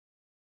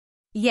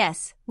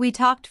 Yes, we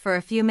talked for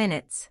a few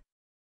minutes.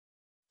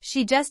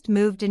 She just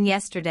moved in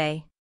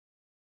yesterday.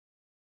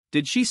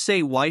 Did she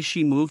say why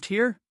she moved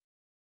here?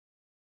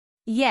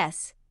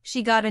 Yes,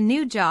 she got a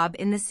new job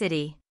in the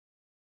city.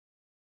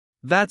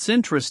 That's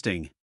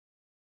interesting.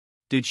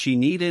 Did she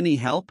need any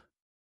help?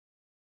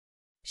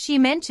 She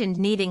mentioned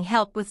needing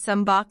help with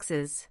some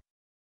boxes.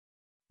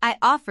 I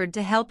offered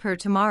to help her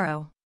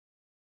tomorrow.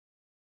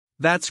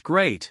 That's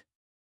great.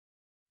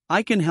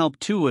 I can help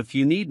too if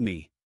you need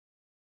me.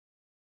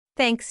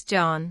 Thanks,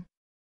 John.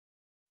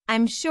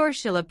 I'm sure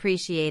she'll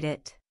appreciate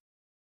it.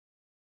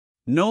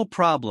 No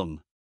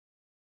problem.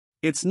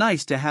 It's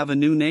nice to have a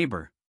new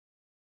neighbor.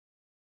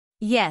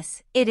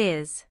 Yes, it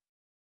is.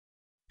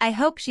 I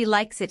hope she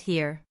likes it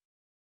here.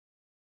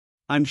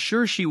 I'm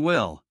sure she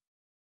will.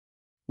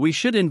 We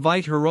should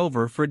invite her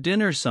over for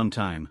dinner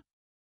sometime.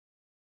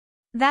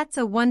 That's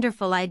a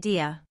wonderful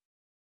idea.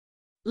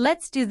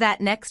 Let's do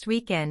that next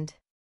weekend.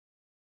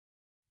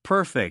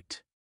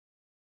 Perfect.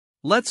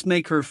 Let's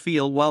make her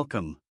feel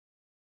welcome.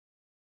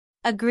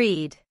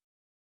 Agreed.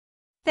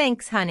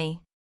 Thanks,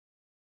 honey.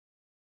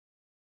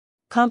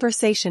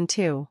 Conversation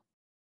 2.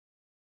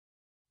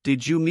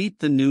 Did you meet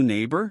the new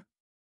neighbor?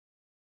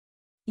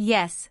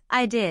 Yes,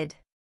 I did.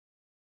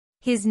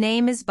 His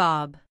name is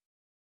Bob.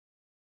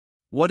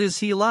 What is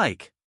he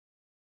like?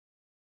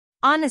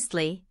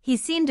 Honestly, he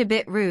seemed a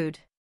bit rude.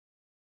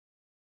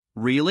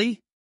 Really?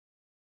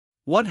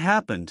 What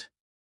happened?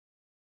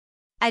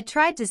 I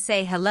tried to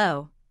say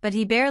hello, but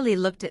he barely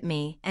looked at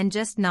me and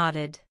just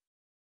nodded.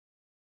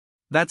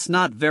 That's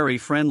not very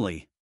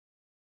friendly.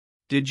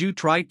 Did you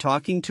try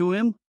talking to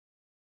him?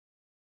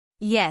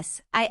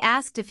 Yes, I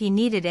asked if he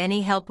needed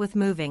any help with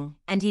moving,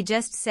 and he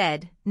just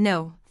said,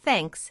 "No,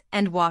 thanks,"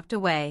 and walked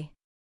away.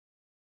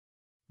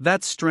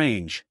 That's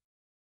strange.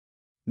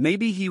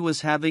 Maybe he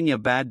was having a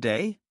bad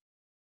day?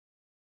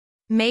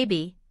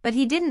 Maybe, but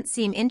he didn't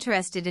seem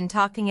interested in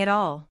talking at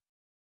all.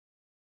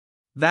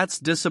 That's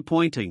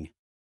disappointing.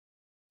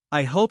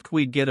 I hoped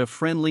we'd get a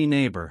friendly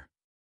neighbor.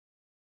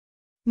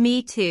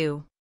 Me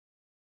too.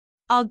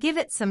 I'll give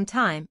it some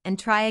time and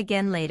try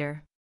again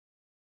later.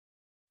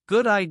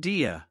 Good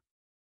idea.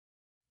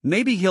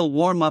 Maybe he'll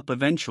warm up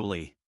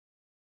eventually.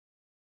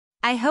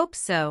 I hope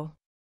so.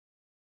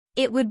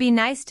 It would be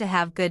nice to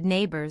have good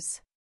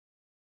neighbors.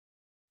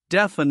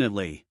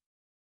 Definitely.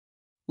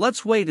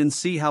 Let's wait and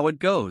see how it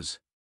goes.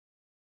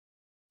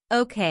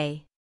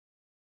 Okay.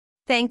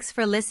 Thanks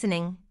for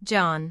listening,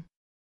 John.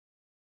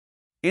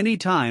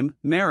 Anytime,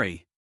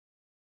 Mary.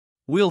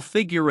 We'll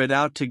figure it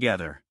out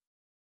together.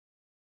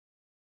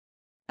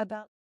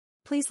 About.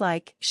 Please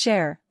like,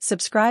 share,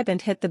 subscribe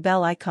and hit the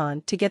bell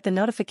icon to get the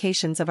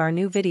notifications of our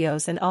new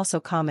videos and also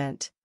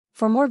comment.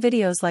 For more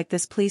videos like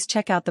this, please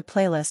check out the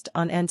playlist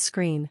on end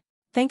screen.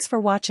 Thanks for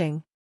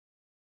watching.